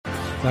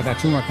So I got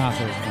 2 more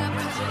concerts coming.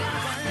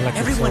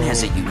 Everyone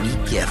has a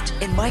unique gift,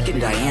 and Mike and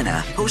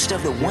Diana, host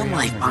of the One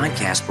Life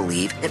podcast,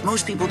 believe that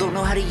most people don't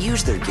know how to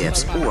use their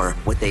gifts or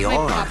what they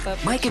are.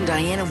 Mike and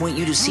Diana want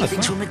you to see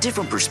things from a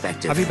different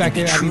perspective. I'll be back and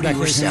be there. true to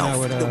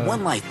yourself. The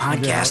One Life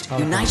podcast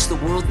unites the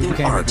world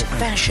through art,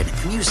 fashion,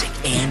 music,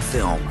 and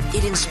film.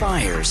 It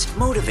inspires,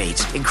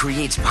 motivates, and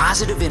creates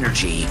positive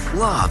energy,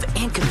 love,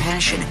 and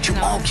compassion to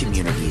all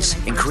communities,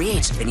 and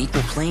creates an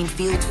equal playing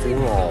field for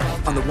all.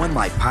 On the One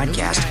Life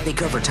podcast, they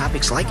cover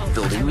topics like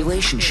building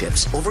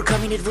relationships,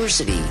 overcoming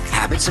adversity,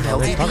 habits of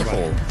healthy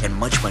people, and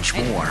much, much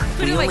more.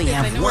 We only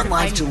have one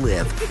life to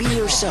live. Be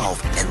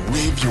yourself and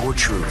live your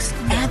truth.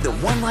 Add the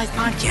One Life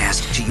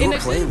podcast to your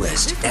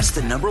playlist. That's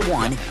the number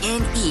 1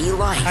 NE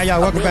Life. Hi,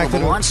 y'all. Welcome back to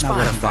the on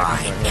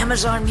Spotify,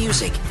 Amazon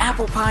Music,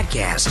 Apple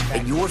Podcasts,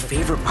 and your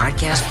favorite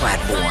podcast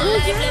platform.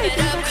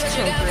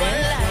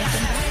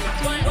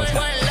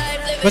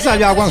 What's up,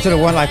 y'all? Welcome to the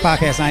One Life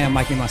Podcast. I am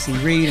Mikey M.C.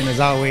 Reed, and as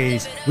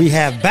always, we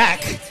have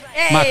back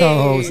my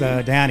co-host,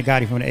 Diana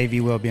Gotti from the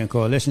AV Wellbeing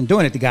Coalition,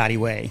 doing it the Gotti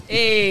way.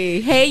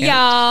 Hey,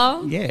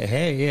 y'all.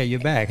 Yeah, you're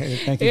back.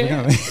 Thank you for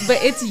coming.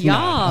 But it's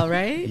y'all,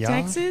 right? Y'all?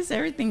 Texas,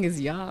 everything is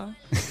y'all.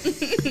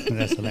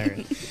 That's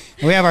hilarious.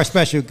 And we have our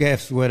special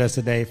guest with us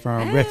today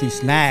from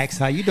RefiSnacks.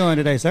 How you doing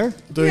today, sir?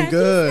 Doing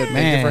good. Man.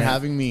 Thank you for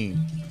having me.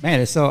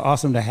 Man, it's so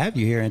awesome to have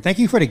you here, and thank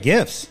you for the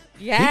gifts.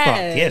 Yes. He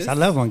brought gifts. I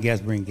love when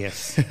guests bring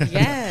gifts.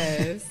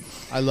 Yes.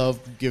 I love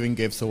giving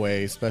gifts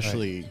away,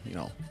 especially,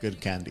 good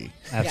candy.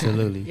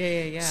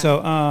 Absolutely. Yeah.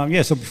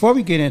 So before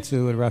we get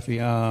into it,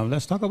 Refi,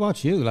 let's talk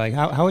about you. Like,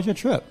 how was your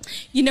trip?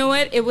 You know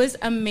what? It was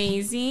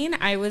amazing.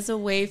 I was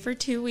away for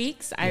 2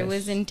 weeks. I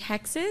was in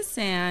Texas,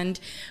 and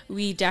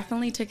we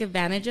definitely took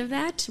advantage of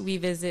that. We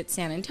visit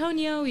San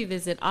Antonio, we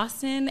visit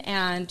Austin,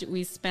 and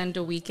we spent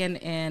a weekend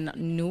in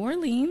New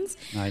Orleans.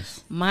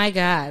 Nice. My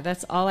God,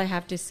 that's all I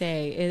have to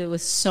say. It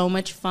was so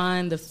much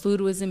fun. The food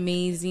was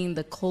amazing.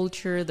 The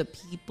culture, the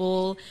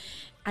people.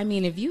 I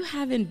mean, if you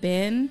haven't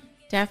been,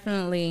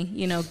 definitely,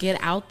 get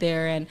out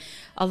there. And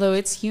although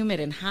it's humid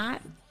and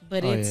hot,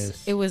 but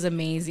it was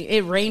amazing.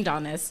 It rained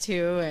on us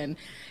too, and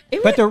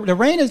the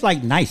rain is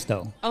like nice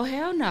though. Oh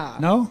hell no!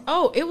 No.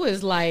 Oh, it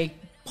was like.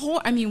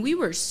 I mean, we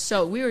were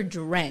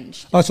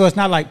drenched. Oh, so it's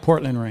not like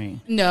Portland rain.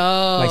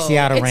 No. Like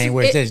Seattle rain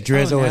where it's just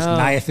drizzle. Oh, no. It's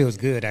nice. It feels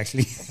good,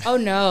 actually. Oh,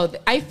 no.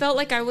 I felt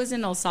like I was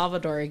in El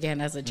Salvador again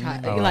as a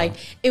child. Like,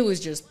 it was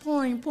just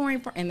pouring.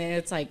 And then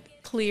it's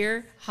like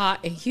clear,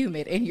 hot, and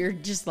humid. And you're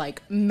just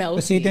like melting.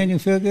 But see, then you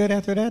feel good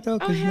after that, though?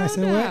 Oh, hell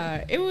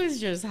no. It was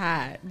just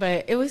hot.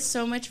 But it was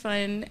so much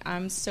fun.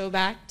 I'm so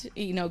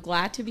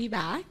glad to be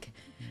back.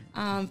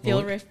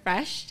 Feel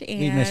refreshed, and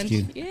we missed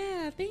you.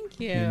 Yeah, thank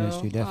you. We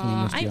missed you.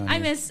 Definitely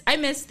missed you. I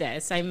missed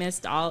this. I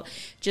missed all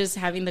just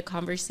having the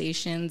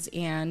conversations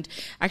and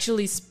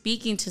actually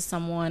speaking to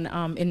someone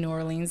in New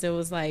Orleans. It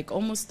was like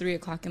almost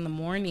 3:00 in the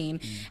morning,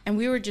 and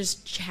we were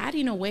just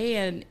chatting away.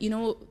 And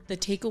the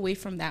takeaway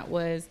from that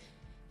was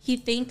he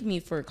thanked me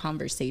for a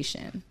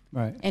conversation,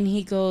 right? And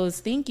he goes,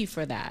 "Thank you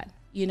for that."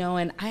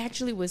 And I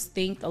actually was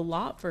thanked a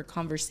lot for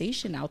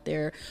conversation out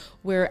there,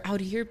 where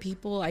out here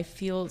people I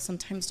feel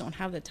sometimes don't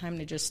have the time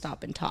to just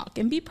stop and talk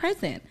and be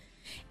present.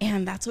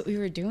 And that's what we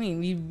were doing.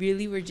 We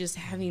really were just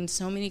having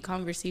so many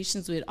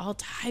conversations with all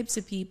types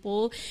of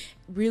people,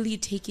 really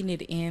taking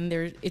it in.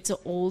 It's an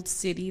old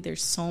city.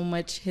 There's so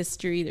much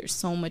history. There's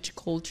so much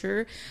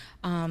culture.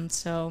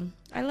 So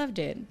I loved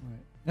it. Right.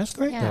 That's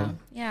great, though.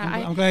 Yeah,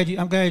 I'm glad you.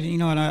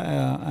 And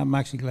I'm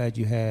actually glad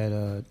you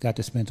had got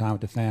to spend time with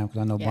the fam, because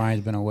I know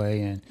Brian's been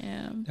away,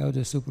 and that was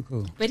just super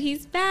cool. But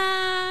he's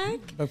back.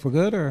 But for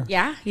good, or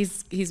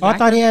he's back. I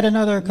thought he had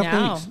another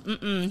couple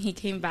weeks. He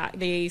came back.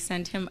 They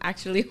sent him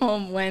actually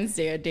home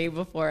Wednesday, a day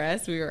before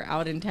us. We were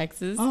out in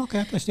Texas. Oh, okay.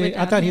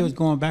 I thought he was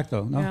going back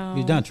though. No,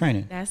 he's done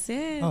training. That's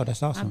it. Oh,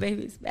 that's awesome. My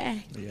baby's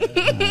back. Yeah.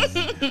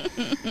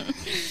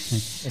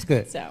 That's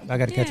good. So, I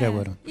got to catch up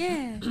with him.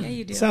 Yeah,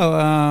 you do.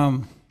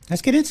 So,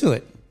 let's get into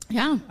it.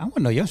 Yeah. I want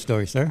to know your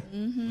story, sir.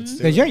 Mm-hmm.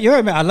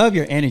 Because I love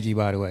your energy,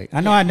 by the way.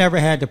 I know I never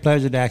had the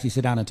pleasure to actually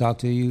sit down and talk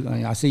to you.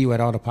 I see you at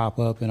all the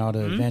pop-up and all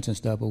the events and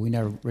stuff, but we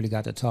never really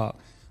got to talk.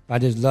 But I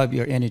just love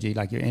your energy.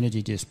 Like, your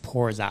energy just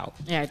pours out.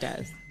 Yeah, it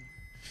does.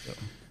 So.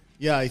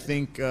 Yeah, I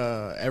think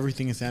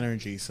everything is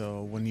energy.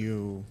 So when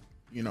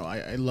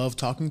I love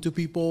talking to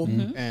people,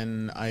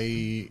 and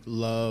I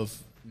love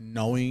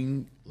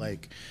knowing,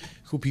 like,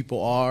 who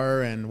people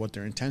are and what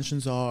their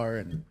intentions are,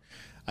 and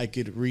I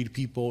could read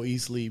people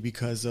easily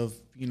because of,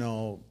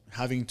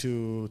 having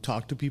to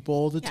talk to people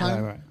all the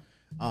time.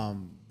 Right.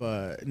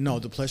 But no,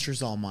 the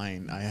pleasure's all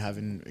mine. I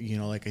haven't,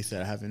 like I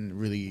said, I haven't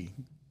really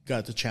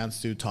got the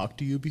chance to talk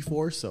to you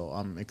before, so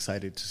I'm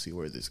excited to see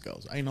where this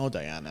goes. I know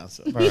Diana,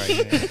 so right.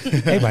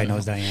 Everybody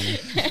knows Diana.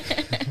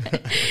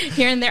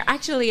 Here and there.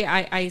 Actually,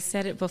 I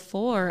said it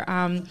before.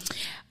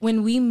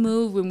 When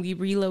we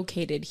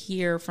relocated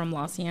here from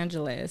Los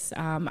Angeles,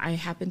 I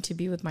happened to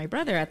be with my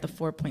brother at the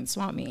 4-Point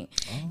Swap Meet.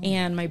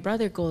 And my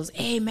brother goes,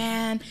 hey,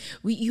 man,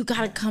 you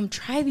got to come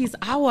try these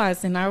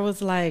aguas. And I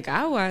was like,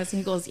 aguas? And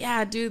he goes,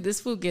 yeah, dude,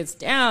 this food gets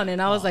down.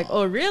 And I was like,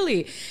 oh,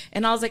 really?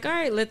 And I was like, all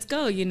right, let's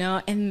go,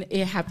 And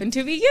it happened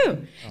to be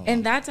you.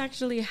 And that's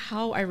actually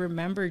how I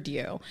remembered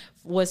you,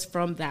 was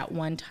from that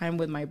one time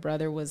when my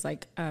brother was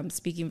like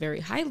speaking very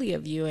highly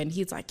of you. And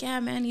he's like, yeah,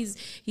 man,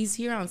 he's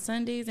here on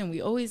Sundays and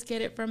we always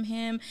get it from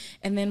him.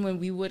 And then when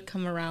we would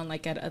come around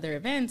like at other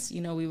events,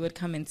 we would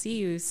come and see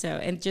you. So,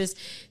 and just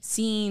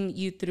seeing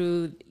you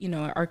through,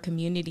 our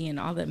community and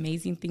all the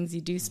amazing things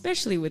you do,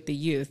 especially with the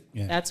youth.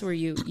 Yeah. That's where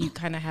you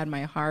kind of had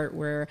my heart,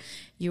 where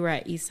you were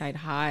at Eastside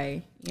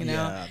High,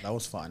 Yeah, that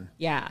was fun.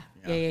 Yeah.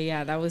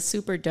 That was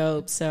super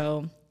dope.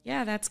 So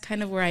yeah, that's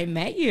kind of where I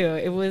met you.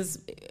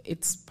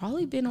 It's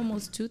probably been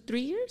almost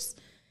 2-3 years.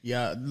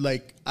 Yeah,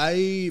 like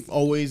I've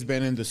always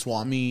been in the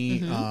swap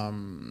meet.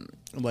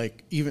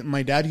 Like even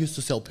my dad used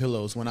to sell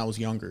pillows when I was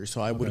younger, so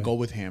I would go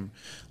with him.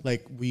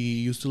 Like we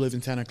used to live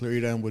in Santa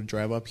Clarita and would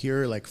drive up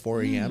here like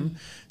 4 a.m.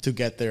 to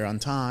get there on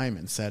time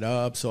and set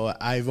up. So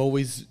I've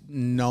always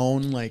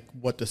known like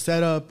what to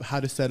set up,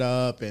 how to set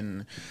up,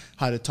 and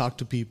how to talk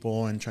to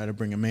people and try to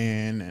bring them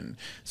in. And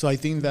so I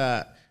think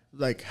that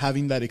like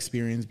having that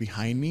experience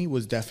behind me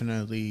was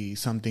definitely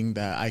something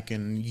that I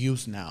can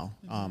use now.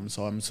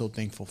 So I'm so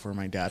thankful for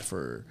my dad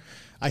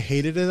I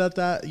hated it at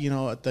that,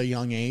 at the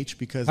young age,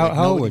 because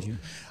how old were you?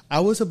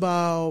 I was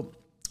about,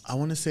 I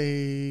want to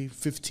say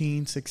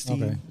 15,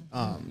 16. Okay.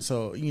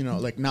 So,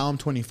 like now I'm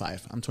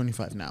 25. I'm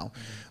 25 now,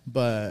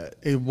 but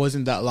it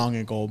wasn't that long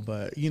ago.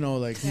 But,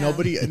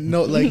 nobody,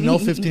 no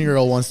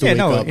 15-year-old wants to wake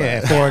up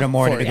at 4 in the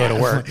morning to go to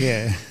work.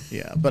 Yeah.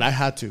 Yeah. But I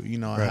had to,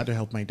 I had to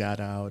help my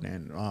dad out.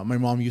 And my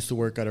mom used to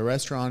work at a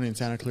restaurant in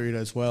Santa Clarita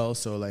as well.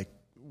 So like,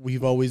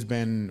 we've always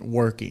been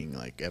working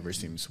like ever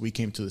since we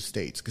came to the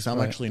States, because I'm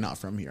actually not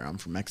from here. I'm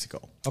from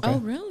Mexico. Okay. Oh,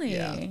 really?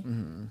 Yeah.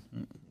 Mm-hmm.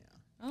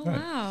 Oh,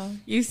 wow.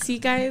 You see,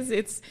 guys,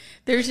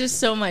 there's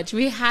just so much.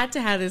 We had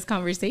to have this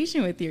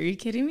conversation with you. Are you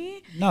kidding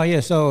me? No,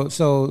 yeah. So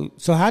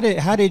how did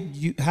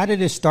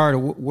it start?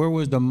 Where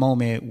was the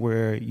moment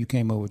where you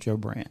came up with your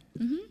brand?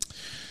 Mm-hmm.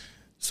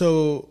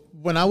 So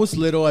when I was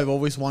little, I've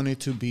always wanted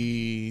to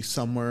be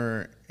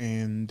somewhere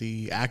in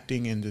the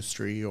acting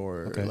industry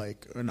or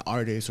like an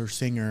artist or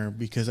singer,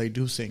 because I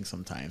do sing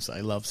sometimes.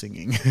 I love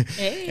singing.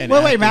 Hey.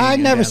 Well, wait, man, I've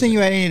never seen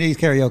you at any of these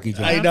karaoke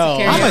jobs. I know.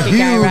 I'm a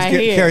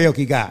huge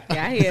karaoke guy.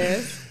 Yeah, he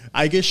is.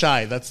 I get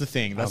shy. That's the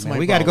thing. That's my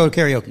We got to go to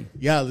karaoke.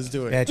 Yeah, let's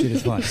do it. That shit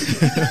is fun.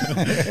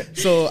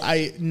 So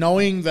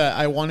knowing that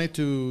I wanted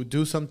to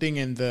do something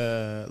in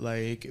the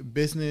like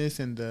business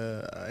and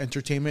the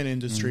entertainment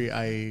industry,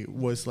 I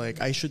was like,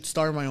 I should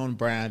start my own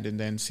brand and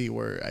then see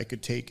where I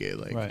could take it.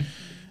 Like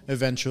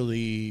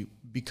eventually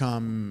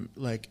become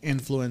like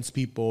influence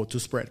people to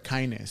spread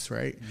kindness,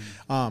 right?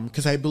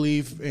 Because I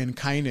believe in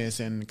kindness,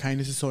 and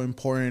kindness is so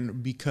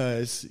important,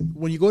 because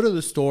when you go to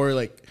the store,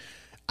 like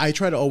I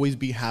try to always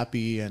be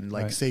happy and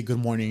like say good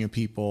morning to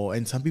people,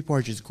 and some people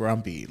are just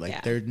grumpy,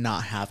 like they're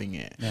not having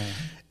it.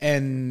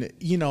 And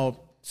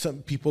some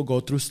people go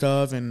through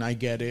stuff, and I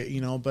get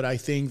it, but I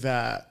think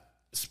that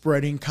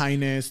spreading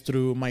kindness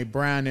through my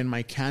brand and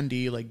my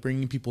candy, like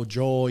bringing people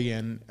joy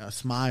and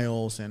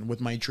smiles, and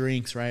with my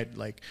drinks, right?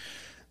 Like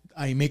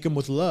I make them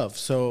with love.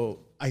 So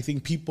I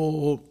think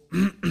people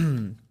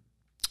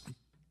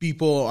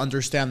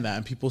understand that,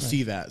 and people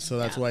see that. So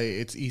that's why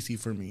it's easy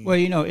for me.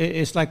 Well,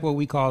 it's like what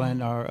we call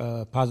in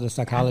our positive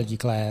psychology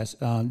class.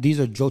 These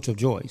are jolts of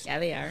joys. Yeah,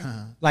 they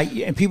are. Like,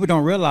 and people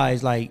don't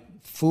realize, like,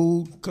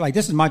 food, like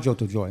this is my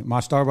jolt of joy.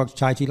 My Starbucks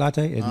chai tea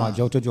latte is my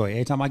jolt of joy.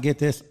 Every time I get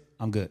this,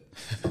 I'm good.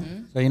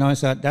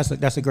 So,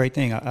 that's a great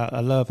thing.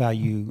 I love how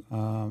you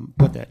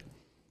put that.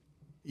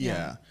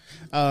 Yeah.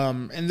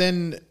 And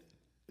then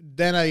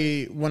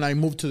when I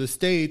moved to the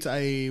States,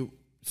 I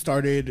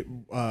started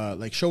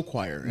like show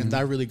choir, and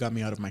that really got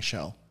me out of my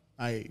shell.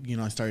 I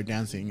started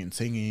dancing and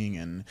singing,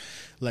 and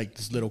like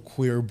this little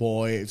queer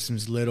boy, it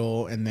seems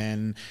little, and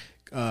then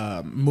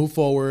move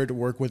forward,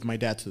 work with my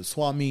dad to the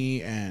swap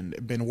meet,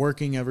 and been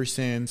working ever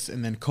since.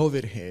 And then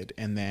COVID hit,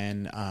 and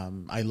then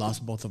I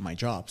lost both of my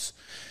jobs,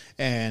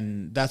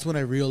 and that's when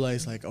I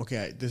realized, like,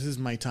 okay, this is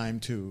my time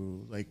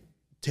to like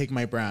take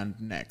my brand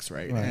next,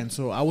 right? And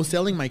so I was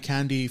selling my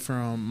candy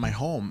from my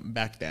home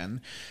back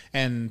then,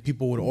 and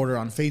people would order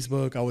on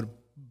Facebook. I would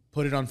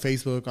put it on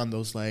Facebook on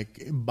those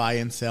like buy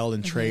and sell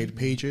and trade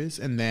pages,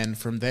 and then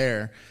from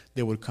there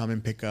they would come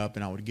and pick up,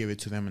 and I would give it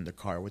to them in the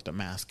car with the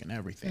mask and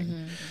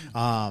everything.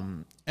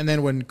 And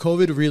then when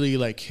COVID really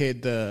like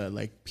hit the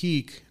like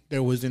peak,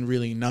 there wasn't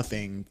really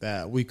nothing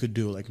that we could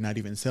do, like not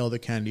even sell the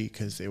candy,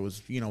 because it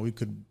was, we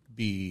could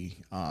be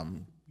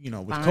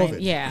with COVID.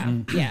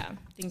 Yeah.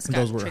 Things got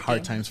those were tricky.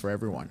 hard times for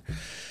everyone.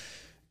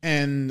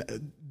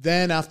 And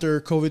then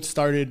after COVID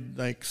started,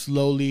 like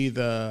slowly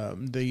the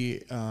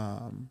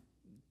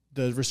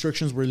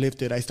restrictions were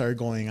lifted, I started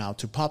going out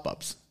to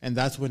pop-ups, and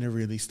that's when it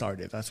really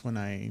started. That's when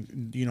I,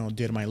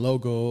 did my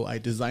logo. I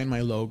designed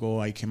my logo.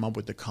 I came up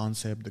with the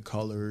concept, the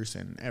colors,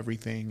 and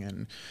everything.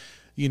 And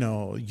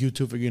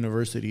YouTube for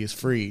University is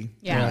free.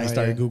 Yeah, and I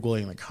started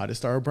Googling like how to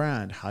start a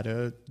brand, how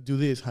to do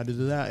this, how to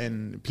do that,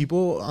 and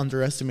people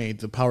underestimate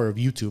the power of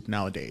YouTube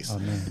nowadays. Oh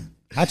man,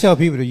 I tell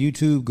people to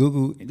YouTube,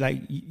 Google,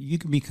 like you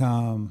can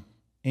become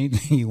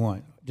anything you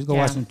want. Just go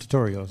watch some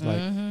tutorials.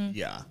 Like,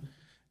 yeah.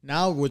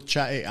 Now with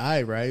Chat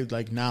AI, right?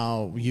 Like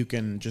now you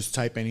can just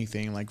type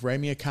anything, like write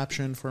me a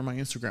caption for my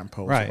Instagram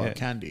post about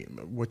candy,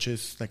 which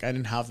is like I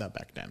didn't have that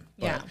back then.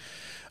 But,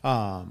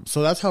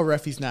 so that's how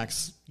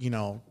RefiSnacks,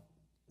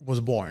 was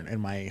born in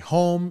my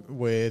home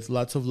with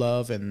lots of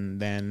love, and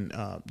then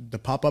the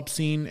pop-up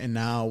scene. And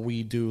now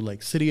we do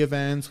like city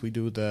events. We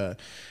do the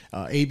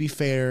AB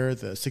Fair,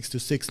 the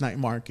 626 night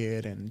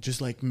market, and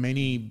just like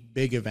many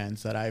big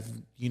events that I've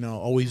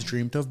always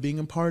dreamed of being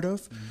a part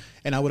of.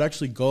 And I would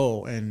actually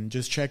go and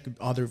just check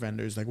other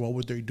vendors, like what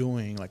were they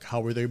doing, like how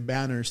were their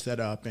banners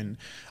set up. And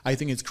I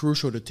think it's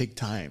crucial to take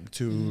time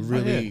to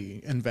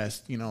really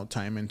invest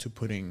time into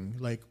putting,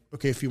 like,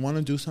 okay, if you want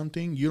to do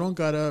something, you don't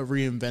gotta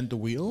reinvent the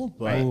wheel,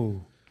 but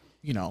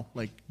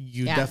like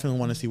you definitely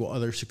want to see what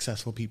other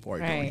successful people are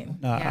doing.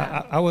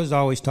 I was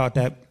always taught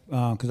that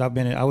because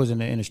I was in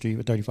the industry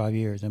for 35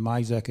 years, and my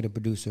executive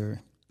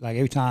producer, like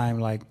every time,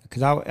 like,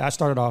 because I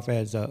started off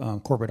as a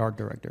corporate art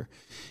director,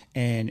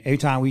 and every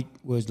time we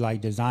was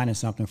like designing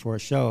something for a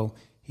show,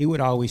 he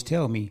would always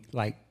tell me,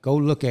 like, go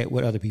look at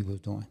what other people is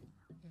doing.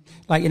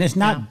 Like, and it's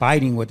not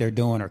biting what they're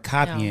doing or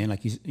copying,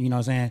 like you know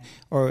what I'm saying,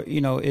 or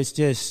it's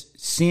just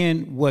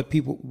seeing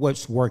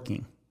what's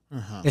working.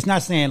 It's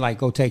not saying like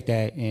go take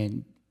that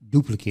and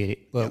duplicate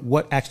it, but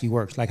what actually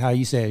works. Like how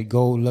you said,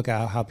 go look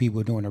at how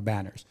people are doing their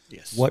banners.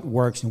 Yes. What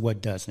works and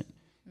what doesn't.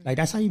 Like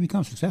that's how you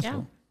become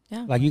successful.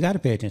 Yeah. Like you got to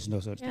pay attention to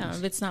those sort of things.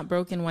 If it's not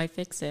broken, why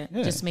fix it?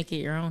 Just make it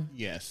your own.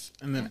 Yes,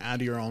 and then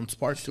add your own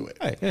spark to it.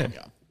 Right.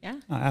 Yeah.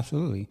 Oh,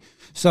 absolutely.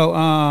 So,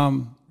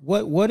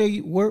 what are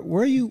you?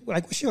 Where are you?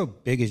 Like, what's your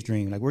biggest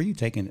dream? Like, where are you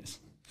taking this?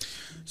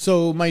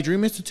 So my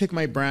dream is to take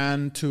my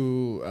brand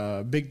to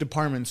a big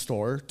department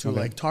store, to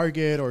like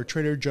Target or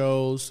Trader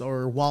Joe's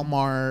or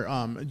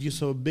Walmart,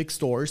 so big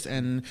stores,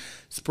 and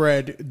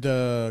spread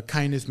the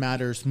Kindness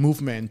Matters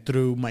movement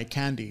through my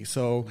candy.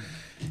 So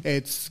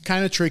it's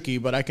kind of tricky,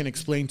 but I can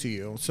explain to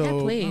you.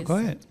 So please. Go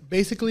ahead.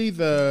 Basically,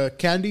 the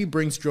candy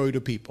brings joy to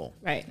people.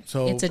 Right.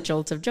 So it's a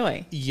jolt of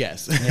joy.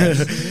 Yes.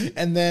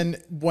 And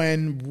then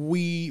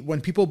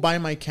when people buy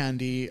my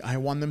candy, I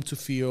want them to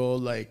feel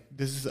like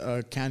this is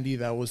a candy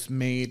that was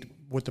made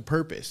with a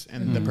purpose,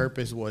 and the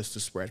purpose was to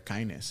spread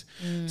kindness.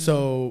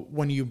 So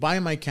when you buy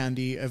my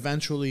candy,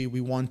 eventually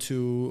we want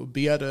to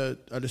be at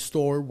a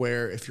store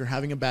where if you're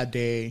having a bad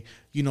day,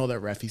 you know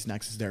that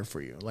RefiSnacks is there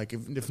for you. Like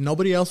if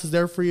nobody else is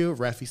there for you,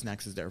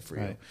 RefiSnacks is there for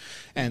you.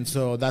 And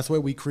so that's why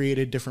we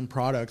created different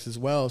products as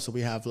well. So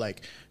we have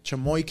like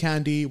chamoy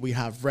candy, we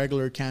have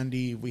regular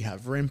candy, we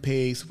have rim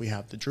paste, we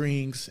have the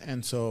drinks.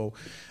 And so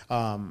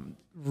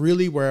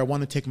really where I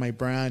want to take my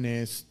brand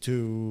is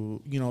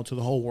to the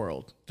whole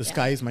world. The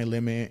sky is my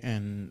limit.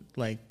 And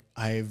like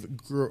I've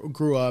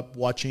grew up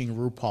watching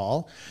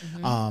RuPaul,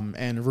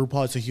 and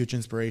RuPaul is a huge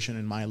inspiration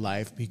in my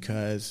life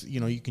because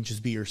you can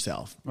just be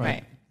yourself.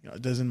 Right.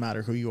 It doesn't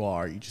matter who you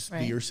are. You just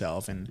be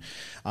yourself. And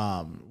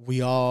we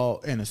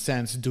all, in a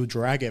sense, do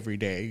drag every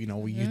day.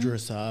 You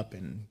dress up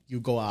and you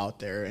go out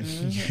there. And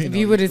if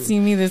you would have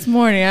seen me this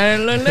morning, I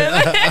don't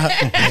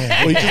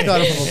know. We just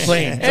got off of a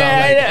plane. So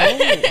I'm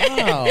like,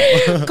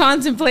 oh, wow.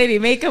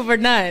 Contemplating makeup or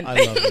none. I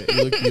love it.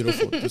 You look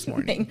beautiful this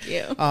morning. Thank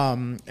you.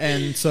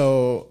 And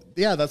so,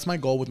 that's my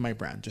goal with my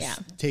brand.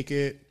 Just take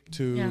it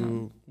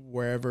to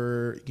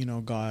wherever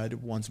God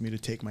wants me to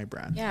take my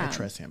brand. I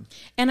trust him.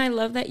 And I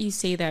love that you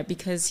say that,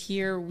 because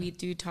here we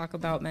do talk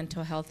about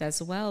mental health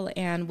as well.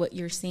 And what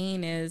you're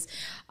saying is,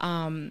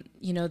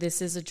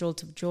 this is a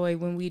jolt of joy.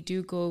 When we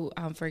do go,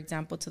 for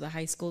example, to the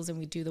high schools and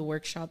we do the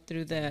workshop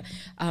through the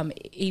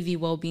AV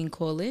Wellbeing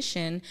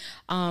Coalition,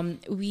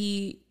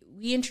 we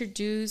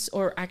introduce,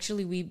 or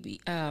actually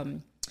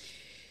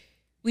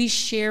we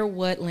share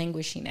what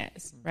languishing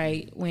is,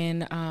 right?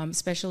 When,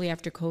 especially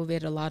after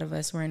COVID, a lot of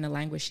us were in a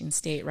languishing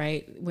state,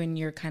 right? When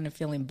you're kind of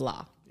feeling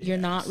blah. You're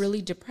not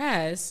really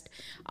depressed,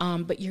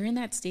 but you're in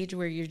that stage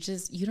where you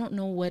don't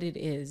know what it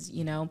is,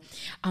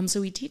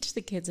 So we teach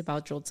the kids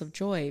about jolts of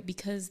joy,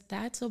 because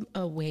that's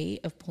a way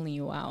of pulling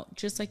you out.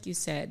 Just like you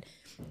said,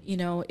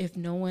 if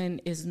no one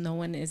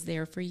is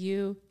there for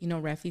you,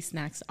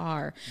 RefiSnacks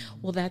are.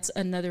 Well, that's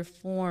another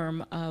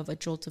form of a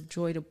jolt of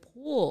joy to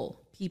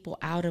pull people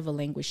out of a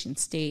languishing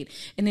state.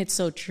 And it's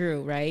so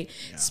true, right?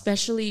 Yeah.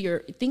 Especially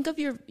think of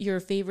your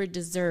favorite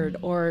dessert,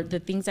 or the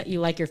things that you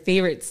like, your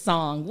favorite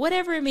song,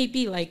 whatever it may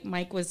be. Like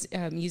Mike was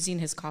using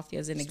his coffee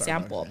as an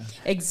example.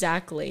 Yeah.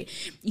 Exactly.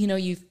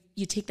 You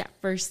you take that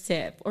first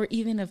sip, or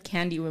even of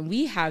candy. When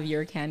we have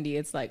your candy,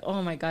 it's like,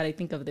 oh my God, I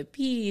think of the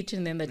peach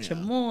and then the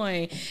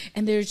chamoy,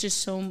 and there's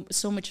just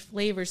so much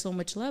flavor, so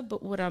much love.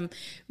 But what I'm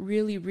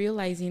really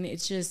realizing,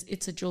 it's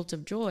a jolt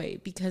of joy,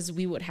 because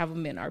we would have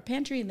them in our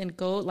pantry and then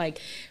go like,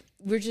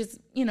 we're just,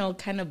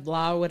 kind of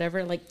blah or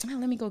whatever, like, oh,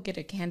 let me go get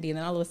a candy. And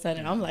then all of a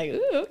sudden I'm like,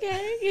 ooh,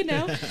 okay,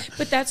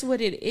 but that's what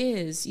it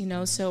is,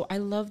 So I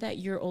love that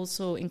you're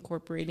also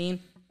incorporating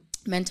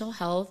mental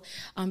health,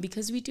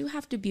 because we do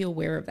have to be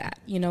aware of that,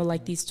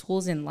 like these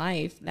tools in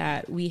life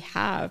that we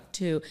have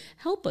to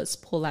help us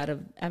pull out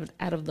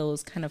of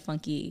those kind of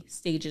funky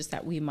stages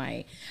that we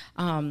might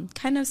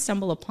kind of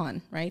stumble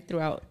upon, right,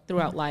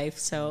 throughout life.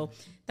 So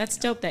that's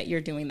dope that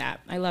you're doing that.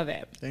 I love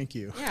it. Thank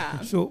you.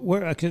 Yeah. So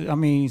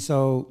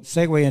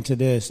segue into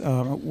this.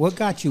 What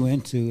got you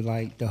into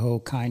like the whole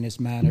kindness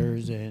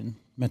matters and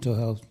mental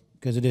health?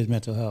 Because it is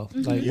mental health.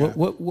 Like,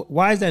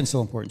 why is that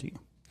so important to you?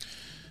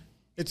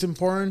 It's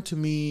important to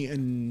me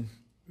in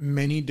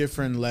many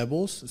different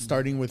levels,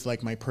 starting with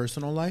like my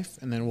personal life,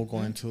 and then we'll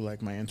go into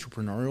like my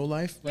entrepreneurial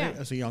life, right?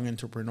 As a young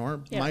entrepreneur.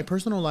 My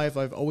personal life,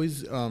 I've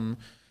always,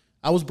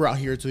 I was brought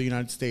here to the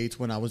United States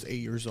when I was 8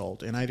 years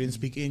old, and I didn't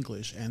speak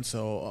English. And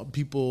so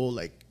people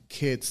like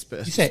kids,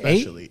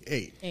 especially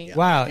eight. Yeah,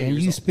 wow. 8 and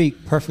you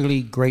speak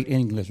perfectly great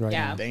English right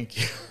now. Thank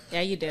you.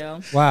 Yeah, you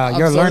do. Wow,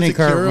 your learning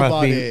curve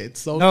must be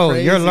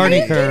crazy. Your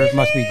learning curve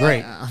must be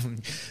great.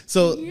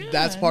 So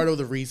that's part of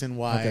the reason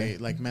why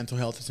like mental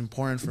health is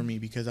important for me,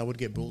 because I would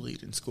get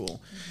bullied in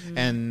school,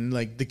 and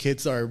like the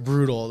kids are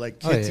brutal. Like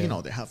kids,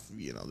 they have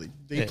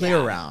they play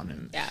around,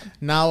 and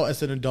now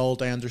as an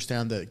adult, I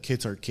understand that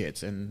kids are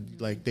kids, and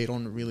like they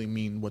don't really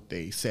mean what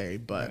they say.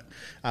 But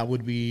I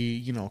would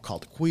be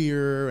called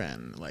queer,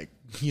 and like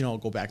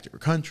go back to your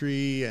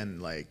country,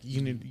 and like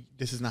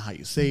this is not how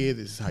you say it,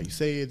 this is how you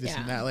say it, this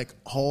and that, like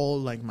all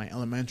like my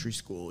elementary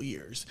school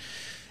years.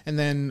 And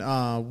then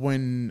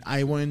when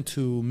I went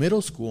to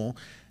middle school,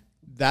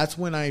 that's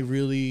when I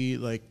really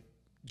like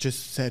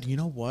just said, you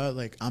know what,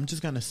 like I'm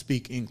just gonna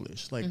speak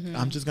English, like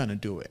I'm just gonna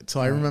do it. So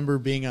I remember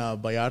being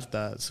at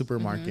Vallarta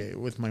supermarket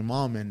with my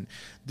mom, and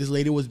this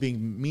lady was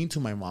being mean to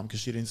my mom because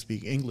she didn't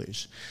speak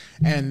English,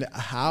 and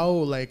how,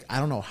 like, I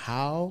don't know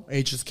how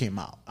it just came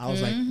out. I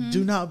was like,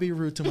 do not be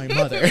rude to my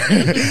mother.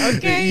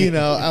 Okay.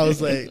 I was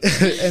like,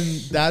 and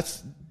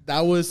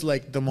that was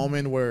like the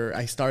moment where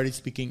I started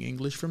speaking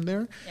English from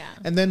there. Yeah.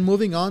 And then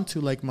moving on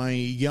to like my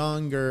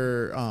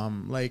younger,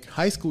 like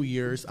high school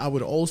years, I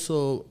would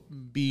also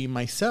be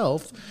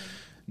myself.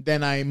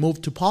 Then I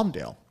moved to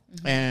Palmdale.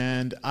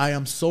 And I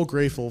am so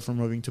grateful for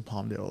moving to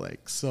Palmdale.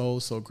 Like so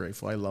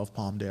grateful. I love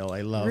Palmdale.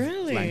 I love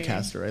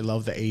Lancaster. I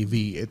love the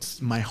AV.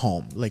 It's my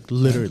home, like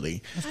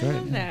literally. That's great. I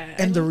love that.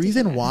 And the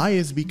reason why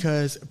is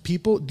because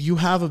you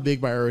have a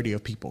big variety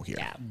of people here,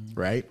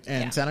 right?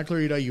 And Santa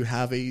Clarita, you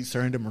have a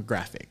certain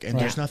demographic, and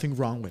there's nothing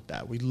wrong with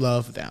that. We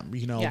love them,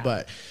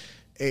 but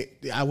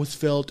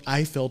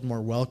I felt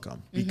more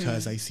welcome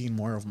because I see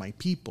more of my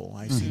people.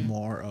 I see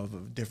more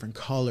of different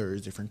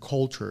colors, different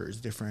cultures,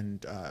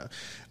 different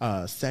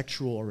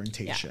sexual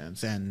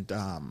orientations.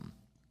 And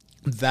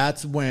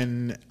that's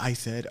when I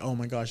said, oh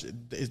my gosh,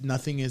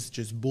 nothing is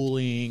just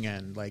bullying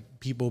and like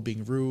people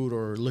being rude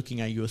or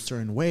looking at you a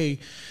certain way.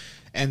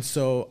 And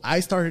so I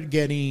started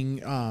getting,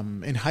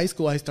 in high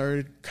school, I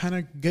started kind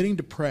of getting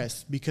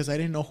depressed because I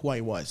didn't know who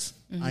I was.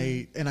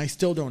 I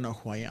still don't know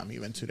who I am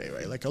even today,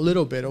 right? Like a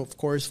little bit, of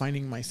course,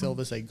 finding myself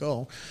as I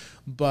go.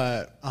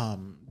 But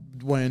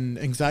when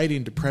anxiety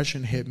and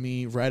depression hit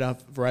me right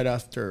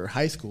after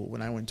high school,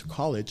 when I went to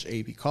college,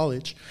 AB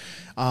college,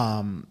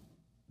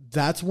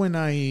 that's when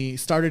I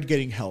started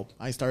getting help.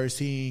 I started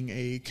seeing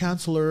a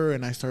counselor,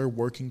 and I started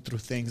working through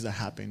things that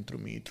happened through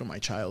my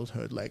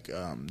childhood, like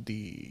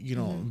the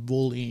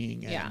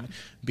bullying and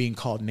being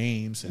called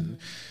names. And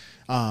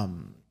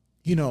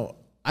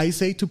I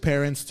say to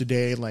parents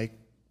today, like,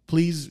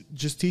 please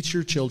just teach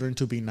your children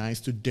to be nice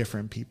to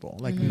different people.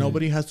 Like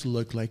nobody has to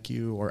look like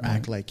you or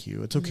act like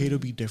you. It's okay to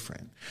be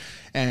different.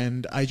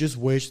 And I just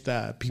wish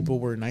that people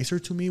were nicer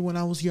to me when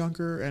I was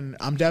younger. And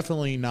I'm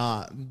definitely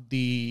not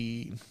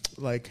the,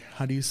 like,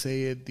 how do you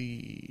say it?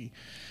 The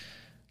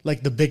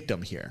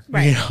victim here.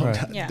 Right.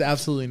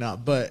 Absolutely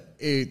not. But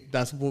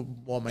that's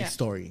what my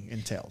story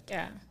entailed.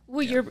 Yeah.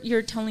 Well,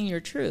 you're telling your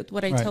truth.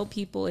 What I tell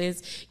people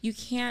is you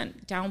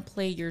can't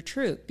downplay your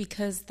truth,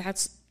 because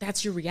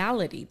that's your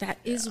reality. That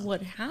is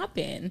what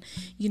happened,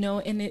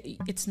 and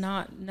it's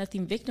not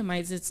nothing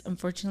victimized. It's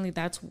unfortunately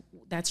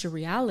that's your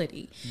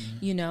reality,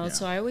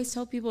 So I always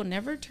tell people,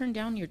 never turn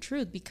down your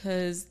truth,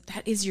 because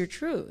that is your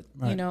truth.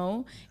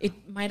 Right. It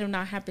might have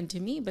not happened to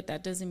me, but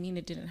that doesn't mean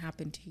it didn't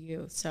happen to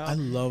you. So I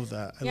love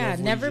that.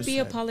 Never be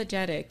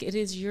apologetic. It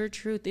is your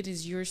truth. It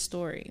is your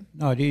story.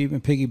 No, I didn't even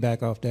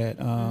piggyback off that.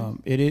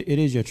 It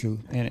is your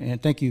truth,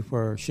 and thank you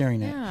for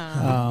sharing that.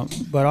 Yeah.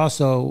 But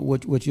also,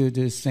 what you were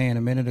just saying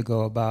a minute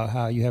ago about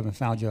how you haven't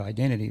found your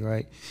identity,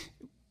 right?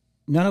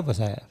 None of us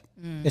have.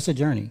 It's a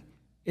journey.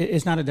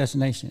 It's not a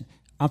destination.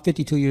 I'm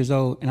 52 years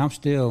old, and I'm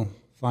still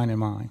finding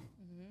mine.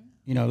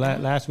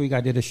 Last week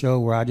I did a show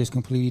where I just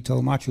completely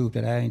told my truth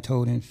that I ain't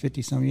told in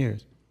 50 some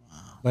years. Wow.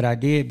 but I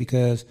did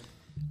because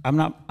I'm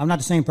not the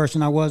same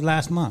person I was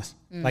last month.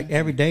 Like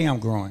every day I'm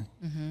growing.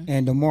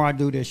 And the more I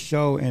do this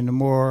show and the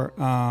more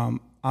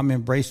I'm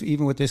embraced,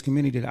 even with this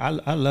community,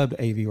 I love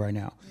the AV right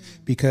now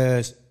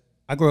because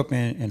I grew up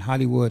in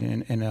Hollywood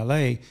and in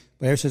LA,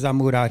 but ever since I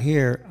moved out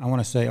here, I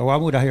want to say, I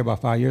moved out here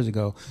about 5 years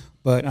ago.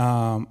 But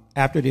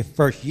after the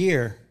first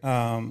year,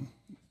 I'm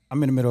in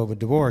the middle of a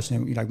divorce.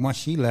 And like once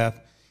she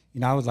left,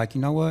 I was like,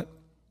 you know what?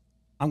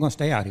 I'm going to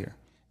stay out here.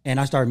 And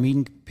I started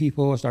meeting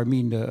people. I started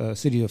meeting the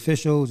city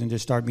officials and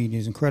just started meeting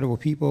these incredible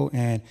people.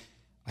 And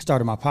I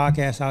started my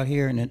podcast out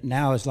here. And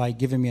now it's like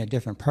giving me a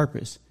different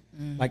purpose.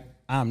 Like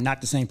I'm not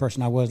the same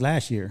person I was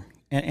last year.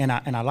 And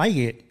I like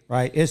it,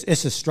 right?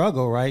 It's a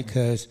struggle, right?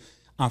 Because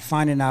I'm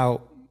finding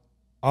out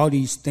all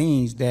these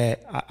things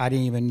that I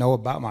didn't even know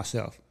about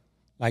myself.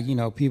 Like,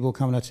 people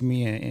coming up to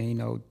me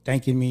and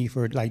thanking me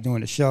for like doing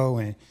the show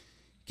and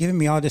giving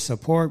me all this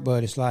support.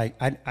 But it's like,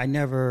 I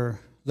never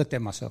looked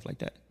at myself like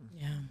that.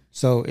 Yeah.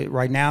 So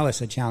right now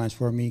it's a challenge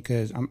for me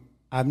because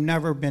I've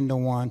never been the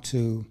one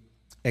to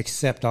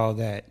accept all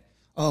that.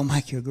 Oh,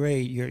 Mike, you're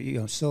great.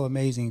 You're so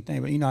amazing.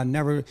 Thing. But, I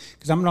never,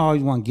 because I'm not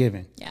always one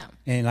giving. Yeah.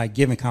 And like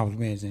giving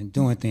compliments and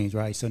doing things,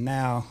 right? So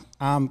now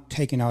I'm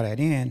taking all that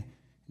in. And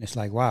it's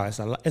like, wow, it's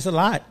a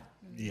lot,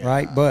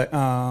 right? But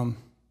I'm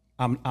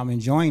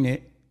enjoying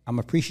it. I'm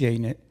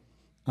appreciating it.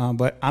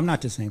 But I'm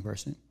not the same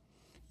person.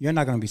 You're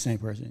not going to be the same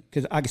person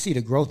because I can see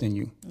the growth in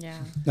you. Yeah.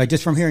 Like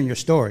just from hearing your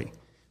story.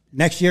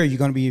 Next year, you're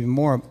going to be even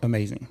more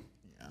amazing,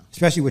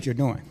 especially what you're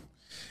doing.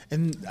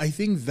 And I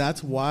think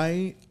that's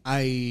why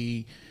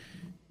when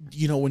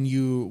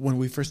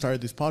we first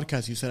started this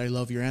podcast, you said, I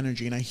love your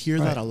energy. And I hear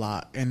that a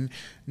lot. And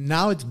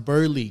now it's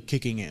barely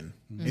kicking in.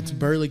 It's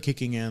barely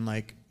kicking in.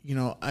 Like,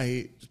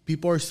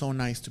 people are so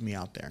nice to me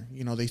out there.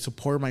 They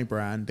support my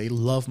brand. They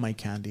love my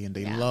candy and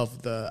they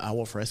love the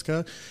agua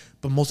fresca.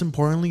 But most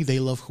importantly, they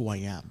love who I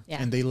am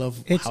and they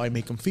love how I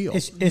make them feel.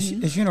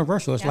 It's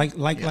universal. It's like.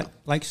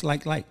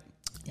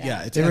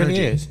 Yeah, it really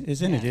is.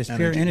 It's energy. It's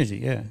pure energy.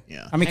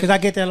 Yeah. I mean, because I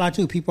get that a lot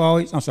too. People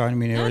always. I'm sorry, I didn't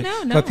mean to.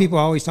 No. But people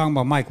always talking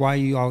about, Mike, why are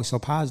you always so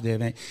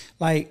positive? And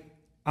like,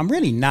 I'm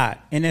really not.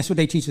 And that's what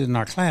they teach us in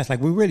our class. Like,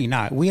 we're really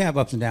not. We have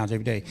ups and downs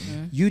every day.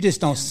 You just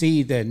don't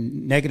see the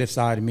negative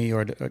side of me,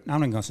 or I'm not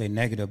going to say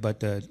negative,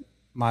 but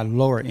my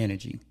lower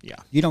energy. Yeah.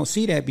 You don't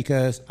see that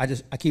because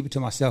I keep it to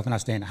myself and I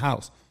stay in the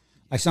house.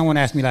 Like someone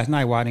asked me last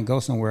night why I didn't go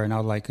somewhere, and I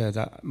was like, because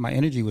my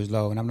energy was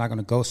low, and I'm not going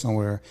to go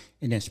somewhere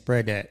and then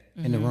spread that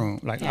in the room.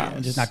 Like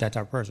I'm just not that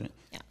type of person.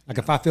 Yeah. Like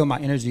if I feel my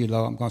energy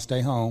low, I'm going to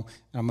stay home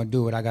and I'm going to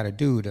do what I got to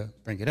do to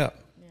bring it up.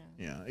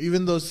 Yeah,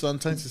 even though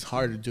sometimes it's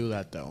hard to do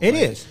that though. It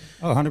is.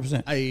 Oh,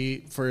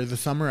 100%. For the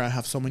summer, I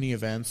have so many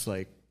events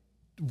like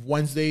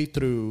Wednesday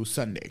through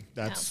Sunday.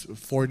 That's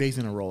 4 days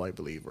in a row, I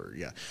believe. Or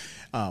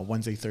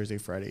Wednesday, Thursday,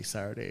 Friday,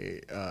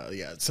 Saturday.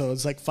 So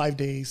it's like 5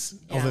 days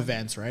of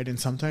events, right? And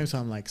sometimes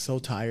I'm like so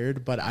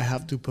tired, but I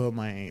have to put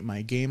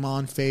my game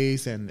on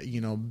face and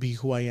be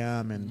who I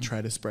am and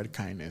try to spread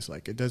kindness.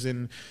 Like it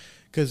doesn't,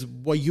 because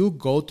what you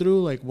go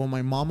through, like what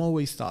my mom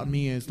always taught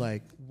me is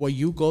like, what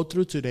you go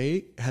through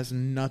today has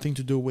nothing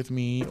to do with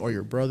me or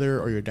your brother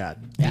or your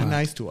dad. Be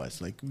nice to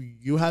us. Like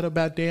you had a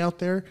bad day out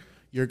there,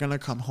 you're going to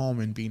come home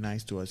and be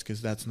nice to us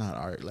because that's not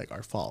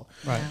our fault.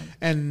 Right. Yeah.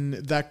 And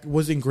that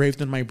was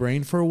engraved in my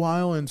brain for a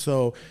while. And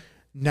so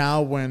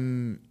now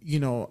when,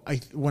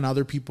 when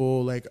other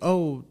people like,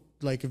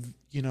 if,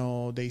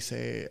 they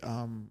say,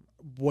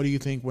 what do you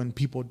think when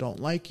people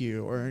don't like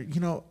you? Or,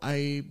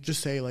 I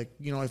just say like,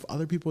 if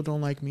other people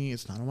don't like me,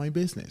 it's none of my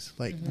business.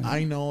 Like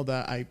I know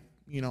that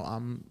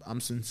I'm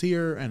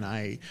sincere and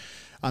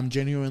I'm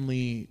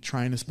genuinely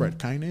trying to spread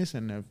kindness,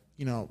 and if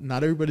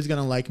not everybody's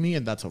gonna like me,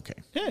 and that's okay.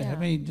 Yeah. I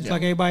mean, just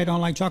like everybody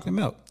don't like chocolate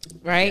milk,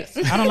 right?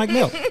 I don't like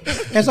milk.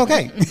 It's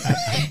okay,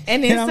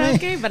 and it's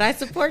okay. But I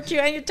support you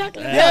and your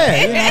chocolate milk.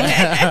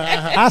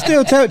 I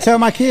still tell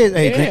my kids,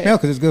 hey, drink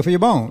milk because it's good for your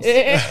bones.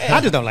 I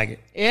just don't like it.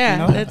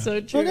 Yeah, that's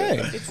so true. Okay.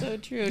 It's so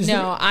true.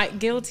 No,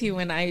 guilty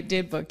when I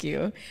did book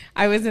you.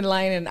 I was in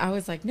line and I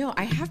was like, no,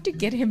 I have to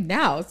get him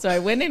now. So I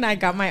went and I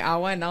got my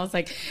agua and I was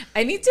like,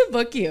 I need to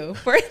book you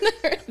for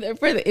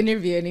the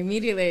interview. And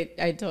immediately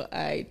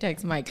I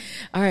text Mike,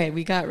 all right,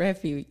 we got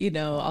Refi,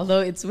 although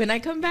it's when I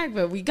come back,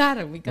 but we got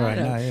him.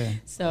 Yeah.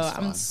 So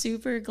I'm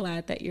super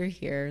glad that you're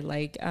here.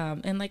 Like,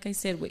 and like I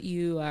said, what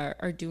you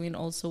are doing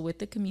also with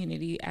the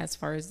community as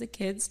far as the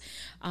kids.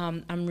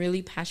 I'm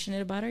really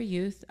passionate about our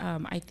youth.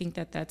 I think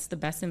that's the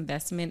best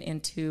investment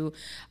into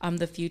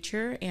the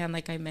future. And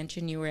like I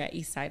mentioned, you were at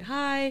Eastside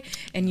High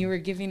and you were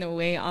giving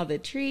away all the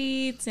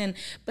treats.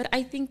 But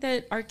I think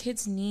that our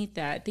kids need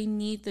that. They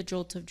need the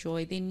jolt of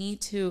joy. They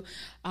need to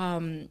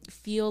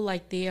feel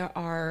like they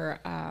are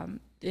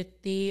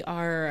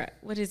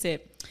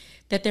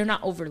that they're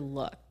not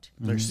overlooked.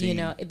 They're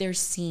seen. They're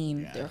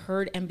seen. They're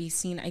heard and be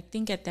seen. I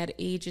think at that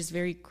age is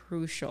very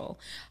crucial.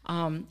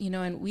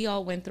 And we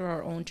all went through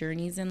our own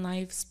journeys in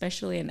life,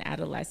 especially in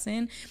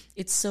adolescent.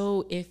 It's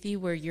so iffy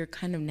where you're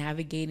kind of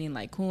navigating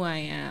like who I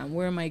am,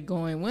 where am I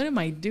going, what am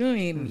I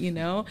doing,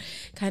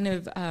 kind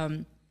of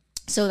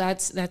So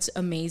that's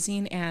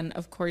amazing, and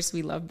of course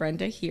we love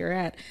Brenda here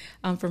at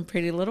from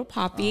Pretty Little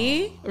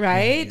Poppy,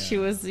 right? Yeah. She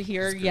was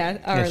here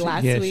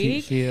last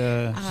week. She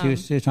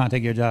was trying to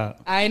take your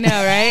job. I know,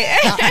 right?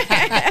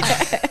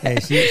 Hey,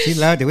 she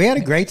loved it. We had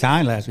a great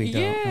time last week, though.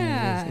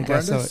 Yeah,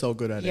 Brenda's so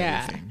good at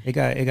everything.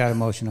 It got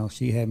emotional.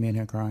 She had me in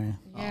here crying.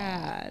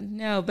 Yeah,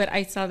 no, but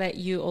I saw that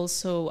you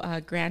also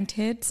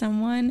granted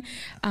someone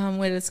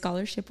with a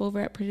scholarship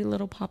over at Pretty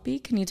Little Poppy.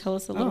 Can you tell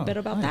us a little bit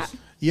about that?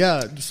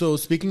 Yeah, so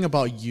speaking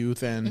about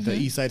youth and the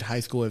Eastside High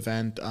School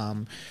event,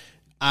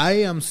 I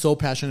am so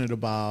passionate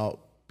about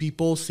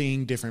people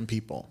seeing different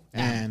people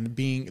and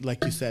being,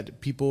 like you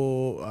said,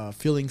 people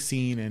feeling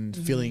seen and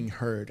feeling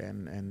heard,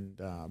 and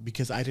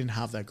because I didn't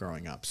have that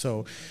growing up.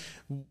 So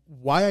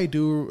why I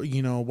do,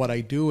 what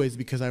I do is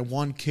because I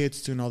want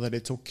kids to know that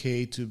it's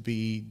okay to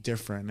be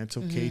different. It's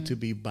okay to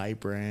be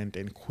vibrant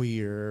and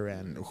queer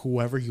and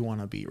whoever you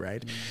want to be,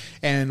 right?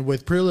 And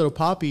with Pretty Little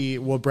Poppy,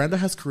 what Brenda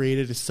has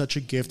created is such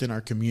a gift in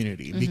our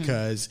community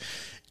because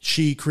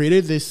she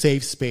created this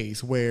safe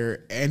space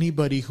where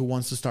anybody who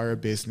wants to start a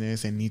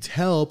business and needs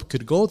help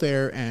could go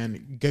there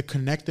and get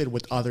connected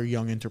with other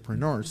young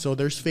entrepreneurs. So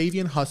there's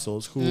Fabian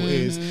Hustles, who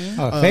is...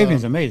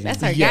 Fabian's amazing.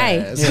 That's our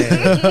guy.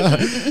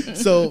 Yeah.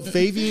 So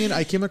Fabian,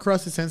 I came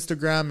across his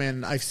Instagram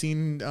and I've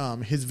seen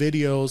his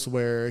videos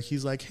where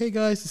he's like, hey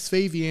guys, it's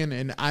Fabian.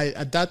 And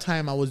at that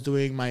time I was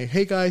doing my,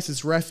 hey guys,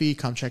 it's Refi,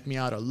 come check me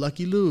out at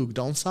Lucky Luke,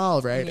 Don't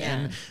Solve, right? Yeah.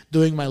 And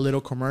doing my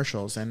little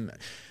commercials. And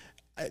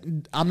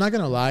I'm not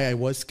going to lie, I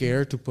was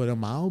scared to put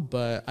him out,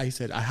 but I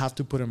said I have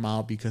to put him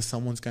out because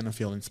someone's going to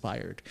feel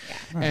inspired.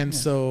 Yeah. Right,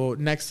 so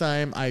next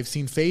time I've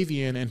seen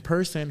Fabian in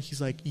person, he's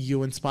like,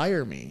 you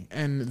inspire me.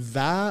 And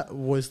that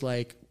was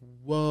like,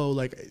 whoa,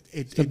 like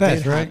it did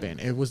happen.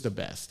 It was the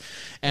best.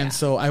 And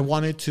so I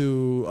wanted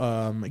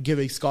to give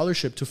a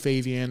scholarship to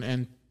Fabian,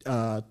 and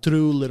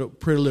through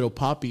Pretty Little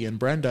Poppy and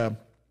Brenda,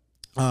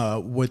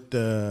 with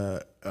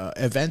the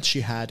event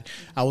she had,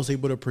 I was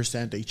able to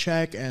present a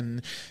check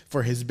and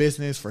for his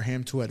business, for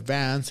him to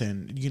advance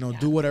and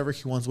do whatever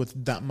he wants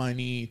with that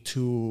money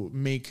to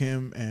make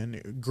him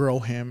and grow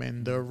him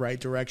in the right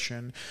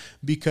direction.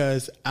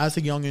 Because as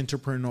a young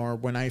entrepreneur,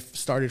 when I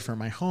started from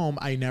my home,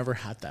 I never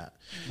had that.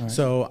 Right.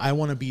 So I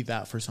want to be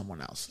that for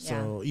someone else. Yeah.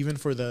 So even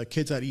for the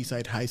kids at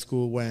Eastside High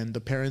School, when the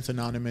Parents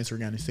Anonymous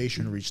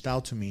organization reached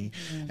out to me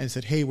and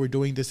said, hey, we're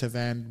doing this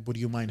event, would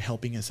you mind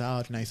helping us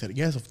out? And I said,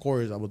 yes, of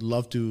course, I would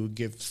love to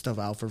give stuff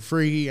out for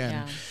free.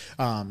 And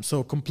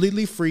so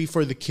completely free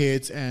for the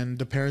kids. And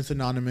the Parents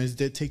Anonymous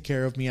did take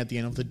care of me at the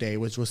end of the day,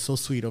 which was so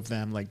sweet of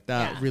them. Like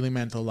that really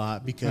meant a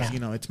lot because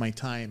it's my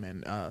time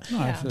and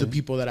the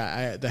people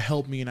that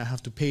helped me, and I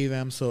have to pay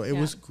them. So it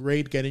was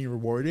great getting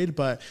rewarded,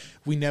 but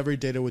we never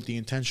did it with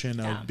the intention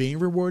of being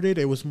rewarded.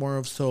 It was more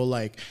of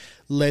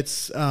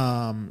let's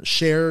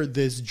share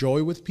this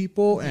joy with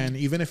people, and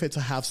even if it's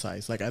a half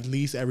size, like at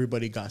least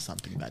everybody got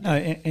something that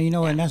day.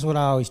 And that's what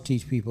I always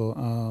teach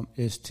people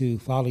is to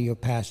follow your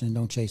passion.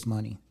 Don't chase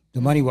money. The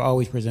money will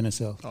always present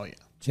itself. Oh yeah,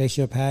 chase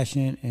your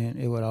passion, and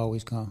it would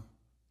always come.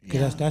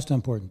 Because that's the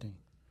important thing.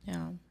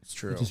 Yeah, it's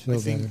true. I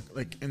think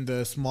like in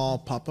the small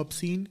pop-up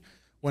scene,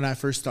 when I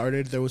first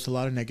started, there was a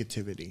lot of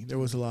negativity. There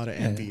was a lot of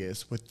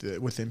envious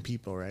within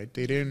people, right?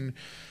 They didn't.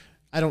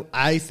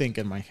 I think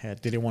in my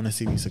head, they didn't want to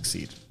see me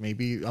succeed.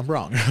 Maybe I'm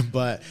wrong,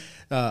 but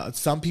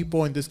some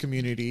people in this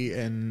community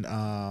and,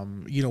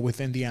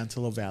 within the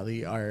Antelope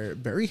Valley are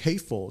very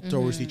hateful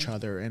towards each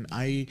other. And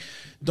I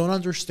don't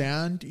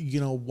understand,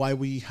 why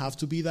we have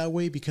to be that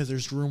way, because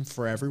there's room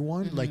for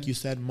everyone. Like you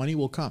said, money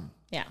will come.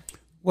 Yeah.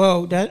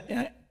 Well,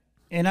 I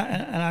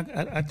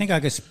think I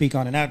could speak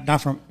on it,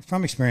 not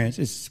from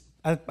experience.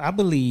 I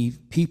believe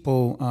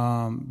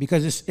people,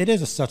 because it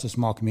is such a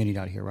small community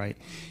out here, right?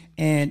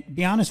 And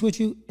be honest with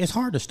you, it's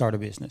hard to start a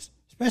business,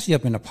 especially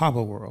up in the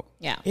pop-up world.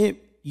 Yeah.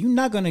 You're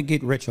not going to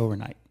get rich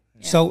overnight.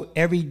 Yeah. So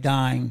every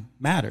dime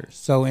matters.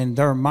 So in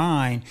their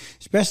mind,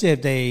 especially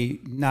if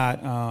they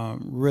not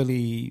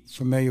really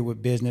familiar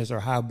with business or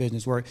how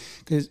business works,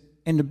 because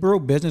in the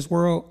business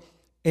world,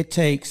 it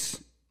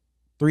takes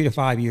 3 to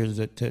 5 years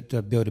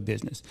to build a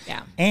business.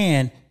 Yeah.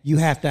 And you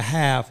have to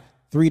have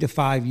 3 to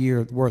 5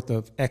 years worth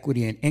of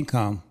equity and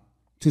income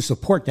to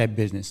support that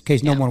business in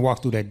case no one walks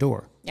through that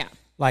door. Yeah.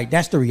 Like,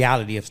 that's the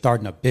reality of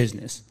starting a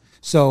business.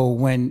 So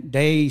when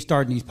they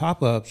start these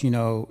pop-ups,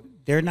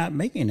 they're not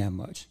making that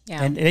much.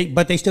 Yeah.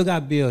 But they still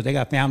got bills. They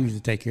got families to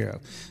take care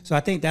of. So I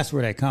think that's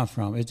where that comes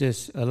from. It's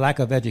just a lack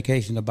of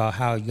education about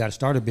how you got to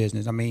start a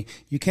business. I mean,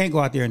 you can't go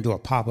out there and do a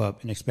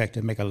pop-up and expect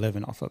to make a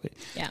living off of it.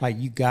 Yeah. Like,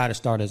 you got to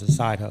start as a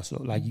side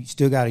hustle. Like, you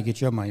still got to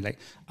get your money. Like,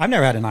 I've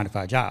never had a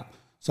 9-to-5 job.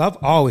 So I've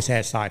always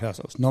had side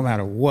hustles, no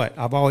matter what.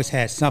 I've always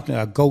had something,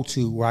 a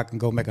go-to where I can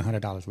go make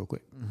 $100 real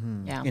quick.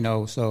 Mm-hmm.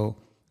 Yeah. So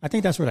I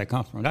think that's where that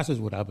comes from. That's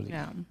just what I believe.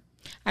 Yeah.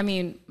 I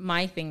mean,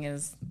 my thing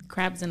is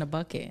crabs in a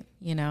bucket,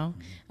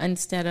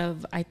 instead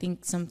of, I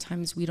think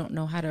sometimes we don't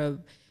know how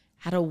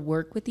to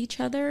work with each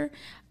other.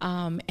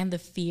 And the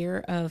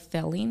fear of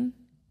failing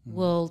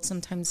will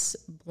sometimes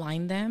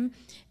blind them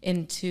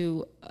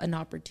into an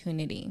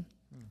opportunity.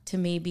 to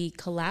maybe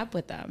collab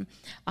with them.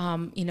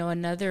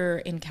 Another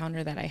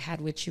encounter that I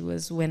had with you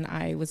was when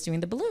I was doing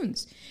the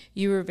balloons.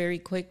 You were very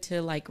quick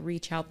to like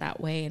reach out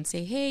that way and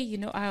say, hey,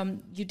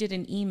 you did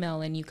an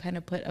email and you kind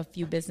of put a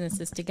few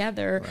businesses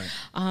together.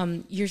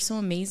 Right. You're so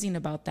amazing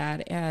about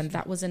that. And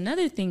that was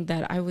another thing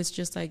that I was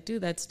just like,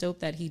 dude, that's dope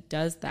that he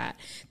does that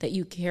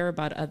you care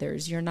about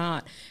others. You're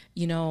not,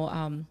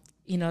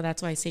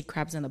 that's why I say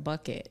crabs in the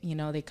bucket.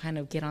 They kind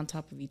of get on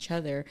top of each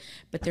other,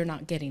 but they're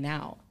not getting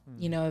out.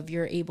 If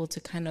you're able to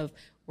kind of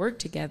work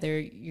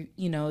together,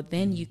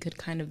 then you could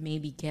kind of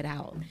maybe get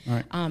out.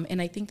 Right.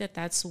 And I think that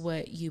that's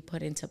what you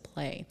put into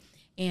play.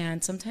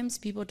 And sometimes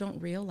people don't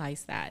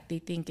realize that. They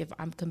think if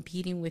I'm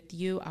competing with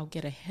you, I'll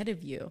get ahead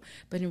of you.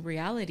 But in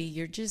reality,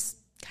 you're just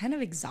kind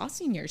of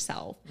exhausting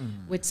yourself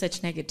with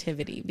such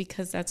negativity,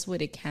 because that's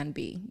what it can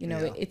be.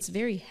 It's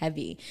very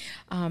heavy.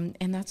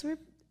 And that's where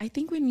I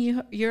think when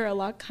you're a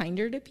lot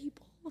kinder to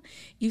people,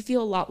 you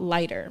feel a lot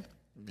lighter,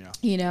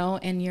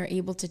 and you're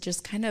able to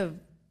just kind of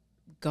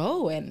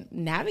go and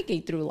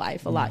navigate through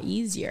life a lot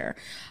easier.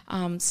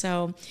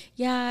 So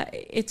yeah,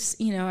 it's,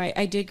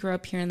 I did grow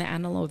up here in the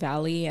Antelope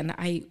Valley, and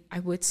I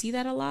would see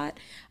that a lot.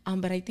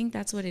 But I think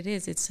that's what it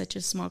is. It's such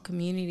a small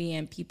community,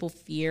 and people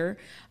fear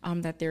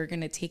that they're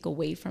going to take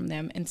away from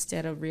them,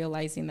 instead of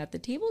realizing that the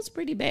table is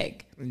pretty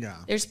big. Yeah.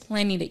 There's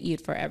plenty to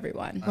eat for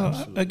everyone.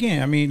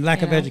 Again, I mean,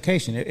 lack of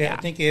education. I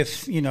think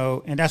if,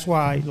 and that's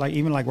why, like,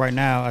 even like right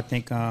now, I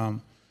think,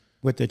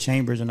 with the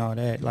chambers and all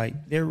that,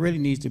 like, there really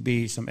needs to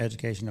be some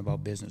education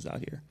about business out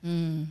here.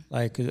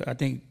 Like, 'cause I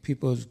think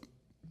people's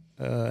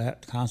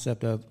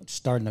concept of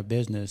starting a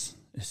business,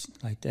 it's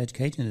like the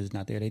education is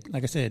not there. They,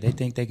 like I said, they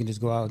think they can just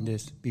go out and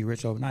just be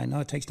rich overnight. No,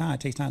 it takes time. It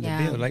takes time to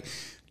build.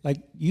 Like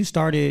you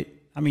started.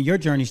 I mean, your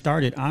journey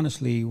started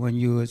honestly when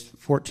you was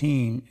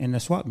 14 in the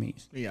swap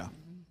meets. Yeah,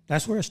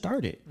 that's where it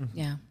started.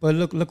 Yeah, but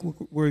look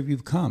where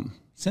you've come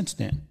since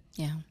then.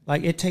 Yeah,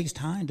 like, it takes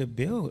time to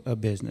build a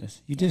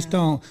business. You just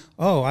don't.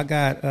 Oh, I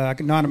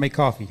know how to make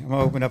coffee. I'm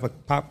gonna open up a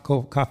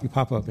coffee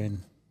pop up,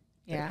 and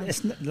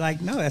it's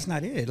like, no, that's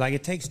not it. Like,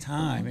 it takes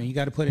time, and you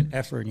got to put in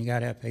effort, and you got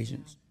to have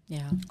patience.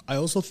 Yeah, I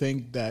also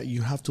think that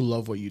you have to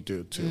love what you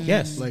do too.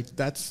 Yes, like,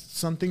 that's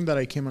something that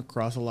I came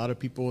across. A lot of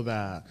people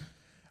that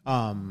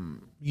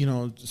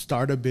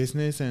start a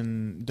business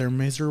and they're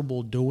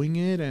miserable doing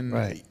it, and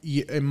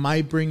it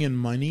might bring in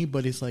money,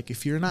 but it's like,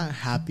 if you're not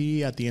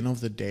happy at the end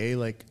of the day,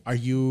 like, are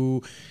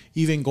you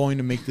even going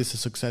to make this a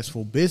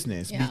successful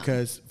business?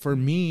 Because for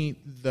me,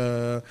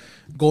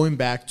 going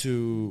back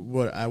to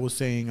what I was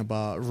saying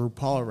about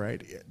RuPaul,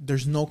 right?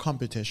 There's no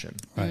competition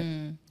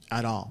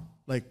at all.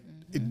 Like,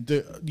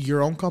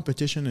 your own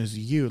competition is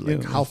you.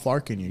 Like, how far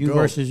can you go? You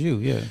versus you,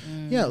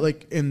 yeah.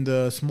 Like, in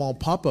the small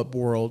pop-up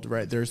world,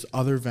 right, there's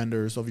other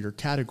vendors of your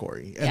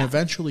category, and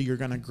eventually you're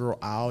gonna grow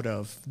out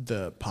of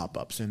the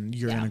pop-ups, and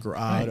you're gonna grow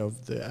out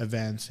of the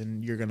events,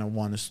 and you're gonna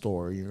want a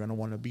store, you're gonna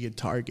want to be a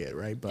Target,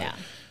 right? But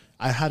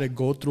I had to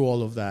go through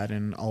all of that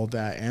and all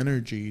that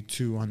energy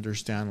to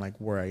understand, like,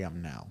 where I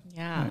am now.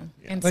 Yeah.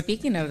 And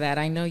speaking of that,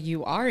 I know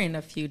you are in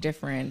a few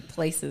different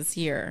places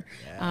here,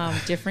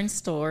 different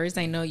stores.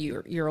 I know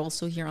you're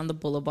also here on the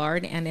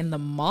Boulevard and in the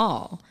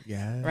mall.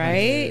 Yeah.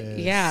 Right?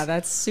 Yeah,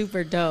 that's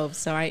super dope.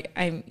 So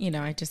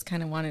I just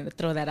kind of wanted to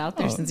throw that out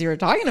there since you were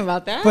talking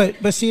about that.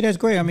 But see, that's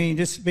great. I mean,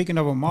 just speaking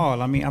of a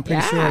mall, I mean, I'm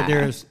pretty sure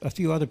there's a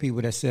few other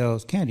people that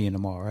sells candy in the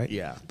mall, right?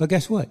 Yeah. But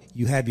guess what?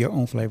 You have your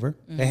own flavor.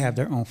 They have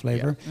their own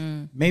flavor. Yeah.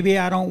 Maybe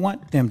I don't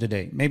want them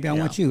today. Maybe I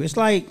want you. It's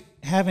like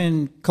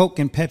having Coke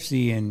and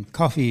Pepsi and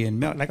coffee and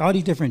milk, like all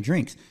these different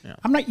drinks. Yeah.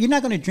 You're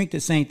not going to drink the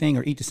same thing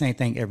or eat the same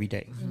thing every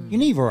day. You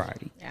need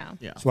variety. Yeah.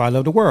 That's why I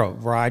love the world,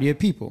 variety of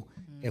people.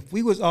 If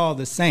we was all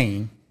the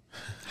same,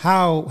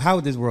 how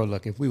would this world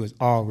look if we was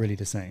all really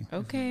the same?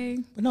 Okay.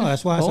 But no,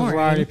 that's why it's a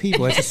variety of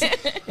people.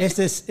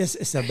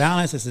 It's a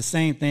balance. It's the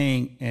same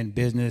thing in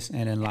business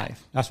and in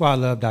life. That's why I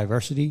love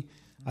diversity.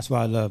 That's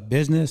why I love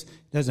business.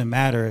 It doesn't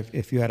matter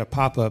if you're at a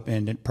pop-up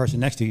and the person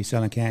next to you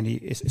selling candy.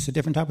 It's a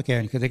different type of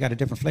candy because they got a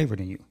different flavor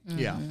than you.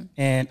 Yeah.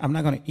 And I'm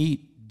not going to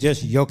eat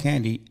just your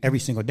candy every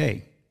single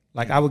day.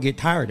 Like, I would get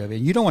tired of it.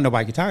 And you don't want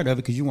nobody to get tired of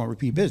it because you want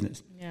repeat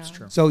business. Yeah. That's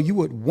true. So you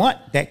would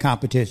want that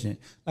competition.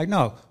 Like,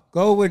 no,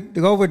 go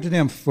over to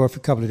them for a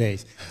couple of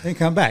days, then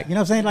come back. You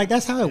know what I'm saying? Like,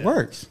 that's how it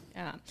works.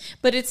 Yeah.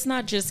 But it's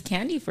not just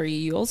candy for you.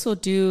 You also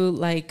do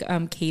like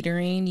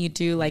catering. You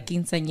do like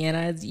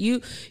quinceañeras.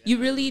 You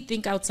really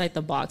think outside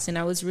the box. And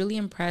I was really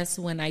impressed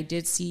when I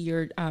did see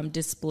your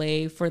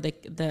display for they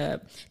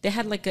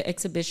had like an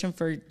exhibition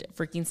for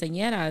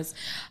quinceañeras.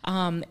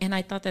 And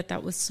I thought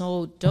that was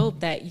so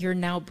dope that you're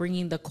now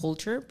bringing the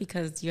culture,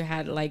 because you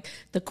had like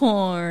the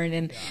corn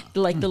and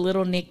like the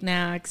little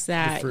knickknacks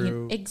that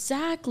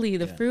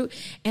the fruit.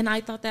 And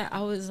I thought that,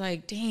 I was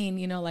like,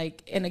 dang,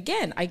 like, and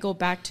again, I go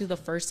back to the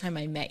first time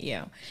I met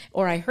you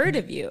or I heard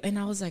of you, and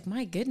I was like,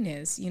 my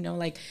goodness,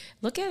 like,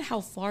 look at how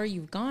far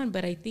you've gone.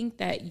 But I think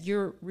that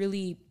you're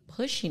really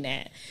pushing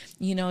it.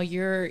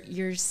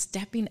 You're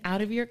stepping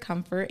out of your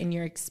comfort and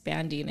you're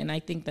expanding, and I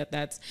think that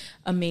that's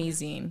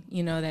amazing.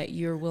 That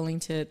you're willing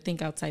to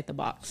think outside the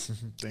box.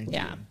 Thank you.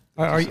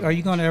 Are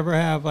you going to ever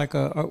have like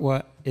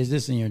what is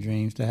this in your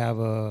dreams to have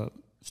a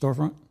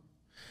storefront?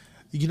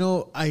 You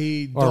know,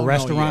 I or don't a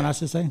restaurant, know I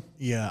should say.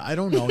 Yeah, I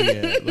don't know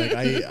yet. Like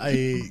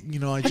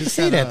I just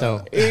see that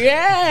though.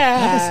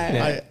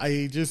 Yeah,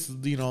 I just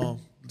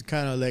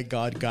kind of let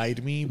God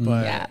guide me.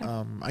 But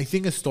I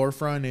think a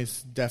storefront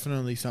is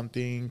definitely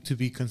something to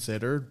be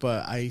considered.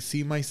 But I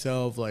see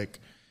myself like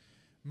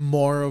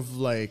more of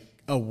like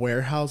a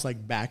warehouse,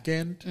 like back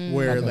end,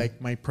 where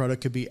like my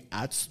product could be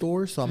at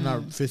store. So I'm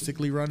not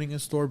physically running a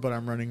store, but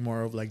I'm running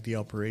more of like the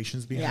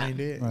operations behind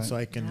it, so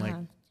I can like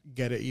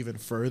get it even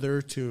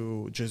further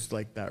to just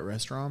like that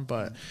restaurant.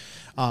 But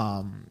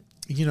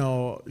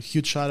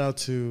huge shout out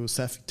to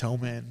Seffi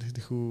Toman,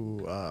 who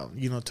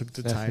took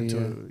the time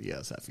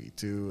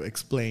to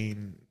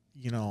explain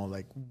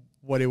like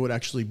what it would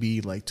actually be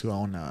like to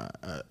own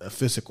a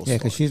physical store. Yeah,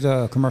 because she's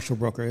a commercial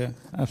broker. Yeah,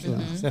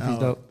 absolutely. Seffi's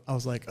dope. I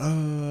was like,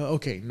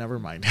 okay, never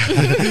mind.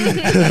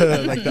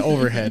 Like the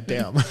overhead,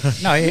 damn.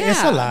 No,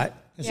 it's a lot.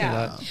 It's a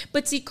lot.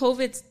 But see,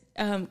 COVID's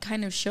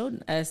kind of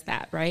showed us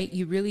that, right?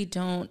 You really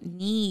don't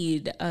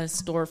need a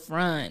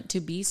storefront to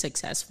be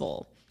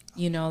successful.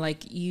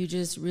 Like you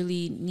just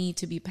really need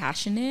to be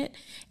passionate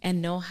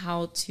and know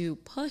how to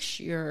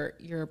push your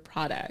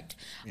product.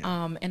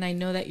 Yeah. And I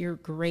know that you're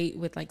great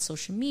with like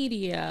social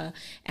media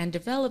and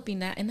developing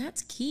that, and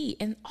that's key.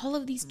 And all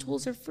of these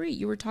tools are free.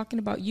 You were talking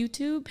about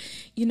YouTube,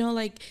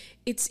 like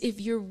it's, if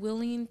you're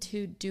willing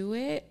to do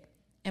it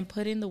and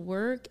put in the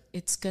work,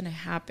 it's going to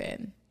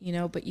happen.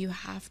 But you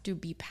have to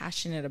be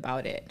passionate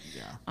about it.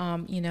 Yeah.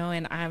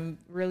 And I'm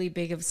really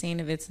big of saying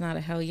if it's not a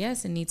hell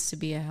yes, it needs to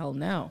be a hell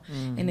no.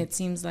 And it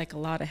seems like a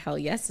lot of hell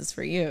yeses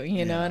for you.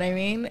 You know what I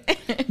mean?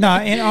 No,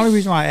 and the only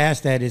reason why I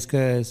asked that is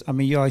because,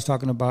 you're always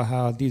talking about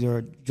how these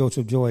are jolts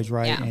of joys,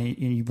 right? Yeah. And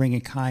you bring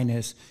in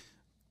kindness.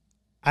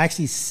 I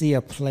actually see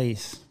a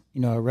place, a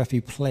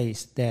Refi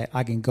place that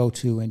I can go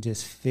to and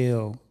just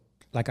feel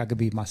like I could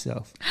be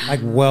myself,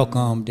 like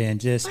welcomed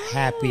and just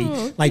happy,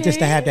 like just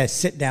to have that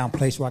sit down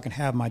place where I can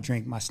have my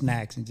drink, my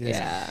snacks, and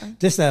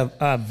just a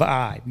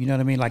vibe. You know what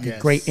I mean? Like a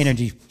great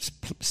energy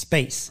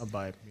space. A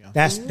vibe.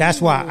 Yeah.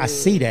 That's why I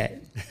see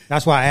that.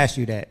 That's why I asked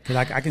you that, because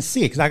I can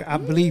see it, because I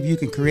believe you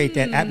can create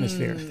that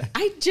atmosphere.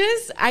 I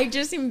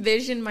just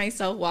envision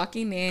myself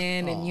walking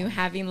in and you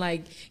having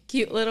like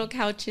cute little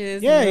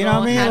couches. Yeah, you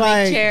know what I mean?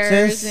 Like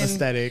chairs just and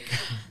aesthetic.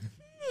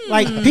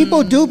 Like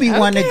people do be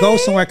wanting to go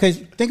somewhere, because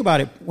think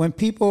about it, when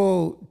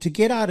people, to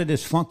get out of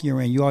this funk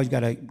you're in, you always got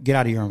to get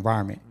out of your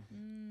environment.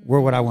 Where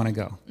would I want to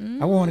go?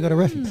 I would want to go to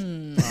Refi's.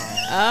 You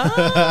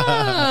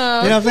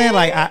know what I'm saying?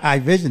 Like I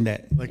vision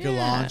that. Like a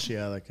lounge,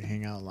 like a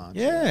hangout lounge.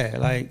 Yeah,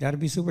 like that'd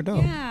be super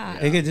dope. Yeah.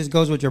 It just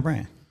goes with your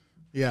brand.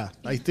 Yeah,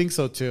 I think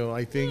so too.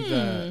 I think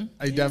that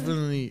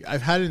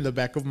I've had it in the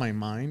back of my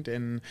mind,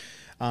 and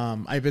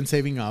I've been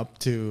saving up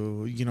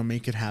to,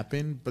 make it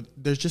happen. But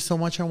there's just so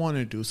much I want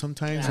to do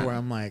sometimes where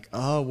I'm like,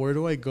 oh, where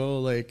do I go?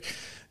 Like,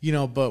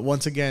 but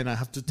once again, I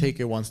have to take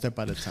it one step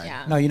at a time.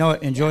 Yeah. No, you know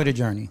what? Enjoy the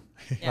journey.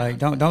 Yeah. Like,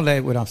 don't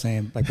let what I'm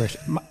saying like pressure.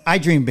 I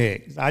dream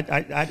big.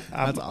 I'm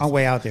awesome. I'm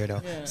way out there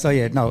though. Yeah. So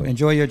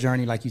enjoy your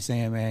journey, like you're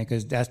saying, man,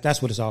 because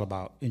that's what it's all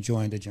about.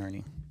 Enjoying the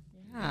journey.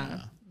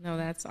 Yeah. No,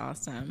 that's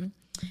awesome.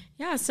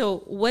 Yeah. So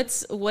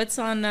what's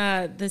on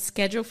the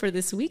schedule for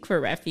this week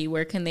for Refi?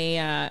 Where can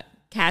they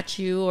catch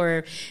you,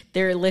 or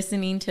they're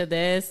listening to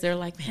this, they're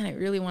like, man, I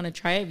really want to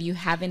try it. If you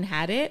haven't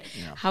had it,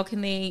 how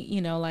can they,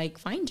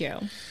 find you?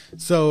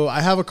 So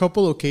I have a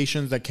couple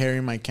locations that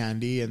carry my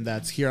candy, and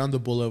that's here on the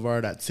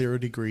Boulevard at 0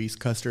 Degrees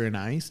Custard and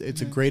Ice.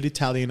 It's a great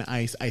Italian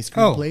ice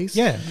cream place.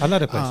 Yeah, I love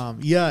that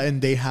place. And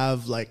they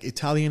have like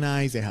Italian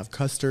ice, they have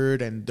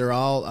custard, and they're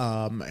all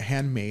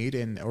handmade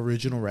and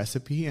original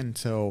recipe. And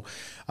so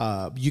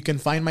you can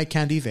find my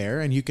candy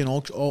there, and you can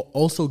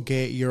also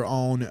get your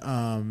own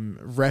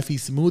Refi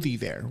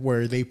smoothie there,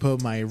 where they put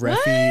my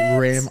Refi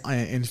rim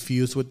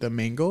infused with the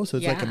mango. So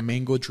it's like a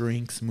mango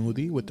drink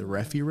smoothie with the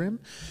Refi rim,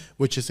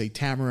 which is a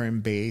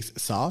tamarind based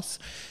sauce.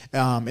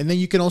 And then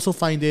you can also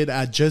find it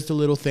at Just the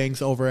Little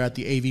Things over at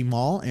the AV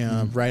Mall,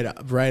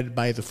 right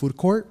by the food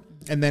court.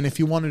 And then if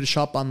you wanted to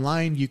shop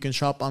online, you can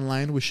shop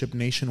online. We ship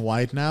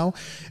nationwide now,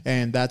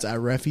 and that's at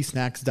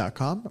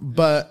RefiSnacks.com.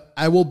 But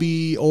I will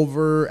be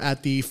over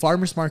at the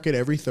Farmers Market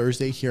every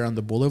Thursday here on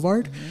the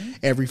Boulevard,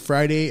 every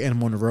Friday in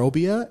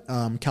Monrovia,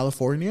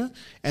 California.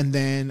 And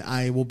then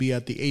I will be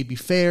at the AV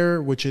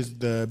Fair, which is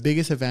the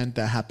biggest event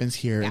that happens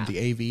here in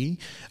the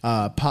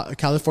AV.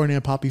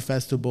 California Poppy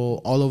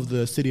Festival, all of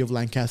the City of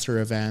Lancaster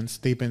events.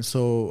 They've been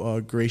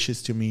so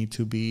gracious to me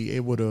to be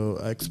able to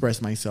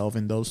express myself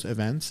in those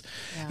events.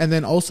 Yeah. And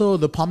then also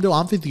the Palmdale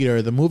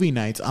Amphitheater, the movie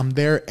nights. I'm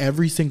there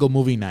every single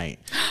movie night.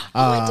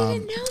 I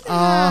didn't know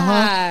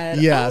that.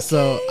 Yeah, okay.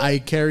 So I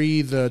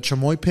carry the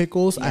chamoy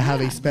pickles. I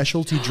have a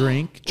specialty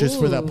drink just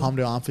for that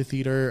Palmdale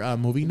Amphitheater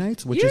movie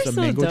nights, which is a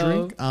mango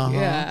drink.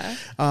 Yeah.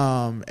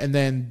 And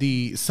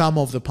then some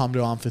of the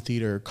Palmdale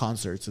Amphitheater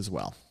concerts as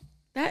well.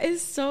 That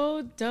is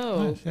so dope.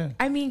 Nice, yeah.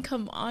 I mean,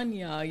 come on,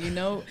 y'all. You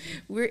know,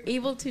 we're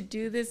able to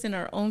do this in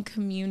our own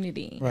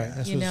community.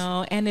 Right. You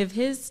know, and if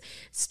his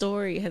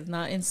story has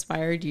not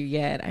inspired you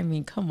yet, I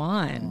mean, come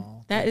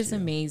on. That is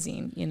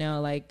amazing. You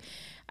know,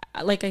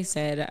 like I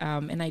said,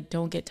 and I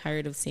don't get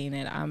tired of saying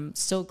it, I'm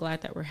so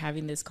glad that we're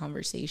having this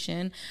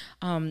conversation.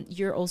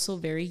 You're also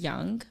very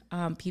young.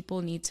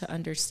 People need to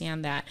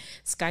understand that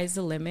sky's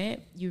the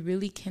limit. You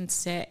really can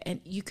set,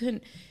 and you can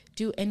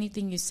do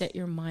anything you set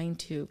your mind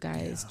to,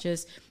 guys.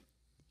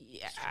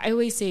 I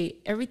always say,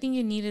 everything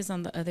you need is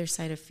on the other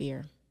side of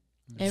fear.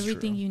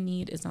 Everything you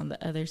need is on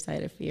the other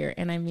side of fear.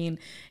 And I mean,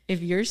 if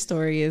your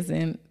story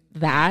isn't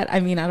that,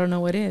 I mean, I don't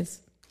know what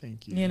is.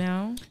 Thank you. You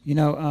know?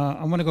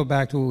 I want to go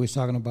back to what we was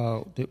talking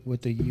about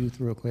with the youth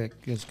real quick,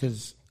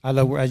 because I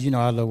love, as you know,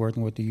 I love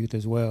working with the youth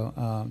as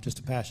well. Just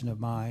a passion of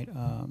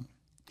mine.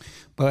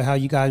 But how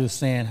you guys were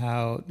saying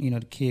how, you know,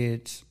 the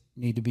kids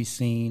need to be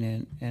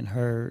seen and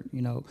heard,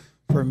 you know.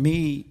 For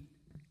me,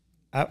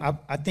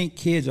 I think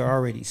kids are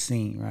already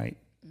seen, right?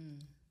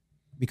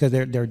 Because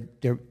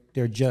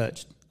they're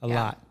judged a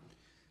lot.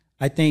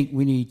 I think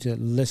we need to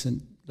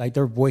listen. Like,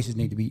 their voices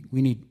need to be.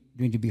 We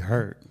need to be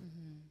heard.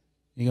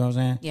 You know what I'm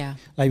saying? Yeah.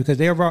 Like, because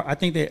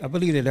I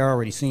believe that they're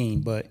already seen,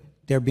 but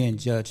they're being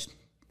judged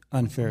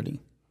unfairly,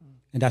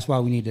 and that's why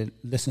we need to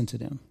listen to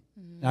them.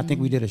 And I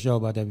think we did a show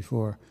about that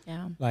before.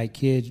 Yeah. Like,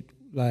 kids,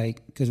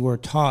 because we're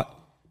taught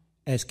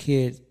as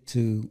kids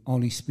to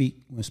only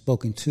speak when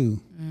spoken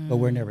to, but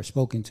we're never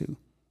spoken to.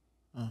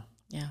 Yeah.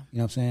 You know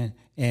what I'm saying?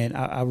 And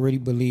I really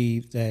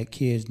believe that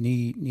kids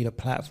need a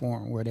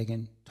platform where they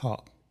can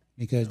talk,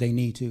 because they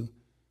need to,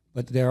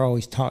 but they're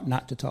always taught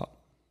not to talk.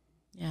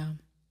 Yeah.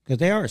 Because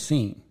they are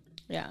seen.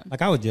 Yeah.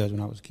 Like, I was judged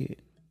when I was a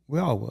kid. We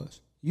all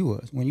was. You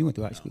was when you went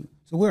to high school.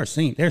 So we're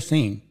seen. They're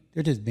seen.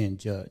 They're just being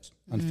judged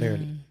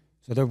unfairly.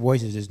 So their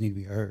voices just need to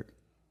be heard.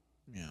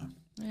 Yeah.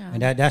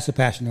 And that's a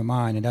passion of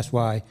mine, and that's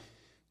why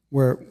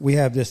we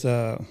have this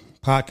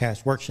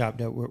podcast workshop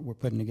that we're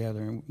putting together,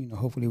 and, you know,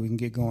 hopefully we can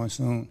get going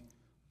soon.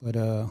 But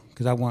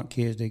because I want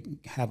kids to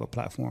have a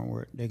platform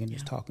where they can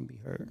just talk and be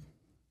heard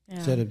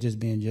instead of just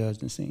being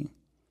judged and seen.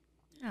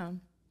 Yeah, I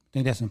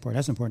think that's important.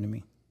 That's important to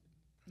me.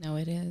 No,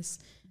 it is.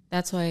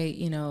 That's why,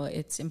 you know,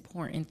 it's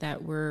important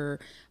that we're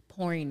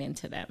pouring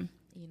into them,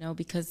 you know,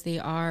 because they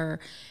are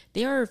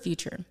our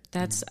future.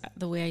 That's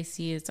the way I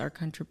see it's our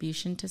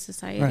contribution to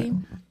society. Right.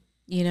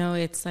 You know,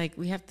 it's like,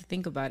 we have to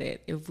think about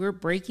it. If we're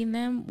breaking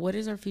them, what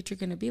is our future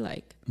going to be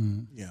like?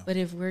 Yeah. But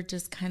if we're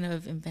just kind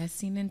of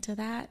investing into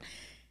that,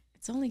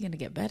 it's only going to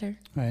get better.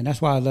 Right, and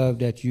that's why I love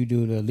that you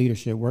do the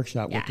leadership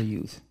workshop with the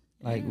youth.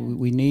 Like,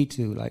 we need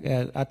to. Like,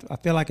 I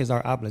feel like it's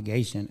our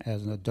obligation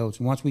as an adults.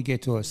 Once we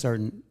get to a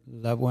certain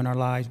level in our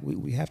lives,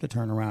 we have to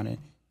turn around and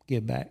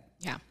give back.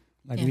 Yeah.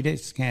 Like, we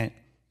just can't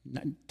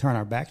turn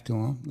our backs to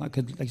them. Like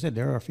I said,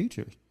 they're our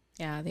futures.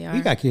 Yeah, they are. We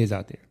got kids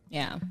out there.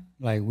 Yeah.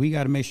 Like, we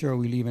got to make sure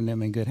we're leaving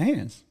them in good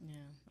hands. Yeah.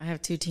 I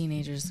have 2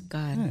 teenagers.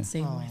 God,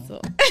 save my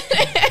soul.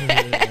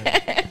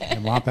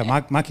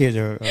 My kids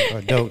are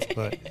adults,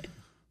 but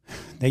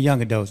they're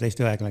young adults. They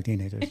still acting like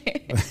teenagers.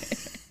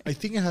 I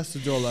think it has to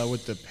do a lot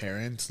with the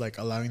parents, like,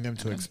 allowing them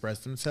to express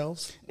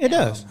themselves. It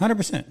does,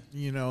 100%.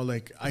 You know,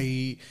 like,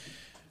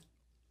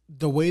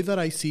 the way that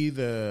I see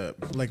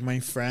my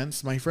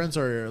friends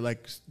are,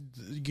 like,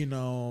 you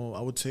know,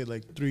 I would say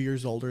like 3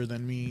 years older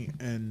than me,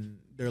 and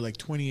they're like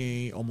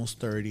 28, almost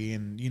 30,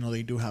 and, you know,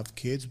 they do have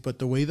kids, but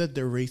the way that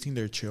they're raising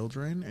their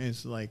children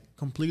is, like,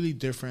 completely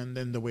different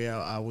than the way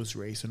I was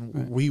raised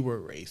and we were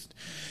raised.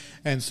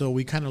 And so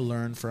we kind of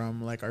learn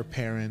from, like, our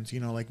parents, you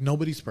know, like,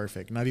 nobody's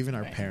perfect, not even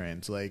our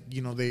parents. Like,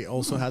 you know, they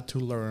also had to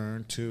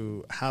learn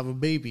to have a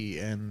baby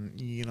and,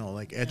 you know,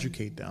 like,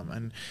 educate them.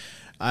 And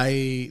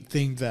I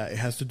think that it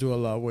has to do a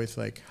lot with,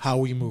 like, how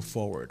we move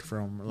forward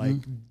from, like,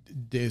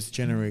 this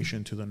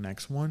generation to the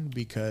next one,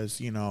 because,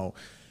 you know,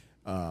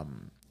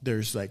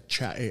 there's, like,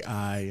 chat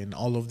AI and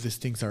all of these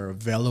things are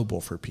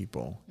available for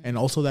people. And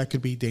also that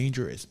could be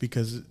dangerous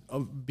because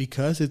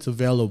it's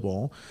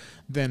available,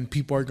 then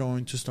people are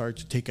going to start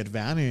to take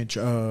advantage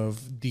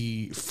of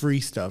the free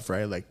stuff,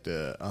 right? Like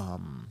the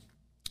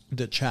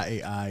chat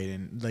AI,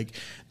 and, like,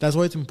 that's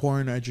why it's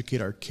important to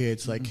educate our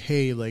kids. Like,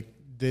 hey, like,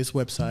 this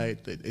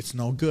website, it's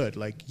no good.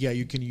 Like, yeah,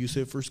 you can use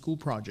it for school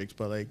projects,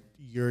 but, like,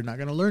 you're not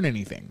going to learn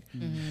anything,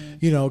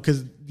 you know,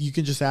 because you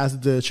can just ask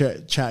the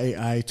chat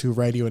AI to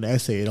write you an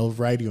essay. It'll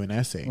write you an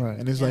essay. Right.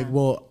 And it's like,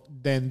 well,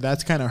 then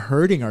that's kind of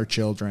hurting our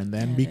children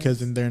then, because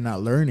then they're not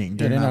learning.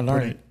 They're not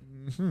learning.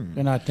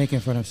 They're not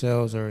thinking for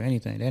themselves or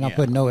anything. They're not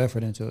putting no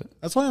effort into it.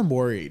 That's why I'm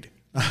worried.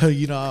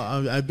 You know,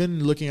 I've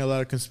been looking at a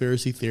lot of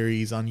conspiracy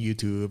theories on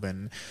YouTube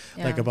and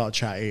like about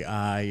chat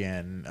AI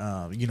and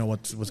you know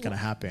what's going to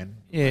happen.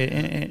 Yeah,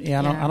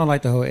 and I don't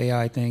like the whole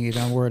AI thing either.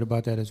 I'm worried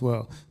about that as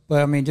well.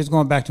 But I mean, just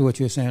going back to what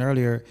you were saying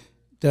earlier,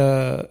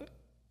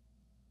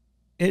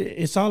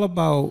 it's all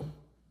about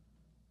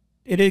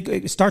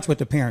it starts with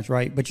the parents,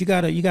 right? But you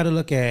gotta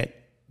look at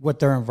what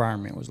their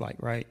environment was like,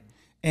 right?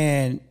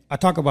 And I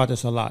talk about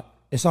this a lot.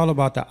 It's all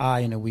about the I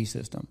and the we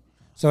system.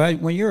 So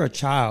when you're a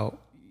child,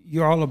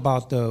 you're all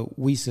about the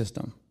we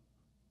system.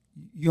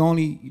 you're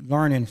only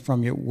learning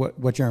from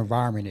what your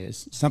environment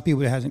is. Some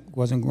people that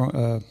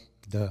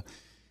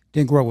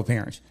didn't grow up with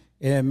parents.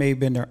 It may have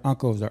been their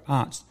uncles, their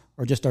aunts,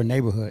 or just their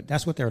neighborhood.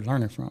 That's what they're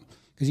learning from.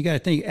 Because you got to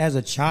think, as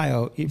a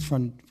child,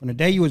 from the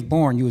day you was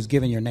born, you was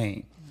given your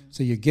name.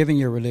 So you're giving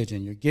your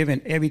religion. You're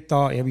giving every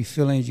thought, every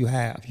feelings you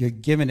have. You're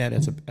giving that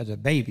as a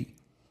baby,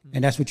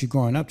 and that's what you're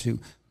growing up to.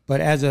 But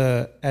as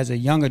a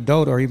young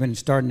adult, or even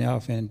starting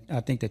off in,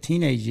 I think, the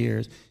teenage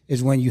years,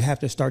 is when you have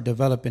to start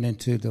developing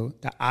into the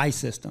I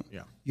system,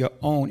 your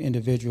own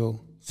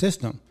individual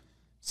system.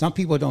 Some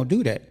people don't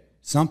do that.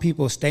 Some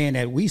people stay in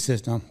that we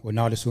system. Well,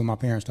 no, this is what my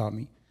parents taught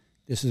me.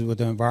 This is what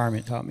the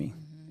environment taught me,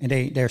 and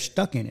they're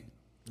stuck in it,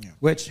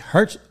 which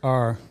hurts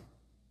our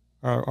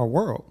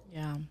world,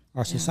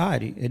 our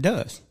society. It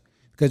does,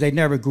 because they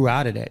never grew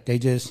out of that. They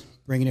just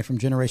bringing it from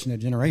generation to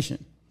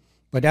generation.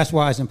 But that's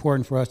why it's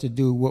important for us to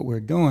do what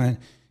we're doing,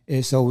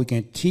 is so we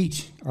can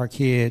teach our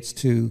kids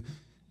to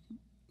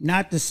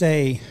not to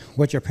say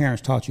what your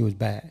parents taught you is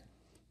bad,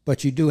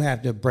 but you do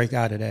have to break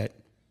out of that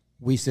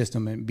we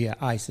system and be an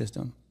I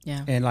system,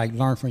 and like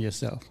learn from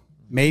yourself.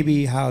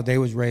 Maybe how they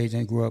was raised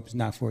and grew up is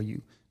not for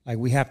you. Like,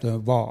 we have to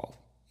evolve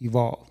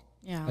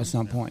at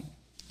some point.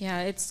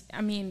 Yeah,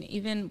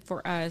 even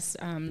for us,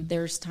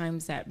 there's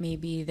times that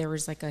maybe there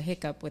was like a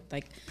hiccup with,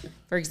 like,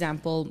 for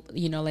example,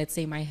 let's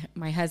say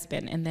my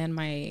husband, and then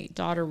my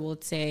daughter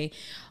would say,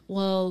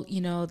 well,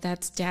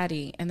 that's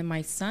daddy. And then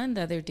my son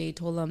the other day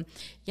told him,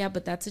 yeah,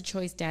 but that's a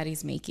choice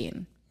daddy's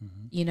making.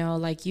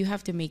 Like, you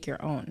have to make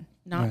your own,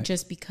 not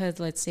just because,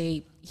 let's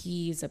say,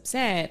 he's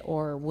upset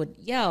or would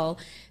yell.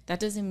 That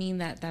doesn't mean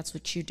that that's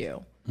what you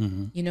do,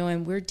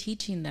 and we're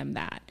teaching them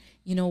that.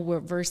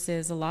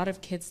 Versus a lot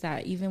of kids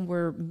that even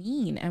were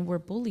mean and were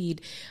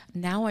bullied.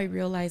 Now I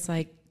realize,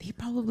 like, they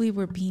probably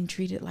were being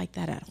treated like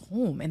that at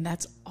home, and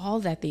that's all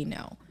that they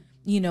know.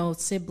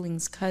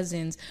 Siblings,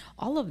 cousins,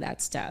 all of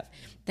that stuff,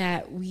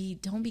 that we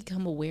don't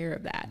become aware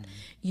of that,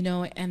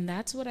 and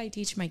that's what I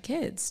teach my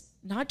kids.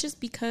 Not just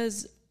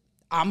because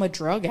I'm a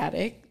drug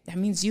addict, that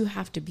means you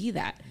have to be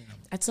that.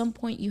 At some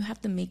point, you have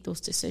to make those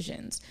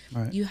decisions.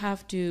 Right. You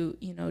have to,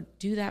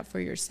 do that for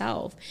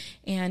yourself.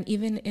 And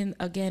even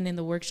in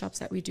the workshops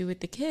that we do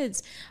with the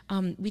kids,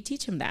 we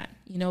teach them that,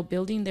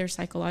 building their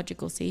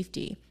psychological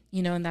safety,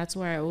 and that's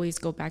where I always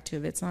go back to,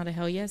 if it's not a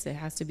hell yes, it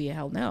has to be a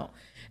hell no.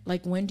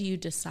 Like, when do you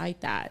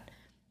decide that?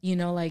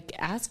 Like,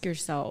 ask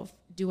yourself,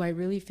 do I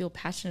really feel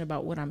passionate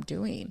about what I'm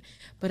doing?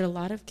 But a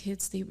lot of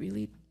kids, they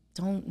really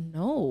don't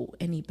know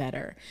any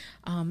better.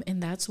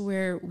 And that's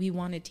where we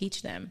want to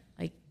teach them.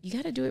 Like, you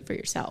got to do it for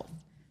yourself.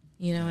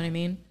 You know what I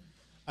mean?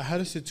 I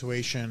had a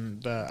situation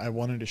that I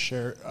wanted to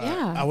share.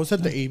 I was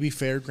at the AB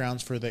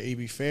Fairgrounds for the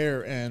AB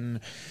Fair, and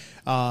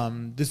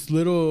this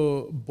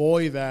little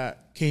boy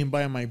that came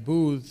by my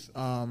booth,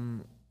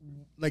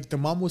 like, the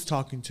mom was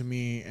talking to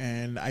me,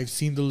 and I've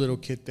seen the little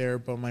kid there,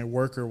 but my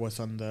worker was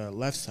on the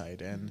left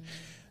side, and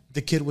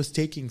the kid was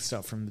taking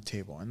stuff from the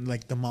table, and,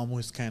 like, the mom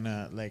was kind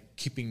of, like,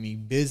 keeping me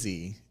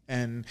busy,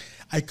 and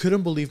I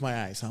couldn't believe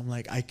my eyes. I'm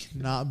like, I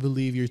cannot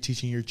believe you're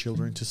teaching your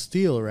children to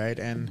steal, right?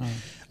 And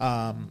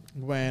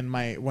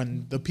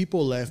when the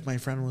people left, my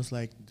friend was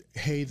like,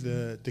 hey,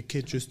 the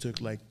kid just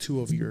took, like,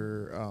 2 of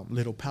your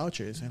little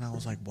pouches. And I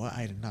was like, what?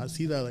 I did not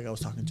see that. Like, I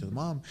was talking to the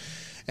mom.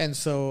 And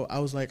so I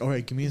was like, all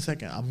right, give me a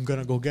second. I'm going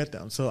to go get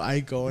them. So I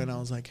go, and I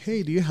was like,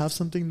 hey, do you have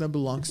something that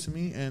belongs to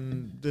me?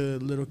 And the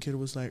little kid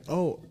was like,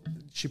 oh,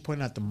 she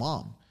pointed at the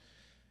mom.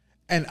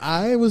 And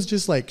I was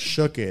just, like,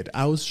 shook it.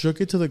 I was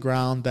shook it to the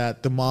ground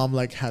that the mom,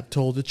 like, had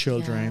told the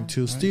children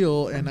to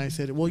steal. And I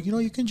said, well,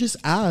 you can just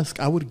ask.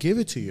 I would give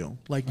it to you.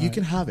 Like, you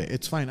can have it.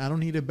 It's fine. I don't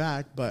need it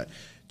back. But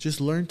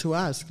just learn to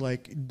ask.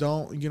 Like,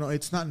 don't,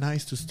 it's not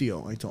nice to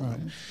steal, I told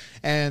him.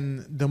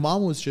 And the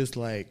mom was just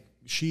like,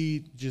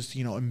 she just,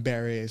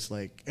 embarrassed,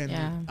 like, and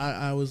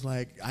I was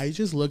like, I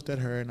just looked at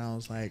her and I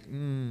was like,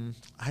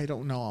 I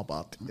don't know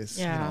about this.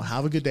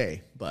 Have a good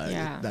day, but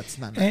that's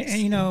not nice.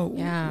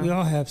 And we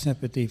all have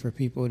sympathy for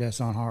people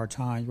that's on hard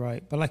times,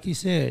 right? But like you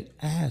said,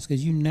 ask,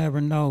 because you never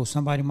know.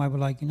 Somebody might be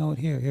like, what,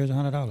 here's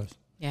 $100.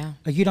 Yeah.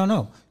 Like, you don't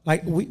know.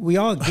 Like, we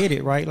all get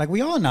it, right? Like, we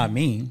all not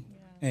mean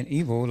and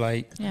evil.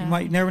 Like, you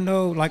might never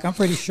know. Like, I'm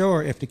pretty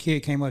sure if the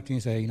kid came up to you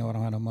and said, I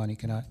don't have no money,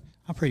 can I?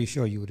 I'm pretty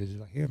sure you would have just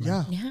like, here,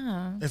 man.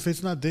 Yeah. If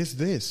it's not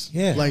this.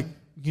 Yeah. Like,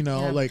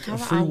 like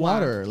Have free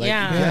water. Like,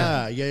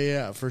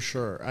 yeah, for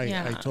sure.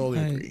 I totally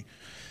agree.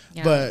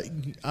 Yeah.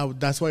 But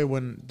that's why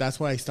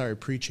I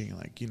started preaching,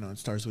 like, it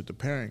starts with the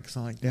parent. Because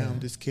I'm like, damn,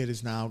 this kid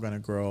is now going to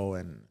grow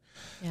and,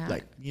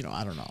 like,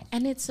 I don't know.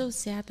 And it's so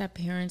sad that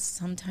parents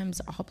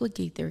sometimes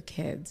obligate their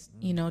kids,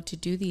 to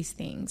do these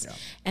things. Yeah.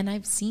 And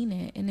I've seen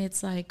it, and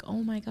it's like,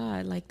 oh my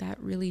God, like, that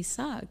really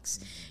sucks.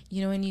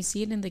 And you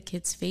see it in the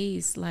kid's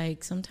face.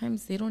 Like,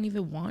 sometimes they don't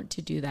even want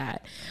to do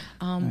that.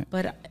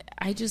 But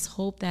I just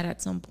hope that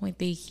at some point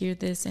they hear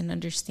this and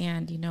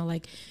understand,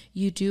 like,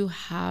 you do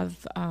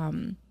have,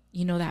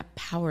 that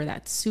power,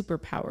 that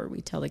superpower,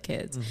 we tell the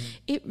kids.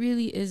 It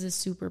really is a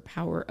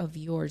superpower of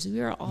yours.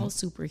 We are all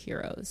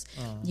superheroes,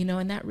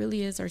 and that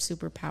really is our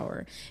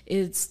superpower.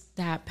 It's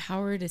that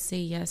power to say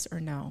yes or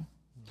no.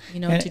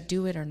 to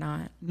do it or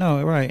not.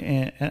 No, right.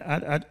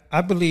 And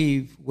I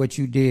believe what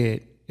you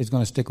did is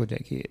going to stick with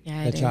that kid,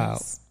 that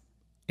child.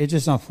 It's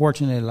just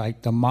unfortunate,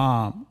 like the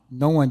mom,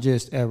 no one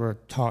just ever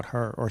taught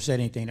her or said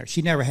anything.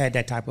 She never had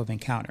that type of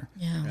encounter.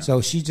 Yeah.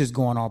 So she's just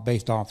going off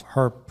based off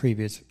her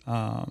previous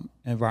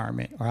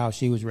environment or how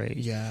she was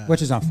raised,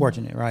 which is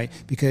unfortunate, right?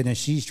 Because then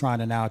she's trying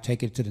to now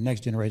take it to the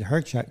next generation,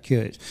 her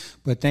kids.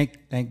 But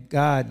thank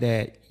God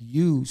that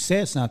you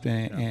said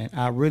something, and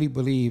I really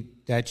believe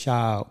that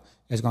child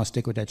is going to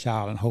stick with that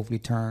child and hopefully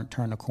turn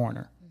the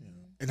corner.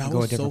 And I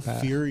was so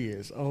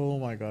furious. Oh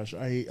my gosh.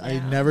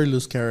 I never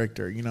lose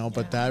character,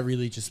 but that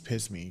really just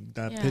pissed me.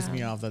 That pissed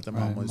me off that the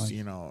mom was,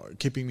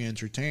 keeping me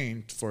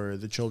entertained for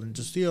the children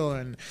to steal.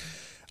 And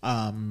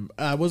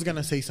I was going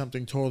to say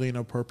something totally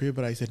inappropriate,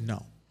 but I said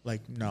no.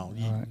 Like, no,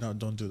 no,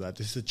 don't do that.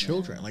 This is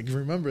children. Like,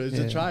 remember, it's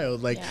a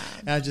child. Like,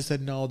 and I just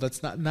said, no,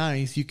 that's not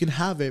nice. You can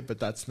have it, but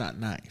that's not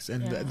nice.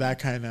 And that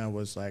kind of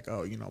was like,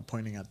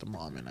 pointing at the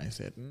mom. And I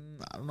said,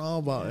 I don't know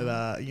about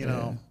that, you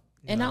know.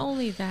 And not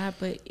only that,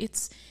 but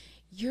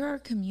you're our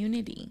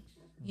community.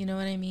 You know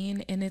what I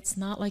mean? And it's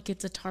not like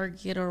it's a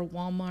Target or a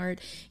Walmart,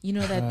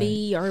 that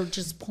they are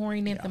just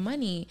pouring in the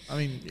money. I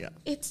mean,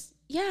 it's,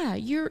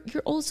 you're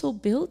also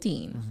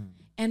building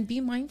and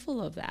be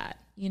mindful of that.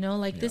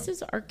 This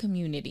is our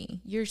community.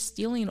 You're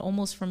stealing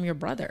almost from your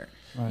brother,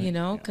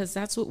 because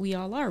that's what we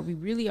all are. We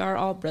really are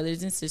all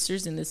brothers and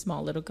sisters in this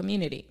small little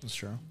community. That's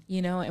true.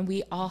 And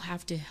we all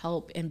have to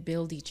help and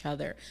build each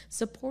other,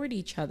 support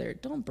each other.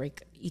 Don't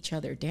break each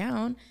other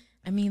down.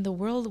 I mean, the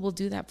world will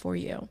do that for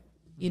you.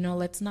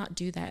 Let's not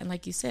do that. And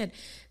like you said,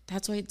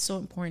 that's why it's so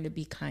important to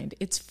be kind.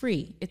 It's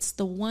free. It's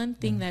the one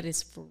thing that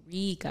is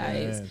free,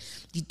 guys.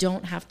 Yes. You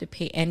don't have to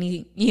pay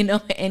any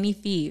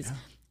fees. Yeah.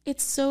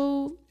 It's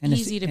so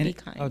easy to be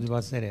kind. I was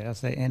about to say that. I'll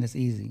say, and it's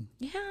easy.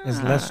 Yeah. It's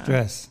less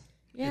stress.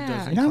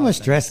 Yeah. You know how much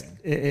stress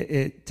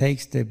it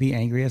takes to be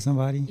angry at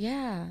somebody?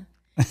 Yeah.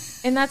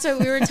 And that's why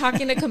we were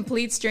talking to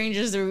complete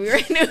strangers when we were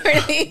in New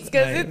Orleans.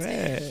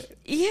 Because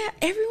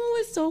everyone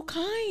was so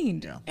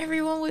kind. Yeah.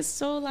 Everyone was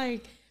so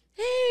like,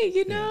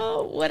 hey,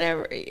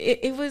 whatever.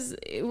 It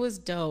was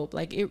dope.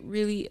 Like, it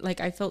really,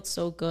 I felt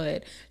so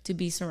good to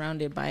be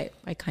surrounded by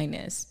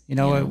kindness.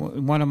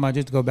 One of my,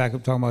 just to go back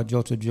up talking about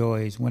jolts of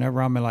joys,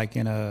 whenever I'm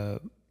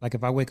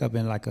if I wake up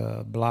in like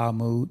a blah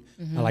mood,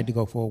 I like to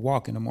go for a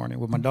walk in the morning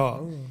with my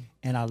dog.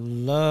 And I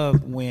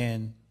love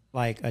when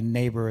like a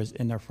neighbor is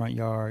in their front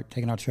yard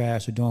taking out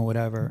trash or doing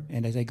whatever,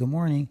 and they say good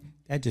morning.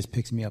 That just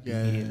picks me up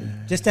immediately.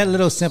 Just that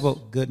little simple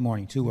good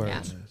morning, 2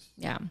 words.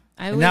 Yeah.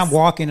 And I'm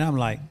walking, and I'm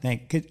like,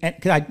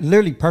 because I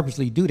literally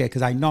purposely do that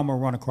because I know I'm going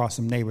to run across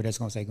some neighbor that's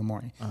going to say good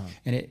morning.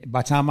 And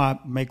by the time I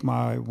make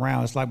my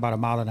round, it's like about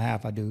 1.5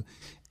 miles I do.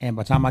 And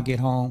by the time I get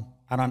home,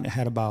 I done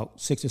had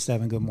about 6 or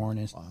 7 good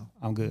mornings. Wow.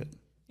 I'm good.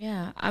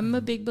 Yeah, I'm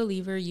a big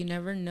believer. You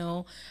never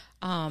know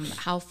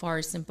how far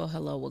a simple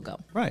hello will go.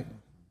 Right.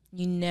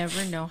 You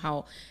never know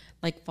how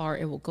far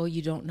it will go.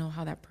 You don't know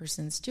how that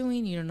person's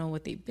doing. You don't know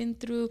what they've been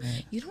through.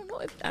 Right. You don't know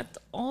if that's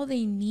all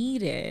they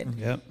needed.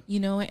 Yep.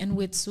 And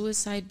with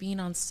suicide being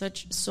on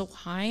so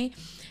high,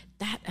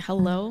 that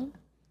hello,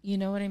 you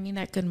know what I mean?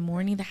 That good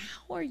morning, the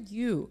how are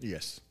you?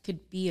 Yes.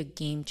 Could be a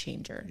game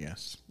changer.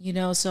 Yes.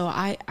 So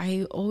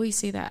I always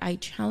say that. I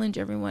challenge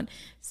everyone,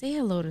 say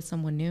hello to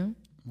someone new.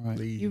 Right.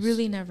 Please. You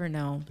really never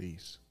know.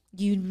 Please.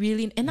 You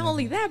really, and not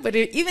only that, but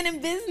even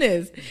in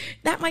business,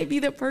 that might be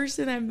the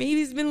person that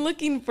maybe's been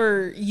looking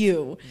for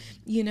you,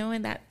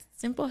 and that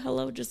simple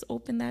hello just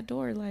opened that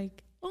door.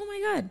 Like, oh my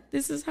God,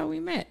 this is how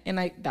we met,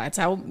 and that's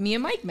how me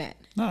and Mike met.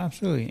 No,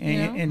 absolutely,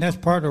 and that's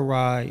part of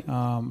why,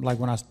 like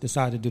when I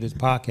decided to do this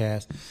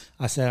podcast,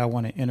 I said I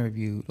want to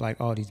interview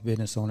like all these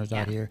business owners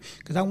out here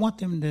because I want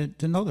them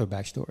to know their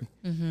backstory.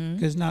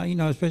 Because now,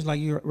 especially like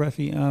you,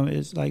 Refi,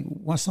 it's like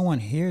once someone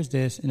hears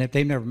this, and if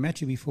they've never met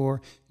you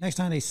before, next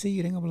time they see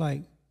you, they're gonna be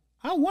like,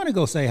 I want to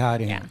go say hi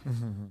to him.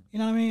 You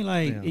know what I mean?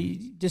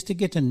 Like, just to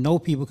get to know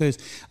people, because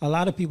a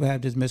lot of people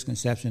have this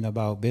misconception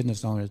about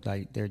business owners,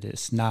 like they're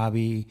just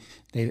snobby.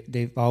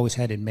 They've always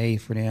had it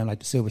made for them,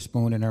 like the silver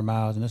spoon in their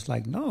mouths. And it's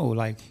like, no,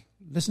 like,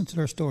 listen to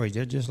their stories.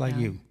 They're just like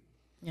you.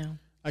 Yeah.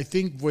 I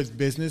think with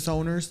business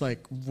owners,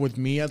 like with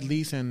me at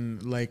least,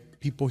 and like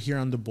people here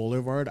on the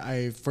boulevard,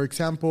 for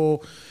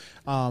example,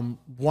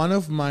 one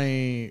of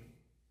my,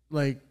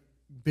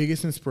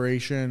 biggest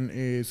inspiration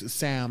is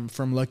Sam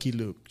from Lucky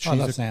Luke.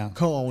 She's a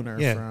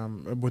co-owner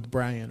with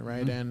Brian,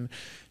 right? And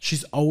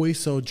she's always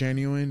so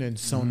genuine and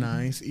so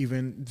nice,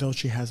 even though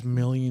she has a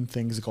million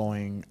things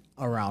going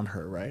around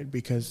her, right?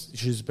 Because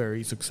she's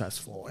very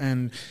successful.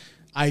 And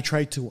I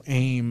try to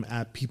aim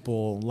at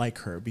people like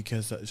her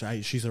because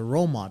she's a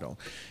role model.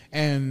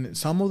 And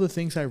some of the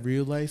things I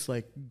realized,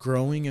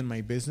 growing in my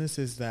business,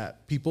 is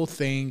that people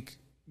think,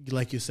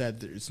 like you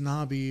said, they're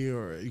snobby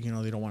or, they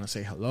don't want to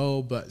say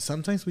hello. But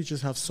sometimes we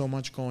just have so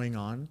much going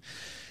on.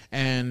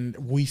 And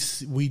we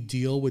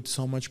deal with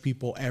so much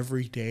people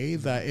every day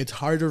that it's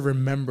hard to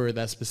remember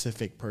that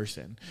specific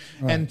person.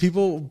 Right. And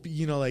people,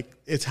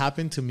 it's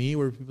happened to me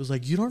where people's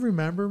like, you don't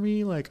remember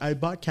me? Like, I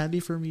bought candy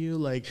from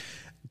you,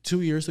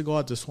 2 years ago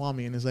at the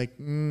Swami. And it's like,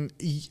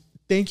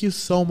 thank you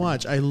so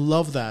much. I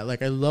love that.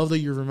 Like, I love that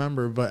you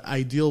remember, but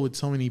I deal with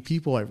so many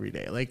people every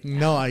day. Like,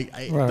 no, I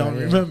don't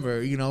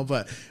remember, you know,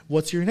 but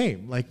what's your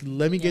name? Like,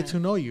 let me get to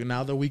know you.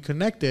 Now that we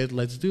connected,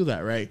 let's do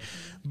that, right?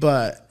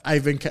 But I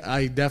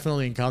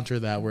definitely encountered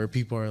that where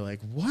people are like,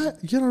 what?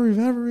 You don't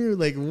remember me?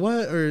 Like,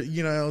 what? Or,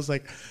 you know, I was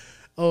like,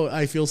 oh,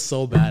 I feel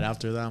so bad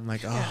after that. I'm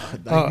like,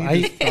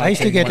 I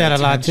used to get that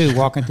a lot too,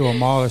 walking through a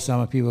mall or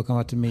something. People come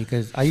up to me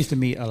because I used to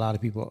meet a lot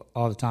of people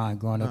all the time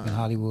growing up in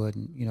Hollywood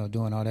and, you know,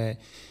 doing all that.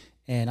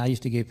 And I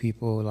used to get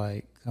people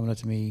like coming up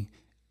to me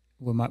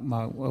with my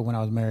when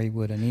I was married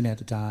with Nina at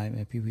the time,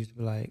 and people used to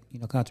be like, you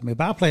know, come to me,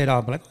 but I'll play it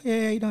off, but like, oh,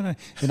 yeah, you don't know.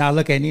 And I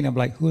look at Nina, I'm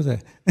like, who's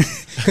that?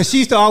 Because she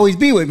used to always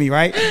be with me,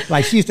 right?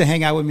 Like she used to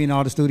hang out with me in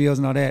all the studios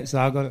and all that. So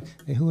I'll go,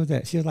 hey, who is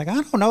that? She was like, I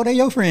don't know, they're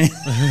your friend.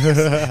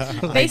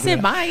 Like, they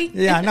said Mike.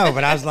 Yeah, I know,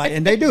 but I was like,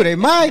 and they do, they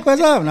Mike,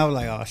 what's up? And I was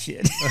like, oh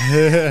shit.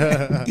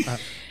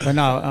 But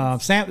no,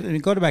 Sam,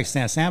 go back to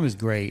Sam. Sam is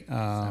great.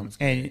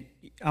 And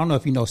I don't know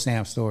if you know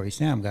Sam's story.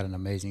 Sam got an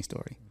amazing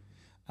story.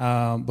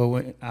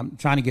 But I'm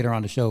trying to get her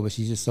on the show, but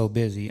she's just so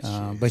busy.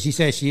 But she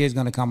said she is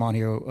going to come on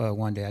here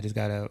one day. We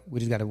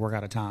just gotta work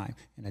out a time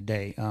in a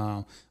day.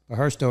 But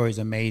her story is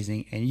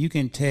amazing, and you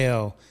can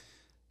tell.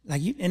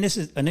 And this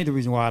is another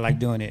reason why I like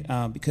doing it,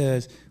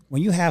 because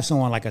when you have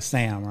someone like a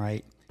Sam,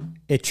 right,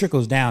 it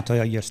trickles down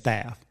to your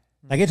staff.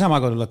 Like every time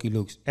I go to Lucky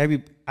Luke's,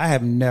 I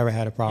have never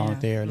had a problem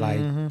there.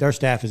 Like their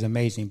staff is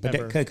amazing, but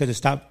because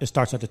it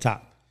starts at the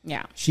top.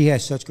 Yeah, she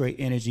has such great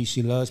energy.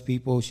 She loves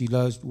people. She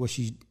loves what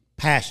she's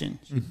passion.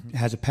 She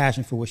has a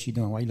passion for what she's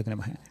doing. Why are you looking at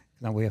my hand?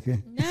 Because I'm way up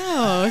here.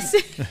 No,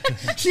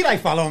 she like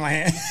following my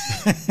hand.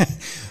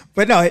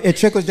 But no, it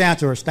trickles down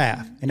to her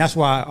staff, and that's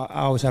why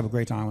I always have a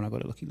great time when I go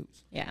to Lucky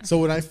Luke's. Yeah. So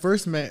when I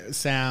first met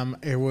Sam,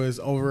 it was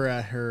over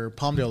at her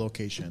Palmdale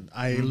location.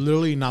 I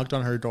literally knocked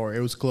on her door. It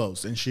was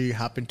closed, and she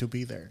happened to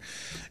be there.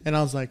 And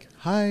I was like,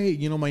 "Hi,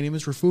 you know, my name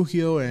is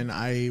Refugio, and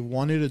I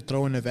wanted to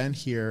throw an event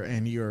here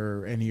in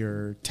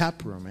your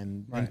tap room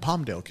in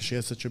Palmdale because she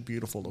has such a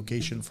beautiful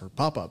location for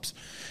pop-ups."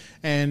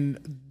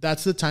 And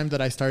that's the time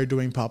that I started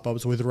doing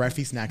pop-ups with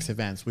RefiSnacks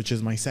events, which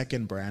is my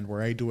second brand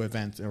where I do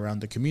events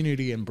around the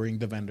community and bring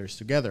the vendors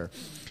together.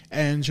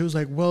 And she was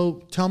like,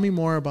 well, tell me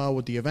more about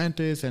what the event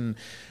is. And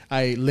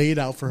I laid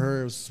out for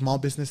her, it was Small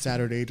Business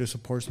Saturday to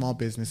support small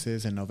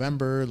businesses in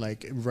November,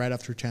 like right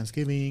after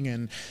Thanksgiving.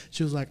 And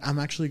she was like, I'm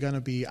actually going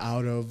to be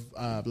out of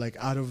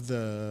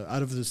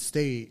the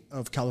state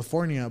of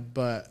California,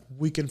 but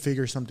we can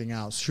figure something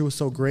out. She was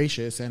so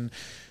gracious. And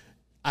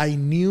I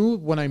knew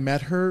when I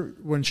met her,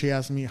 when she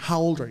asked me, how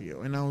old are you?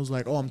 And I was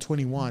like, oh, I'm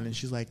 21. And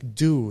she's like,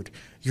 dude,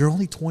 you're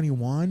only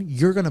 21?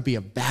 You're going to be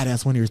a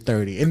badass when you're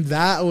 30. And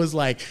that was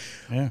like,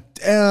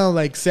 damn,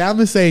 like Sam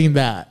is saying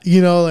that.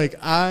 You know, like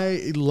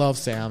I love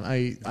Sam.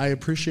 I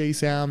appreciate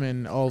Sam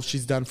and all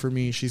she's done for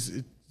me.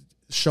 She's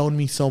shown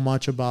me so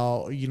much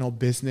about, you know,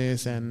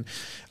 business and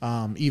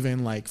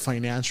even like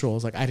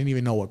financials. Like I didn't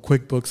even know what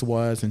QuickBooks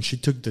was. And she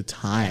took the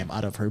time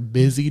out of her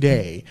busy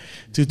day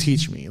to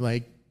teach me.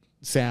 Like,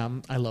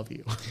 Sam, I love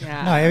you.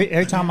 Yeah. No,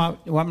 every time I'm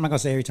not gonna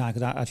say every time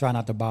because I try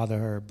not to bother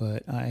her,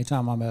 but every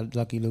time I'm at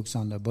Lucky Luke's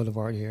on the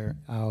boulevard here,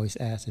 I always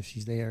ask if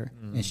she's there,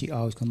 and she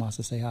always comes out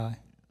to say hi.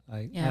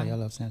 Like, I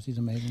love Sam. She's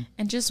amazing.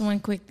 And just one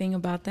quick thing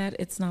about that,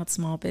 it's not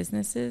small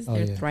businesses.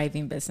 They're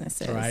thriving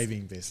businesses.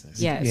 Thriving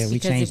businesses. Yes,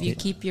 because if you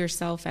keep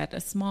yourself at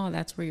a small,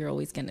 that's where you're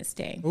always going to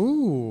stay.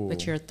 Ooh.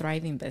 But you're a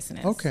thriving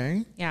business.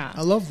 Okay. Yeah.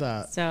 I love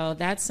that. So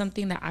that's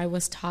something that I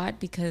was taught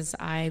because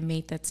I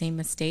made that same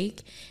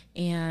mistake.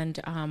 And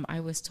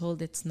I was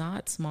told it's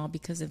not small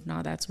because if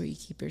not, that's where you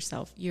keep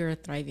yourself. You're a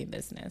thriving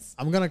business.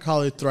 I'm going to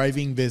call it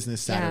Thriving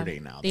Business Saturday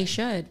now. They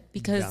should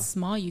because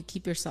small, you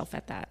keep yourself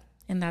at that.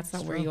 And that's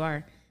not where you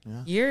are.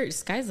 Yeah.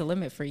 Sky's the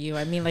limit for you.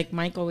 I mean, like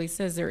Mike always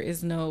says, there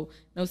is no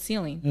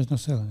ceiling. There's no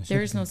ceiling.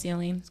 There is no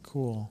ceiling. It's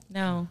cool.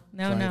 No.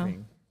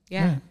 Thriving.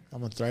 Yeah.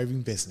 I'm a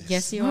thriving business.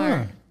 Yes, you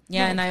are.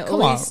 Yeah, and I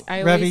Come always on,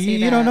 say Ravi, that.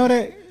 you don't know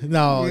that?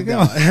 No.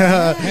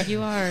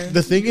 You are.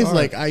 The thing is,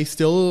 like, I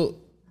still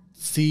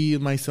see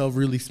myself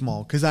really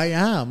small because I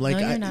am. Like,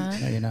 no, you're not.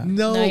 No, you're not.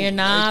 No, you're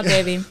not,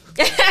 baby.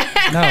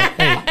 No,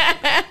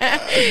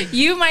 hey.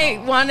 You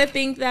might want to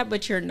think that,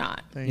 but you're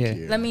not. Thank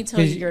you. Let me tell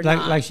you, you're like,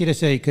 not. Like she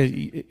just said, because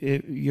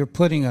you're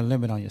putting a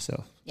limit on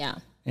yourself. Yeah.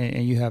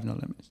 And you have no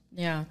limits.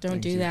 Yeah, don't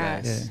Thank do you,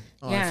 that. guys.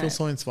 Yeah. I feel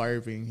so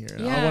inspired being here.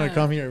 Yeah. I want to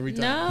come here every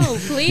time. No,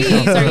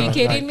 please. Are you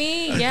kidding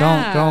me?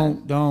 Yeah.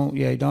 Don't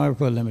ever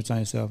put limits on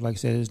yourself. Like I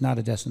said, it's not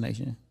a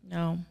destination.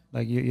 No.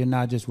 Like you're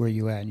not just where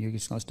you at and you're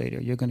just going to stay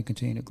there. You're going to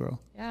continue to grow.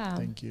 Yeah.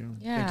 Thank you.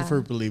 Yeah. Thank you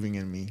for believing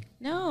in me.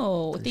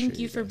 No, Appreciate thank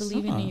you you for guys.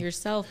 believing in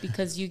yourself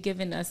because you've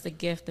given us the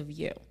gift of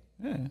you.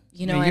 Yeah.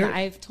 You know, and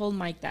I've told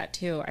Mike that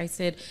too. I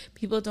said,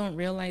 people don't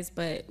realize,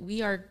 but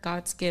we are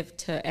God's gift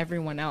to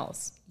everyone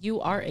else. You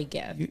are a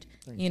gift.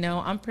 You know,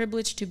 I'm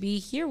privileged to be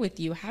here with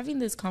you, having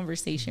this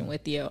conversation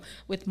with you,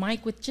 with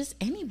Mike, with just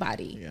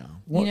anybody. Yeah.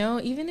 You know,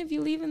 even if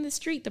you leave in the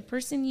street, the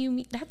person you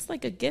meet, that's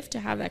like a gift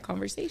to have that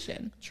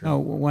conversation. True. No,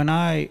 when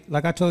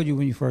like I told you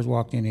when you first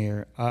walked in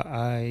here,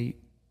 I've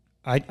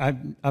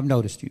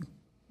noticed you.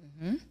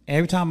 Mm-hmm.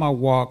 Every time I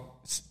walk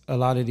a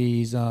lot of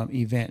these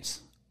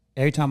events,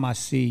 every time I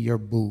see your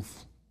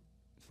booth,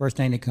 first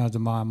thing that comes to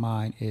my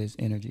mind is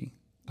energy.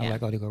 I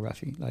like, oh, they go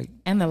Refi. Like,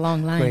 and the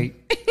long line. Great.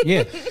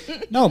 Yeah.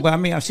 No, but I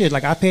mean, I'm serious.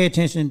 Like, I pay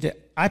attention to,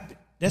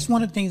 that's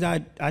one of the things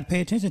I'd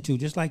pay attention to,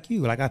 just like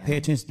you. Like, I pay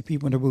attention to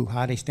people in the booth,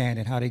 how they stand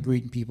and how they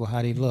greeting people,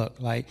 how they look.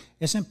 Like,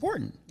 it's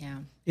important. Yeah.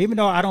 Even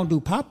though I don't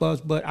do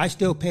pop-ups, but I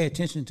still pay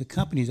attention to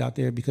companies out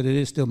there because it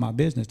is still my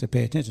business to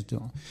pay attention to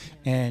them.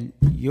 Yeah. And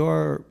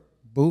your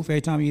booth,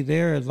 every time you're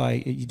there, is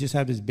like, you just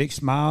have this big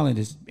smile and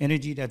this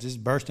energy that's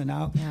just bursting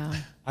out. Yeah.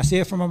 I see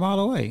it from a mile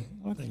away.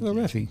 Like, you're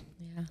Refi.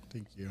 Yeah.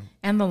 Thank you.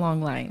 And the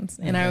long lines.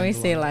 And I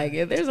always say, like,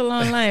 if there's a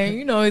long line,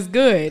 you know it's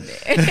good.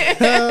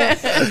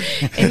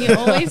 And you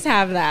always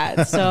have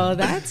that. So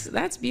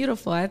that's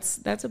beautiful.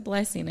 That's a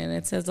blessing, and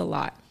it says a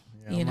lot.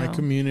 Yeah, my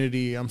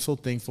community, I'm so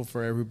thankful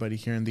for everybody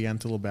here in the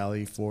Antelope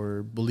Valley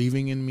for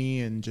believing in me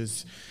and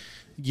just,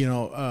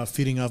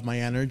 feeding off my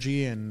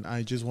energy. And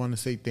I just want to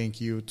say thank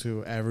you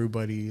to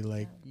everybody,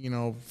 like,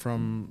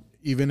 from,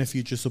 even if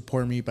you just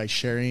support me by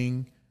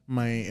sharing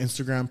my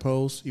Instagram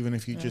posts, even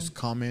if you just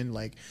comment,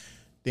 like,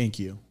 thank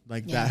you.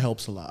 Like, that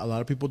helps a lot. A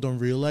lot of people don't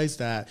realize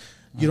that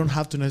you don't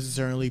have to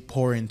necessarily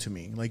pour into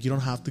me. Like, you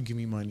don't have to give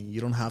me money. You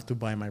don't have to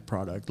buy my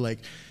product. Like,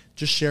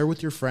 just share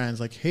with your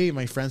friends. Like, hey,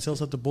 my friend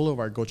sells at the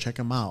Boulevard. Go check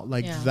him out.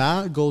 Like,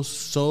 that goes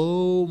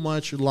so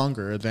much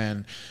longer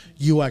than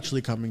you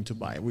actually coming to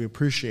buy. We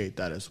appreciate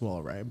that as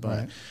well, right?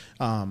 But,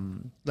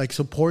 like,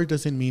 support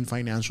doesn't mean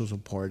financial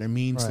support. It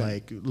means,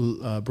 like,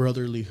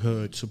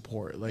 brotherlyhood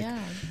support. Like,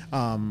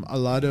 a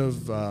lot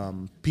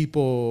of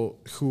people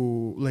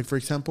who, like, for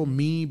example,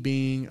 me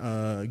being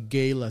a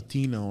gay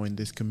Latino in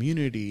this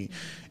community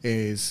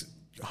is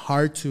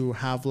hard to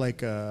have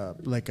like a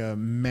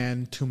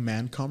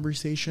man-to-man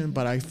conversation,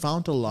 but I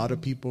found a lot of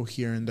people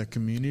here in the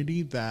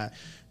community that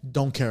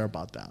don't care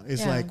about that.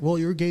 It's like, well,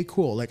 you're gay,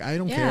 cool. Like, I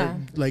don't care.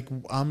 Like,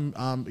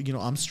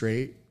 I'm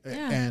straight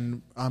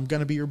and I'm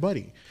gonna be your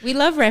buddy. We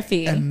love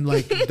Refi. And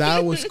like,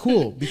 that was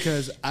cool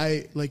because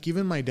I, like,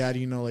 even my dad,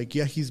 like,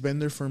 yeah, he's been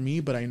there for me,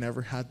 but I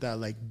never had that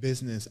like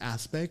business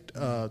aspect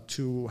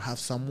to have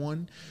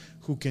someone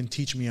who can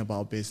teach me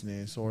about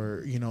business.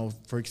 Or,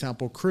 for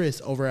example,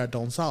 Chris over at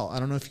Don Sal. I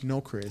don't know if you know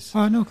Chris.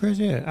 Oh, I know Chris,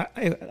 yeah.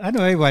 I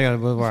know everybody on the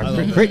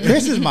Boulevard.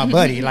 Chris is my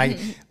buddy. Like,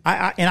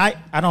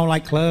 I don't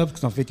like clubs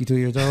because I'm 52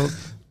 years old,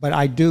 but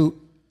I do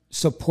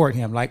support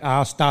him. Like,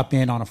 I'll stop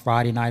in on a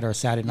Friday night or a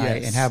Saturday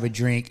night and have a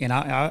drink. And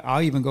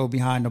I'll even go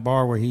behind the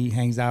bar where he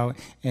hangs out,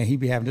 and he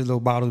be having his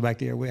little bottles back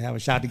there. We'll have a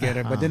shot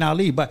together, but then I'll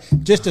leave. But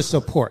just to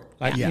support,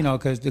 like,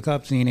 because the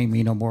club scene ain't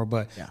me no more,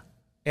 but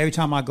every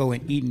time I go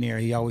and eat in there,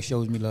 he always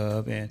shows me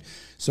love. And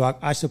so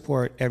I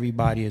support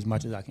everybody as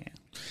much as I can.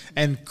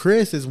 And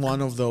Chris is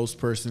one of those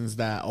persons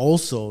that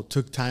also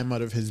took time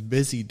out of his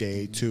busy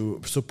day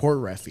to support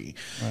Refi.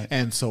 Right.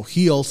 And so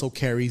he also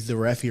carries the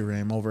Refi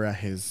rim over at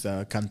his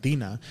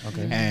cantina.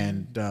 Okay.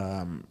 And,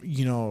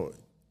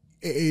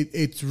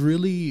 it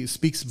really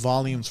speaks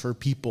volumes for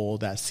people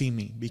that see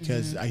me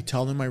because I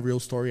tell them my real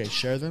story. I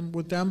share them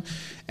with them.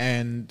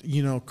 And,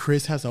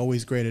 Chris has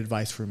always great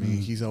advice for me.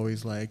 He's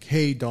always like,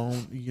 hey,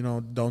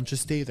 don't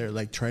just stay there.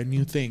 Like, try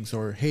new things,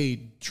 or, hey,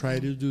 try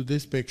to do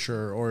this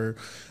picture, or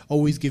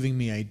always giving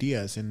me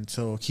ideas. And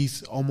so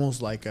he's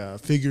almost like a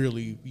figure,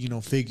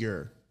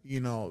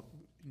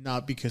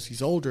 not because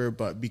he's older,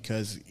 but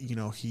because,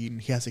 he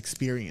has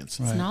experience.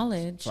 It's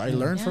knowledge. So I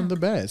learned from the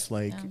best.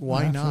 Like,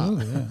 why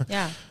not?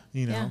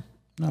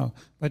 No,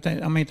 but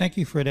thank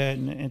you for that.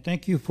 And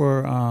thank you for,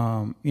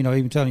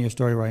 even telling your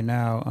story right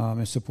now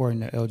and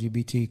supporting the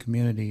LGBT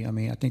community. I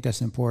mean, I think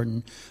that's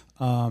important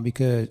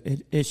because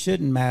it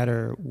shouldn't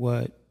matter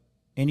what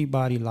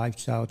anybody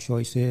lifestyle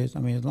choice is. I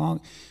mean,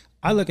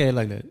 I look at it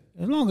like that.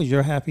 As long as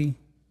you're happy,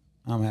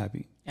 I'm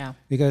happy. Yeah.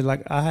 Because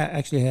like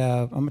I'm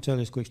gonna tell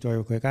this quick story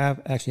real quick. I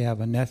actually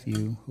have a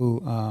nephew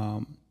who,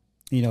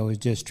 is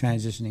just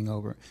transitioning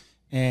over,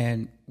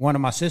 and one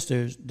of my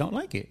sisters don't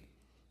like it,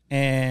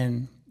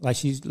 and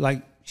she's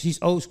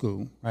old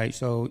school, right?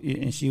 So,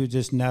 and she was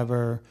just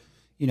never,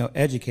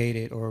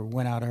 educated or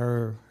went out of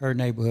her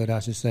neighborhood, I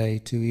should say,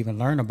 to even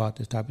learn about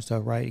this type of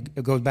stuff, right?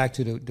 It goes back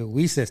to the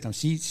we system.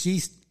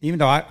 She's even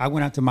though I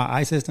went out to my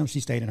I system, she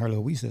stayed in her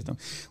little we system,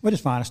 which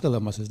is fine. I still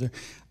love my sister.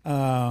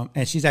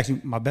 And she's actually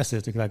my best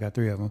sister because I got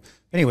 3 of them.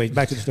 Anyways,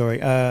 back to the story.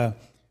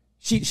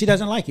 She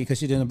doesn't like it because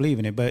she doesn't believe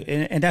in it, but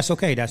and that's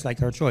okay. That's like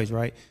her choice,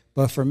 right?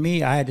 But for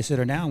me, I had to sit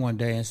her down one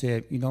day and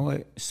said, you know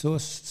what?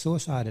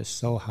 Suicide is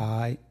so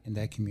high in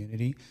that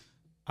community.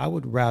 I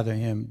would rather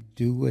him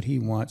do what he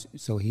wants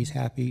so he's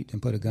happy than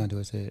put a gun to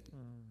his head.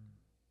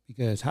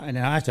 Because, and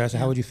I asked her, I said,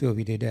 how would you feel if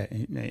he did that?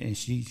 And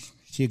she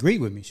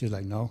agreed with me. She was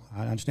like, no,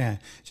 I understand.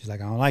 She's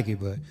like, I don't like it,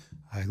 but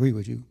I agree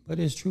with you. But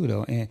it's true,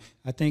 though. And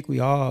I think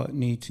we all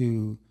need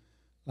to,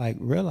 like,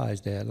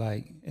 realize that,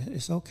 like,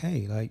 it's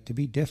okay, like, to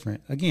be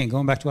different. Again,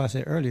 going back to what I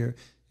said earlier,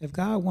 if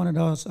God wanted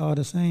us all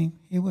the same,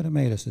 he would have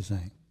made us the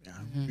same. Yeah,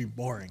 it'd be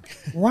boring.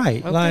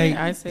 Right. Okay,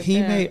 like,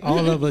 he made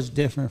all of us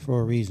different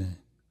for a reason.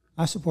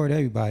 I support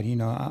everybody. You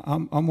know,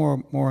 I'm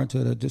more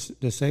into the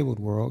disabled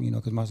world. You know,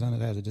 because my son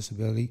has a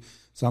disability,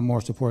 so I'm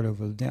more supportive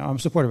of them. I'm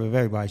supportive of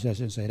everybody. So I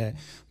shouldn't say that,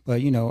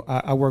 but you know,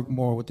 I work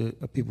more with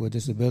the people with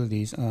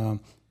disabilities.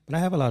 But I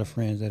have a lot of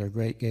friends that are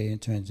great, gay,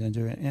 and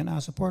transgender, and I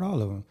support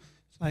all of them.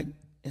 It's like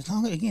as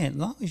long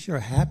as you're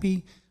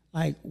happy.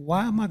 Like,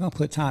 why am I gonna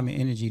put time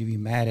and energy to be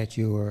mad at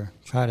you or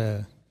try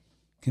to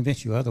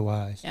convince you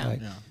otherwise? That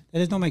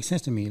just don't make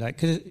sense to me. Like,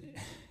 cause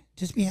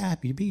just be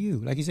happy, be you.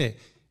 Like you said,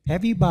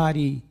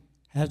 everybody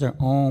has their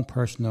own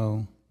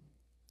personal,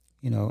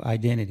 you know,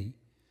 identity.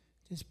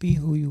 Just be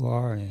who you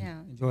are and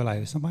enjoy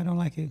life. If somebody don't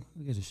like it,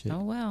 who gives a shit?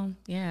 Oh, well,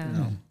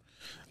 yeah.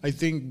 I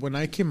think when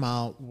I came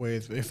out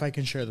with, if I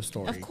can share the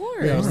story. Of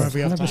course. Yeah, I don't know if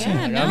we have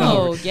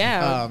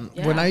time.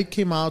 When I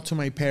came out to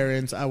my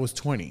parents, I was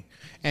 20.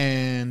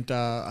 And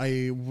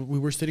we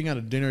were sitting at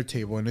a dinner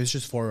table, and it's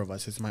just four of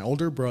us. It's my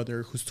older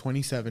brother, who's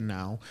 27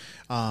 now,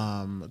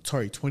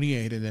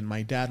 28, and then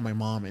my dad, my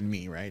mom, and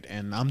me, right?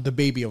 And I'm the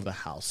baby of the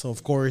house. So,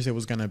 of course, it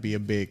was going to be a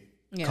big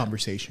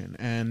conversation.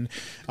 And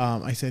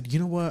I said, you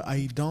know what?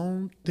 I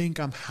don't think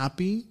I'm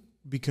happy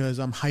because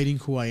I'm hiding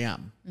who I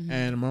am.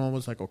 And my mom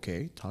was like,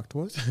 okay, talk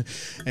to us.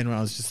 And when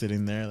I was just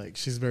sitting there, like,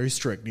 she's very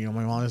strict. You know,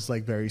 my mom is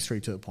like very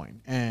straight to the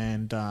point.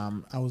 And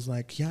I was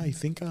like, yeah, I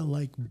think I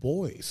like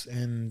boys.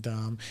 And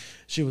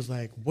she was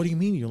like, what do you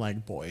mean you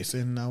like boys?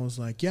 And I was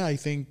like, yeah, I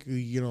think,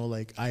 you know,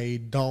 like, I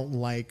don't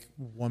like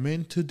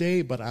women to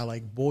date, but I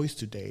like boys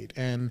to date.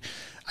 And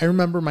I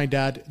remember my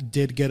dad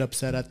did get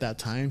upset at that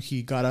time.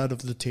 He got out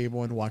of the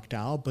table and walked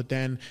out. But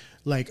then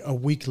like a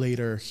week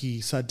later,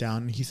 he sat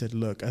down and he said,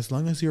 look, as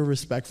long as you're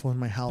respectful in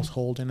my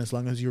household and as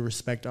long as you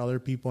respect other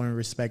people and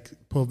respect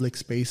public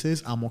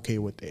spaces, I'm okay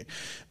with it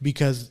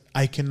because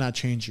I cannot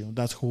change you.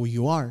 That's who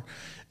you are.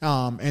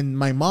 And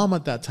my mom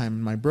at that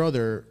time, my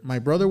brother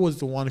was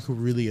the one who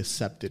really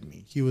accepted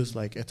me. He was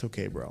like, it's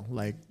okay, bro.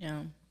 Like,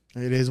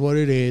 it is what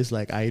it is.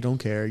 Like, I don't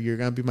care. You're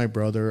going to be my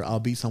brother. I'll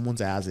beat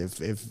someone's ass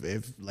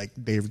if like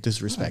they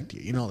disrespect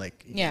you, you know,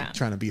 like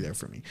trying to be there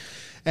for me.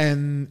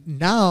 And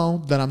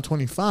now that I'm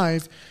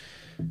 25,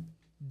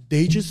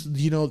 they just,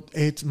 you know,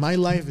 my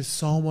life is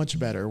so much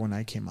better when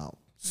I came out.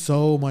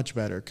 So much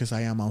better because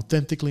I am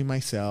authentically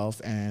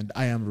myself and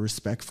I am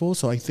respectful.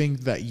 So I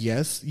think that,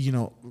 yes, you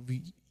know,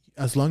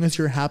 as long as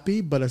you're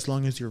happy, but as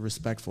long as you're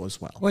respectful as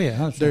well. Well,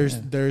 yeah,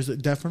 there's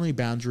definitely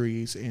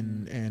boundaries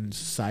in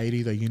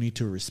society that you need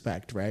to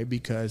respect, right?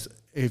 Because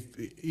if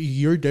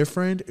you're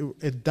different,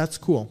 that's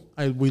cool.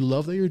 We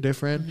love that you're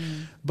different,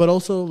 but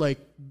also like,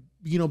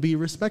 you know, be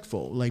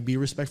respectful. Like, be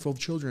respectful of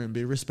children,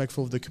 be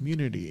respectful of the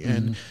community.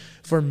 And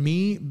for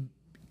me,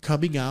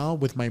 coming out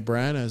with my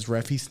brand as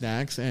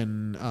RefiSnacks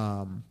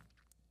and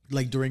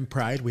like during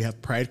Pride, we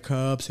have Pride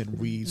Cups and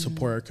we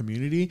support our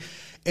community.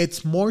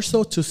 It's more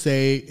so to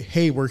say,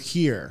 hey, we're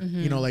here.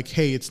 You know, like,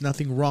 hey, it's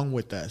nothing wrong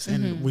with us.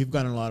 And we've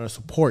gotten a lot of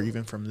support,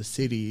 even from the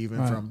city,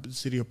 even from the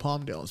city of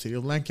Palmdale, city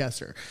of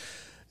Lancaster.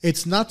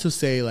 It's not to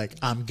say like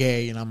I'm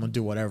gay and I'm going to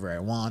do whatever I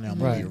want and I'm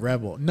going to be a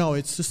rebel. No,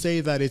 it's to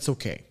say that it's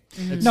okay.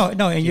 No,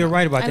 and you're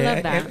right about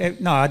that. Love that.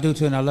 No, I do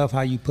too, and I love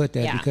how you put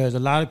that because a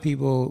lot of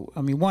people,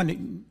 I mean,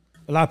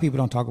 a lot of people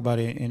don't talk about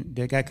it, and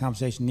that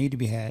conversation need to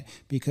be had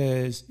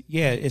because,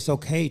 it's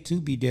okay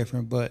to be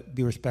different, but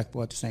be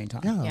respectful at the same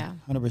time. Yeah.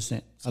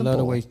 100%. I love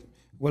the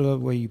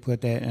way you put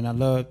that,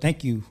 and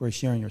thank you for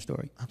sharing your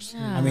story.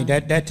 Absolutely. I mean,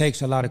 that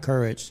takes a lot of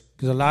courage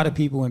because a lot of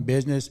people in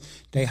business,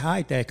 they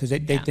hide that because they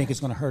think it's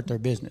going to hurt their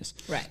business.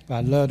 Right. But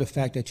I love the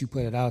fact that you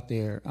put it out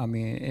there. I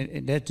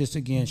mean, that just,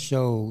 again,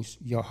 shows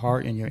your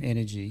heart and your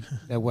energy,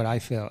 that what I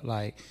felt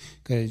like,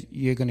 because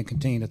you're going to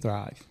continue to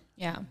thrive.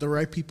 Yeah. The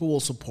right people will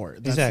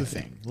support. That's the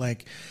thing.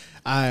 Like,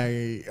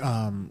 I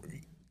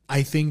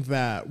think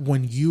that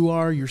when you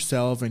are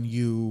yourself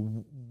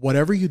and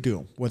whatever you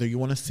do, whether you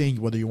want to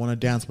sing, whether you want to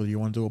dance, whether you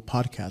want to do a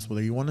podcast,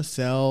 whether you want to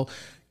sell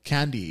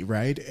candy,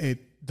 right?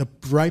 The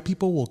right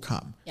people will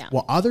come. Yeah.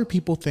 What other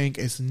people think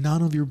is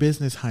none of your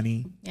business,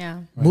 honey.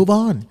 Yeah. Move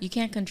on. You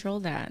can't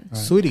control that. Right.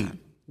 Sweetie,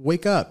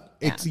 wake up.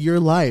 It's your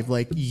life.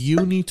 Like,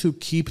 you need to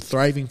keep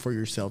thriving for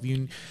yourself.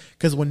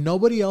 Because when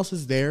nobody else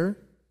is there,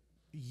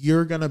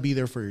 you're going to be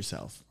there for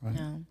yourself. Right.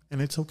 Yeah.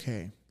 And it's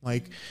okay.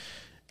 Like,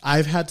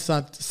 I've had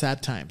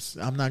sad times.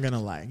 I'm not going to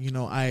lie. You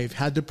know, I've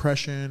had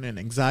depression and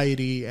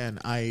anxiety, and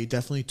I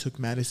definitely took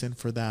medicine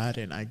for that,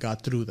 and I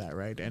got through that,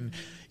 right? And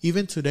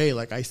even today,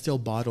 like, I still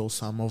bottle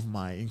some of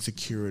my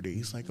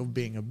insecurities, like, of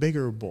being a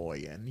bigger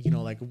boy and, you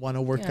know, like, want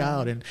to work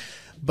out.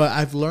 But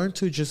I've learned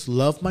to just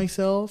love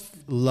myself,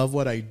 love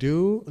what I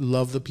do,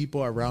 love the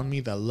people around me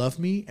that love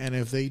me. And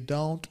if they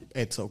don't,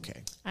 it's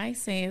okay. I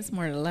say it's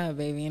more to love,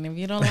 baby. And if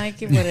you don't like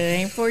it, but it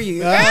ain't for you.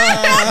 That's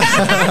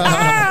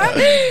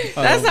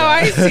how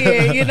I see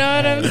it. You know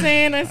what I'm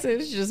saying? I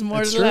said it's just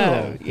more to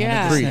love.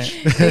 Yeah.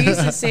 They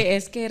used to say,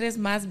 es que eres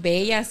más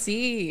bella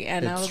así.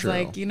 And I was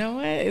like, you know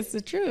what? It's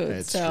the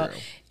truth. So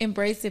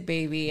embrace it,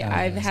 baby.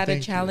 I've had a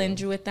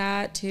challenge with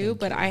that too.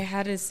 But I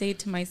had to say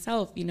to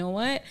myself, you know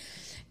what?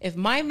 if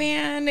my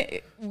man,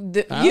 you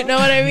know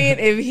what I mean?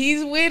 If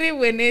he's with it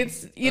when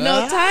it's,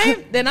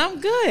 time, then I'm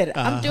good.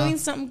 I'm doing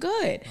something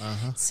good.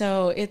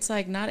 So it's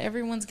like, not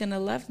everyone's going to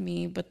love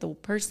me, but the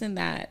person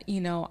that,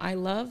 I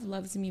love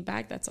loves me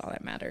back. That's all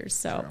that matters.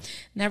 So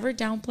never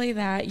downplay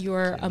that.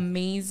 You're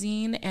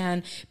amazing,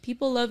 and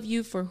people love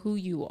you for who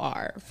you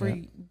are, for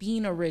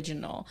being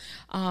original.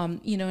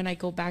 And I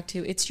go back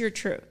to, it's your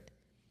truth,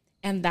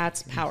 and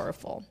that's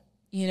powerful.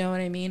 You know what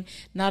I mean?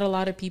 Not a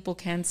lot of people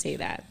can say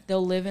that.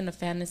 They'll live in a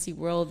fantasy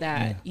world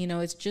that,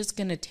 it's just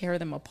going to tear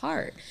them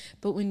apart.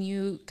 But when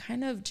you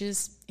kind of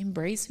just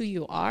embrace who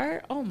you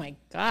are, oh my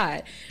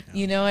God,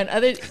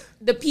 and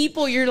the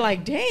people, you're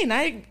like, dang,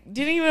 I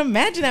didn't even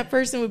imagine that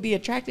person would be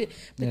attracted,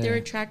 but they're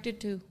attracted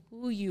to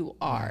who you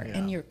are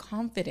and your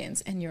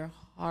confidence and your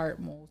heart,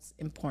 most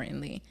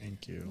importantly.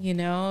 Thank you.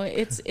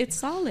 It's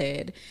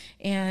solid,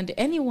 and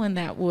anyone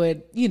that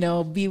would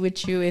be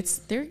with you, it's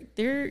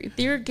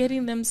they're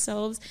getting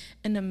themselves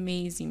an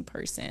amazing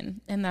person.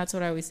 And that's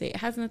what I always say. It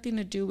has nothing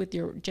to do with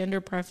your gender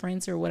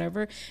preference or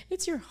whatever.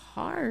 It's your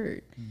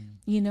heart.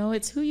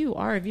 It's who you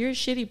are. If you're a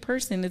shitty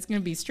person, it's going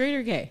to be straight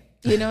or gay.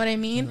 You know what I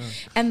mean?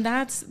 And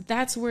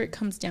that's where it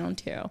comes down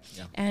to.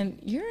 Yeah.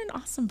 And you're an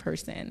awesome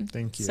person.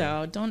 Thank you.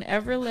 So don't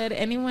ever let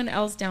anyone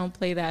else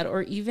downplay that,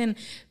 or even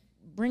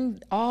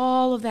bring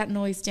all of that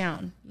noise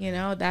down.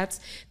 That's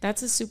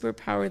a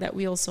superpower that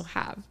we also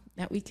have,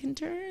 that we can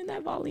turn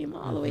that volume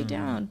all the way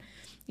down,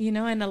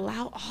 and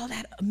allow all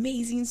that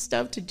amazing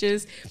stuff to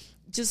just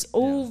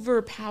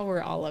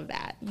overpower all of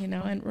that,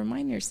 and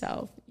remind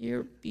yourself,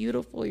 you're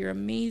beautiful, you're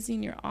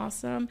amazing, you're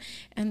awesome.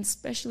 And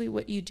especially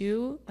what you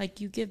do,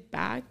 like, you give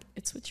back,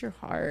 it's with your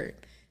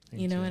heart.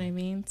 You know what I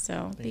mean?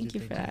 So thank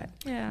you for that.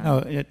 Yeah.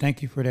 No,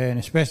 thank you for that. And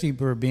especially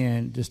for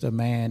being just a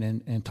man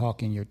and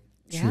talking your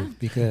truth,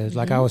 because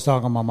like I was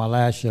talking about my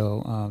last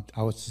show,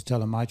 I was just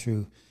telling my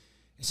truth.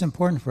 It's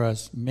important for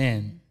us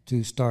men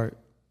to start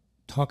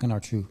talking our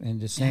truth and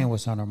just saying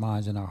what's on our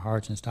minds and our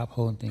hearts, and stop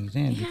holding things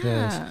in,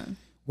 because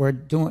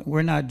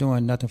we're not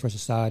doing nothing for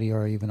society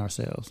or even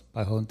ourselves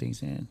by holding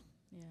things in.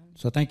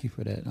 So thank you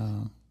for that.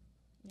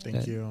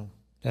 Thank you.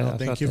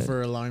 Thank you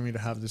for allowing me to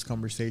have this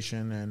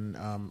conversation.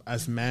 And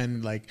as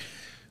men, like,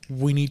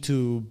 we need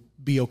to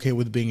be okay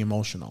with being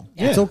emotional.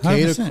 Yeah, it's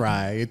okay 100%. To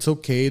cry. It's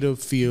okay to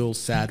feel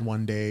sad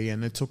one day,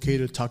 and it's okay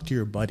to talk to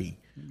your buddy.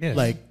 Yes.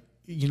 Like,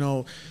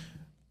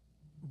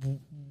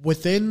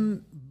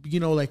 within,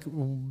 like,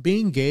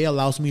 being gay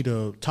allows me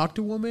to talk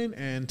to women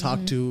and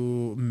talk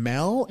to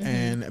male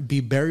and be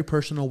very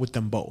personal with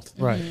them both.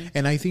 Right.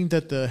 And I think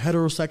that the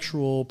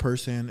heterosexual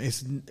person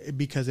is,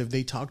 because if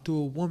they talk to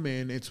a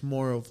woman, it's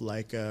more of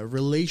like a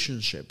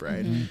relationship,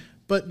 right?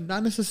 But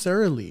not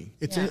necessarily.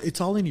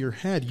 It's all in your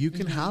head. You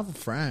can have a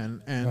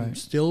friend and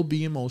still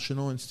be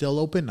emotional and still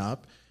open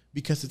up,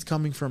 because it's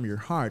coming from your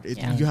heart.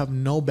 You have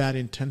no bad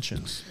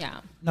intentions. Yeah.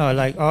 No,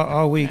 like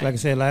all week, like I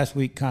said, last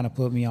week kind of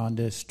put me on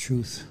this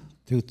truth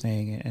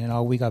thing. And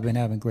all week I've been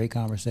having great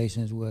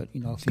conversations with,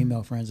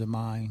 female friends of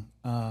mine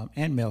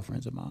and male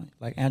friends of mine.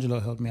 Like, Angela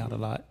helped me out a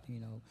lot.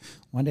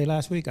 One day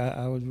last week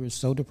I was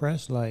so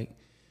depressed. Like,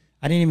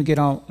 I didn't even get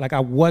on, like, I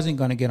wasn't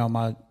going to get on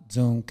my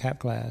Zoom CAP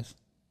class.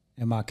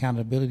 And my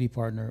accountability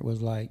partner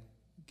was like,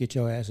 get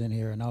your ass in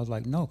here. And I was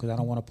like, no, because I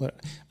don't want to put,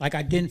 like,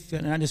 I didn't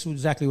feel, and this was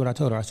exactly what I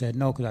told her. I said,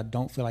 no, because I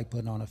don't feel like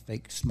putting on a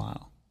fake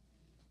smile.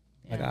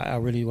 Yeah. Like, I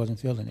really wasn't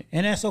feeling it.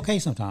 And that's okay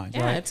sometimes.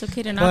 Yeah, right? It's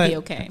okay to not be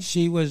okay.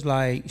 She was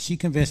like, she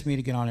convinced me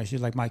to get on there. She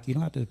was like, Mike, you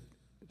don't have to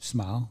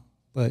smile,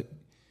 but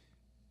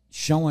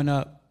showing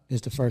up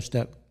is the first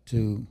step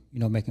to,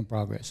 making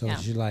progress. So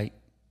she's like,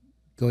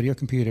 go to your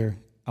computer.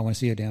 I want to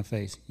see your damn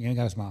face. You ain't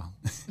got to smile.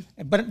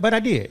 but I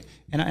did.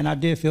 And I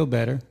did feel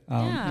better.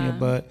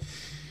 But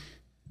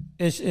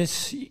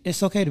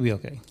it's okay to be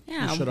okay.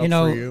 Yeah. You shut up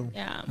for you.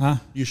 Yeah. Huh?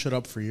 You shut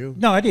up for you.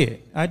 No, I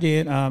did.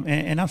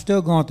 And I'm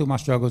still going through my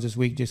struggles this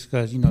week, just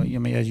because,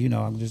 as you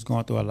know, I'm just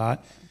going through a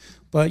lot.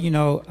 But,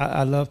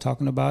 I love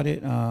talking about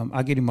it.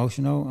 I get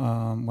emotional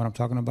when I'm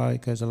talking about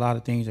it, because a lot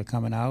of things are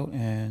coming out.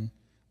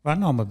 But I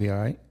know I'm going to be all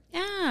right.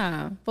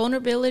 Yeah.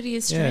 Vulnerability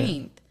is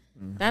strength.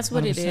 That's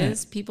what 100%. It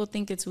is. People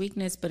think it's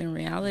weakness, but in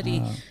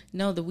reality,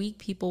 no, the weak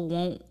people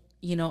won't,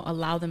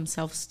 allow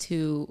themselves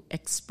to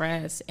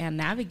express and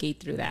navigate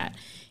through that,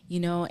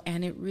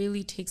 and it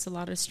really takes a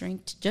lot of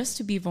strength just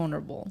to be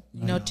vulnerable,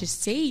 to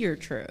say your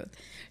truth,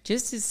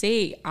 just to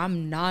say,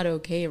 I'm not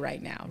okay right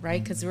now,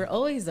 right? Because we're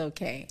always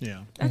okay.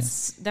 Yeah.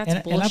 That's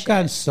bullshit. And I've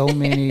gotten so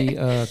many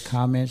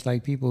comments,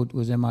 like, people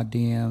was in my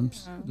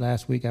DMs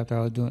last week after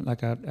I was doing,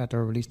 like, after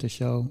I released the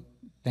show,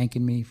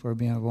 thanking me for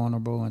being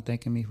vulnerable and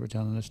thanking me for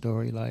telling the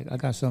story. Like, I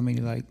got so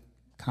many, like,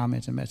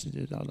 comments and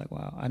messages. I was like,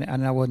 wow.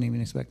 I wasn't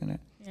even expecting it.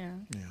 Yeah.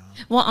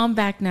 Well, I'm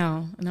back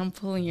now, and I'm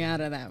pulling you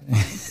out of that.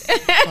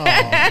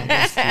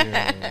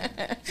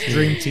 That's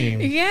Dream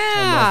team.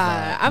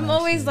 Yeah. I'm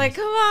always like,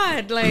 come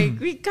on. Like,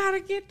 we got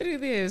to get through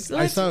this.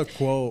 I saw a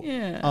quote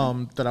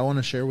that I want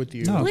to share with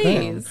you. No,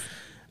 please.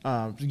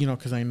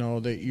 Because I know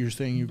that you're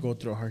saying you go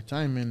through a hard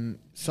time, and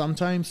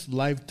sometimes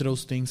life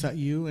throws things at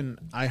you, and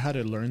I had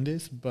to learn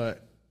this,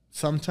 but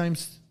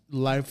sometimes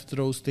life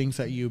throws things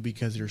at you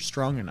because you're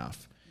strong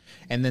enough.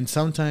 And then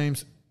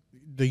sometimes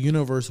the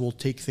universe will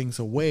take things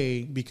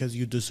away because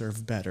you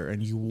deserve better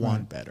and you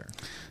want better.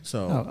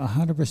 So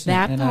 100%.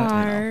 That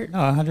part.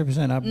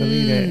 100%. I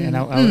believe that. And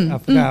I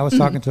forgot. I was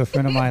talking to a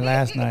friend of mine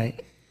last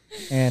night,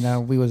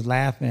 and we was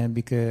laughing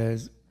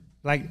because,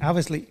 like,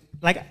 obviously,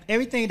 like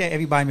everything that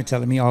everybody been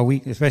telling me all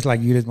week, especially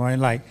like you this morning,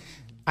 like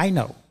I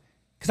know.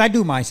 Because I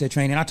do mindset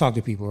training. I talk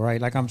to people, right?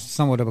 Like I'm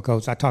somewhat of a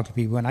coach. I talk to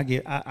people,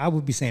 and I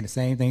would be saying the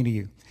same thing to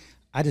you.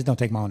 I just don't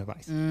take my own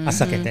advice. I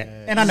suck at that.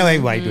 And I know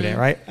everybody do that,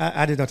 right?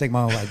 I just don't take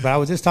my own advice. But I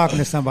was just talking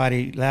to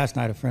somebody last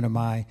night, a friend of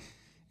mine,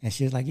 and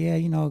she was like, yeah,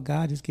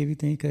 God just give you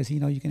things because,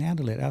 you can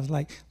handle it. I was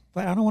like,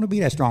 but I don't want to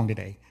be that strong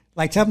today.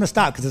 Like, tell them to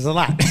stop because it's a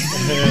lot.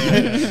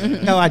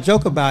 No, I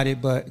joke about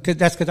it, but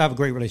because I have a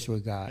great relationship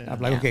with God. I'm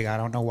like, okay, God, I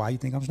don't know why you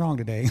think I'm strong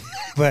today,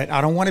 but I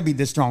don't want to be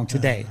this strong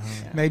today.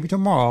 Maybe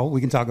tomorrow we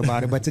can talk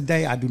about it, but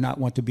today I do not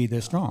want to be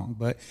this strong.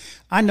 But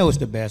I know it's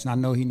the best, and I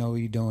know He knows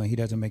what He's doing. He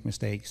doesn't make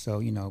mistakes,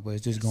 so, but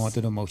it's just going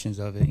through the motions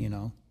of it,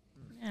 Yeah.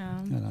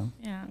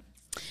 Yeah.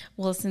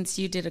 Well, since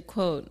you did a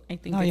quote, I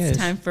think it's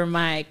time for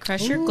my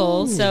crush your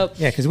goal. So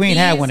yeah, because we ain't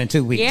had one in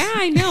 2 weeks. Yeah,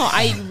 I know.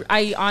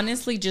 I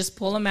honestly just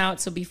pull them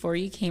out. So before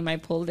you came, I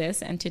pulled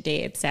this, and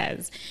today it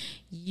says,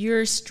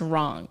 "You're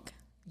strong.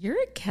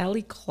 You're a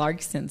Kelly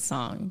Clarkson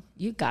song.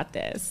 You got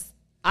this."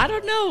 I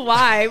don't know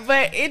why,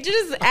 but it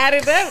just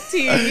added up to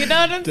you. You know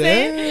what I'm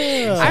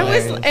saying? I saw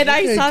that,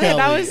 and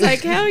I was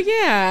like, hell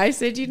yeah. I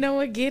said, you know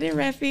what? Get it,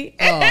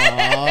 Refi.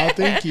 Aw,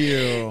 thank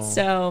you.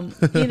 So,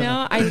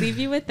 I leave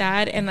you with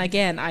that. And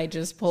again, I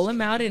just pull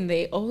them out, and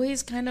they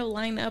always kind of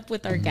line up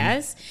with our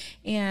guests.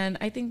 And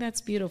I think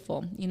that's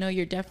beautiful.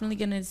 You're definitely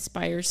going to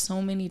inspire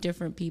so many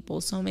different people,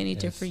 so many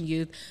different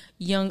youth,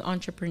 young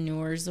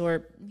entrepreneurs,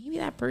 or maybe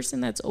that person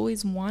that's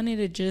always wanted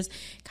to just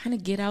kind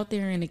of get out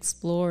there and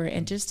explore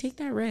and just take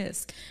that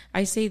risk.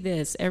 I say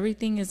this,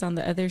 everything is on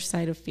the other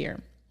side of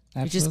fear.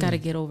 Absolutely. You just got to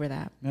get over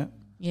that. Yep.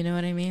 You know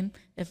what I mean?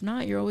 If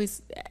not, you're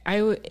always,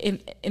 and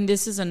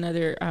this is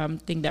another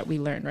thing that we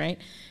learned, right?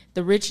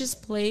 The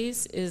richest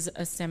place is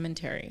a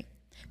cemetery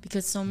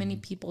because so many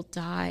people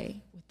die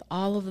with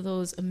all of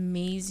those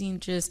amazing,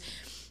 just,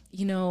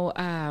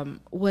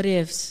 what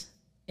ifs,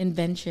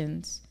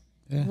 inventions,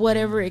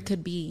 whatever it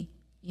could be,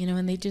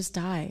 and they just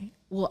die.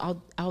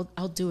 Well,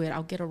 I'll do it.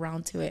 I'll get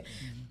around to it.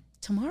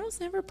 Tomorrow's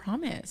never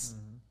promised.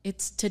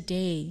 It's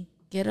today.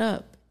 Get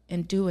up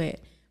and do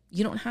it.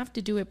 You don't have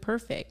to do it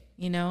perfect.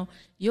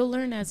 You'll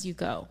learn as you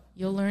go.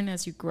 You'll learn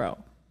as you grow.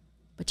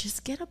 But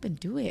just get up and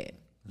do it.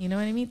 You know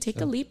what I mean?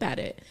 Take a leap at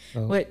it.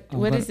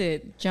 What is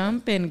it?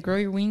 Jump and grow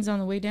your wings on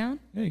the way down?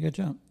 Yeah, you got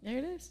to jump. There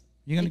it is.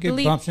 You're going to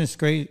get bumps and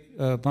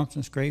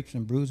scrapes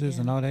and bruises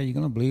and all that. You're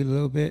going to bleed a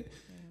little bit.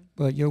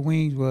 But your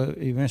wings will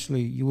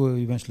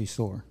eventually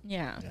soar.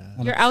 Yeah.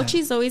 Your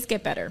ouchies always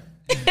get better.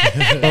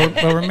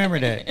 but remember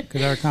that,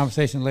 because our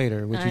conversation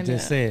later, what you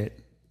just said.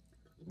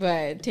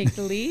 But take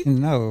the lead?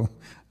 No.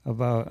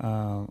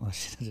 About,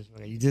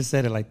 you just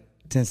said it like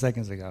 10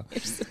 seconds ago.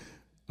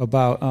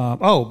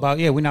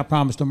 We're not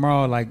promised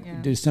tomorrow,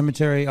 the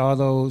cemetery, all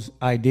those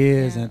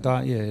ideas and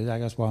thought,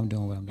 that's why I'm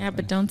doing what I'm doing. Yeah,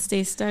 but don't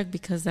stay stuck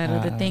because that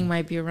other thing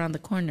might be around the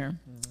corner.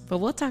 But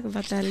we'll talk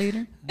about that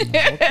later. We'll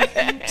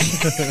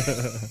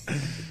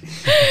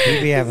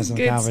be having some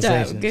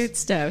conversations. Good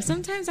stuff.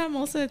 Sometimes I'm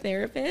also a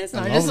therapist.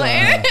 I'm just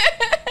like,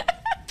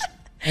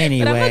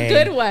 anyway. But I'm a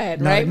good one,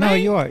 right? No,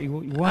 you are.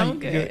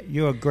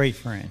 You're a great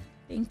friend.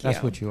 Thank you.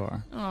 That's what you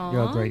are. Aww.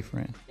 You're a great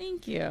friend.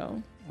 Thank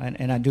you.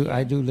 And I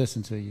do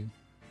listen to you.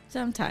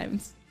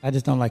 Sometimes. I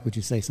just don't like what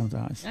you say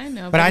sometimes. I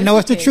know. But I know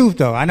it's the truth,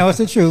 though. I know it's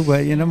the truth.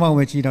 But in the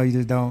moment, you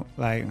just don't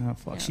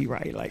she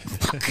right. Like,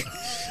 fuck.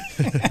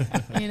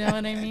 You know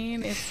what I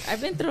mean? I've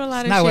been through a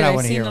lot of shit.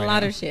 I've seen a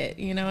lot of shit.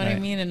 You know what I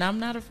mean? And I'm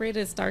not afraid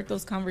to start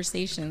those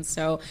conversations.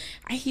 So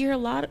I hear a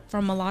lot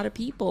from a lot of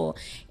people.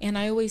 And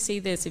I always say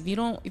this, if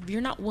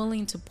you're not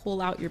willing to pull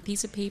out your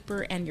piece of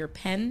paper and your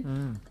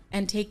pen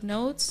and take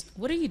notes,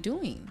 what are you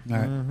doing?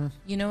 Right. Mm-hmm.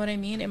 You know what I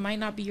mean? It might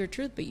not be your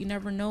truth, but you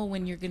never know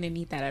when you're going to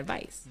need that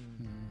advice.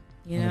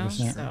 You know?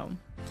 100%. So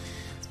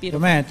it's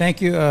beautiful. Well, man,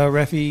 thank you,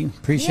 Refi.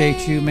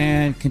 Appreciate you,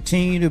 man.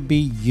 Continue to be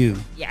you.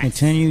 Yes.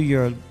 Continue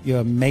your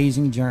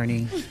amazing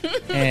journey.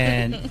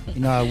 And,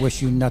 I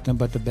wish you nothing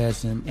but the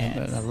best and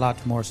a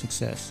lot more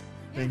success.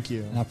 Thank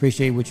you. And I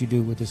appreciate what you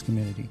do with this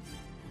community.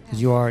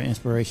 Because you are an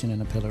inspiration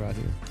and a pillar out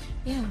here.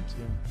 Yeah.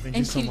 Thank and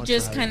you so can you much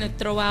just kind of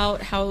throw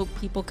out how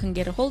people can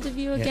get a hold of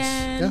you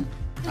again?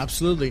 Yeah,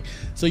 absolutely.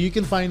 So you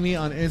can find me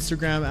on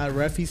Instagram at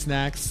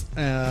RefiSnacks,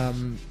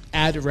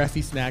 at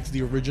RefiSnacks,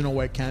 the original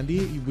wet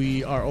candy.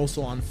 We are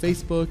also on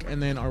Facebook,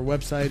 and then our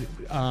website,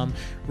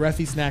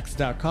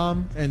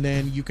 RefiSnacks.com. And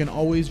then you can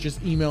always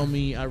just email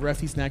me at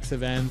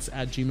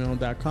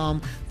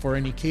RefiSnacksEvents@gmail.com for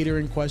any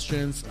catering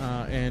questions.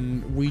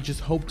 And we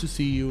just hope to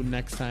see you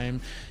next time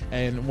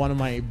in one of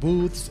my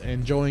booths,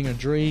 enjoying a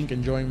drink,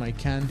 enjoying my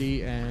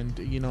candy. And,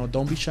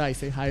 don't be shy.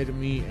 Say hi to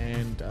me.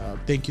 And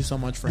thank you so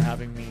much for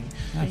having me.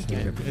 Thank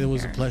you. It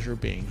was a pleasure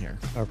being here.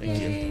 Our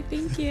pleasure. Yay,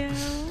 thank you.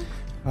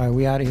 All right,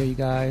 we out of here, you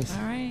guys.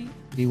 All right.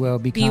 Be well,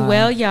 be Be kind.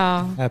 well,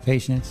 y'all. Have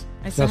patience.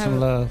 I Show still some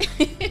have- love.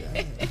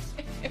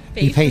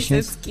 Be Patience patient.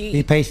 is key.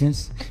 Be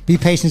patient. Be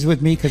patient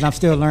with me because I'm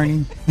still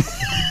learning.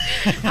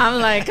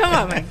 I'm like, come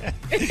on, man.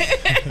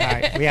 All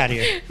right, we out of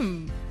here.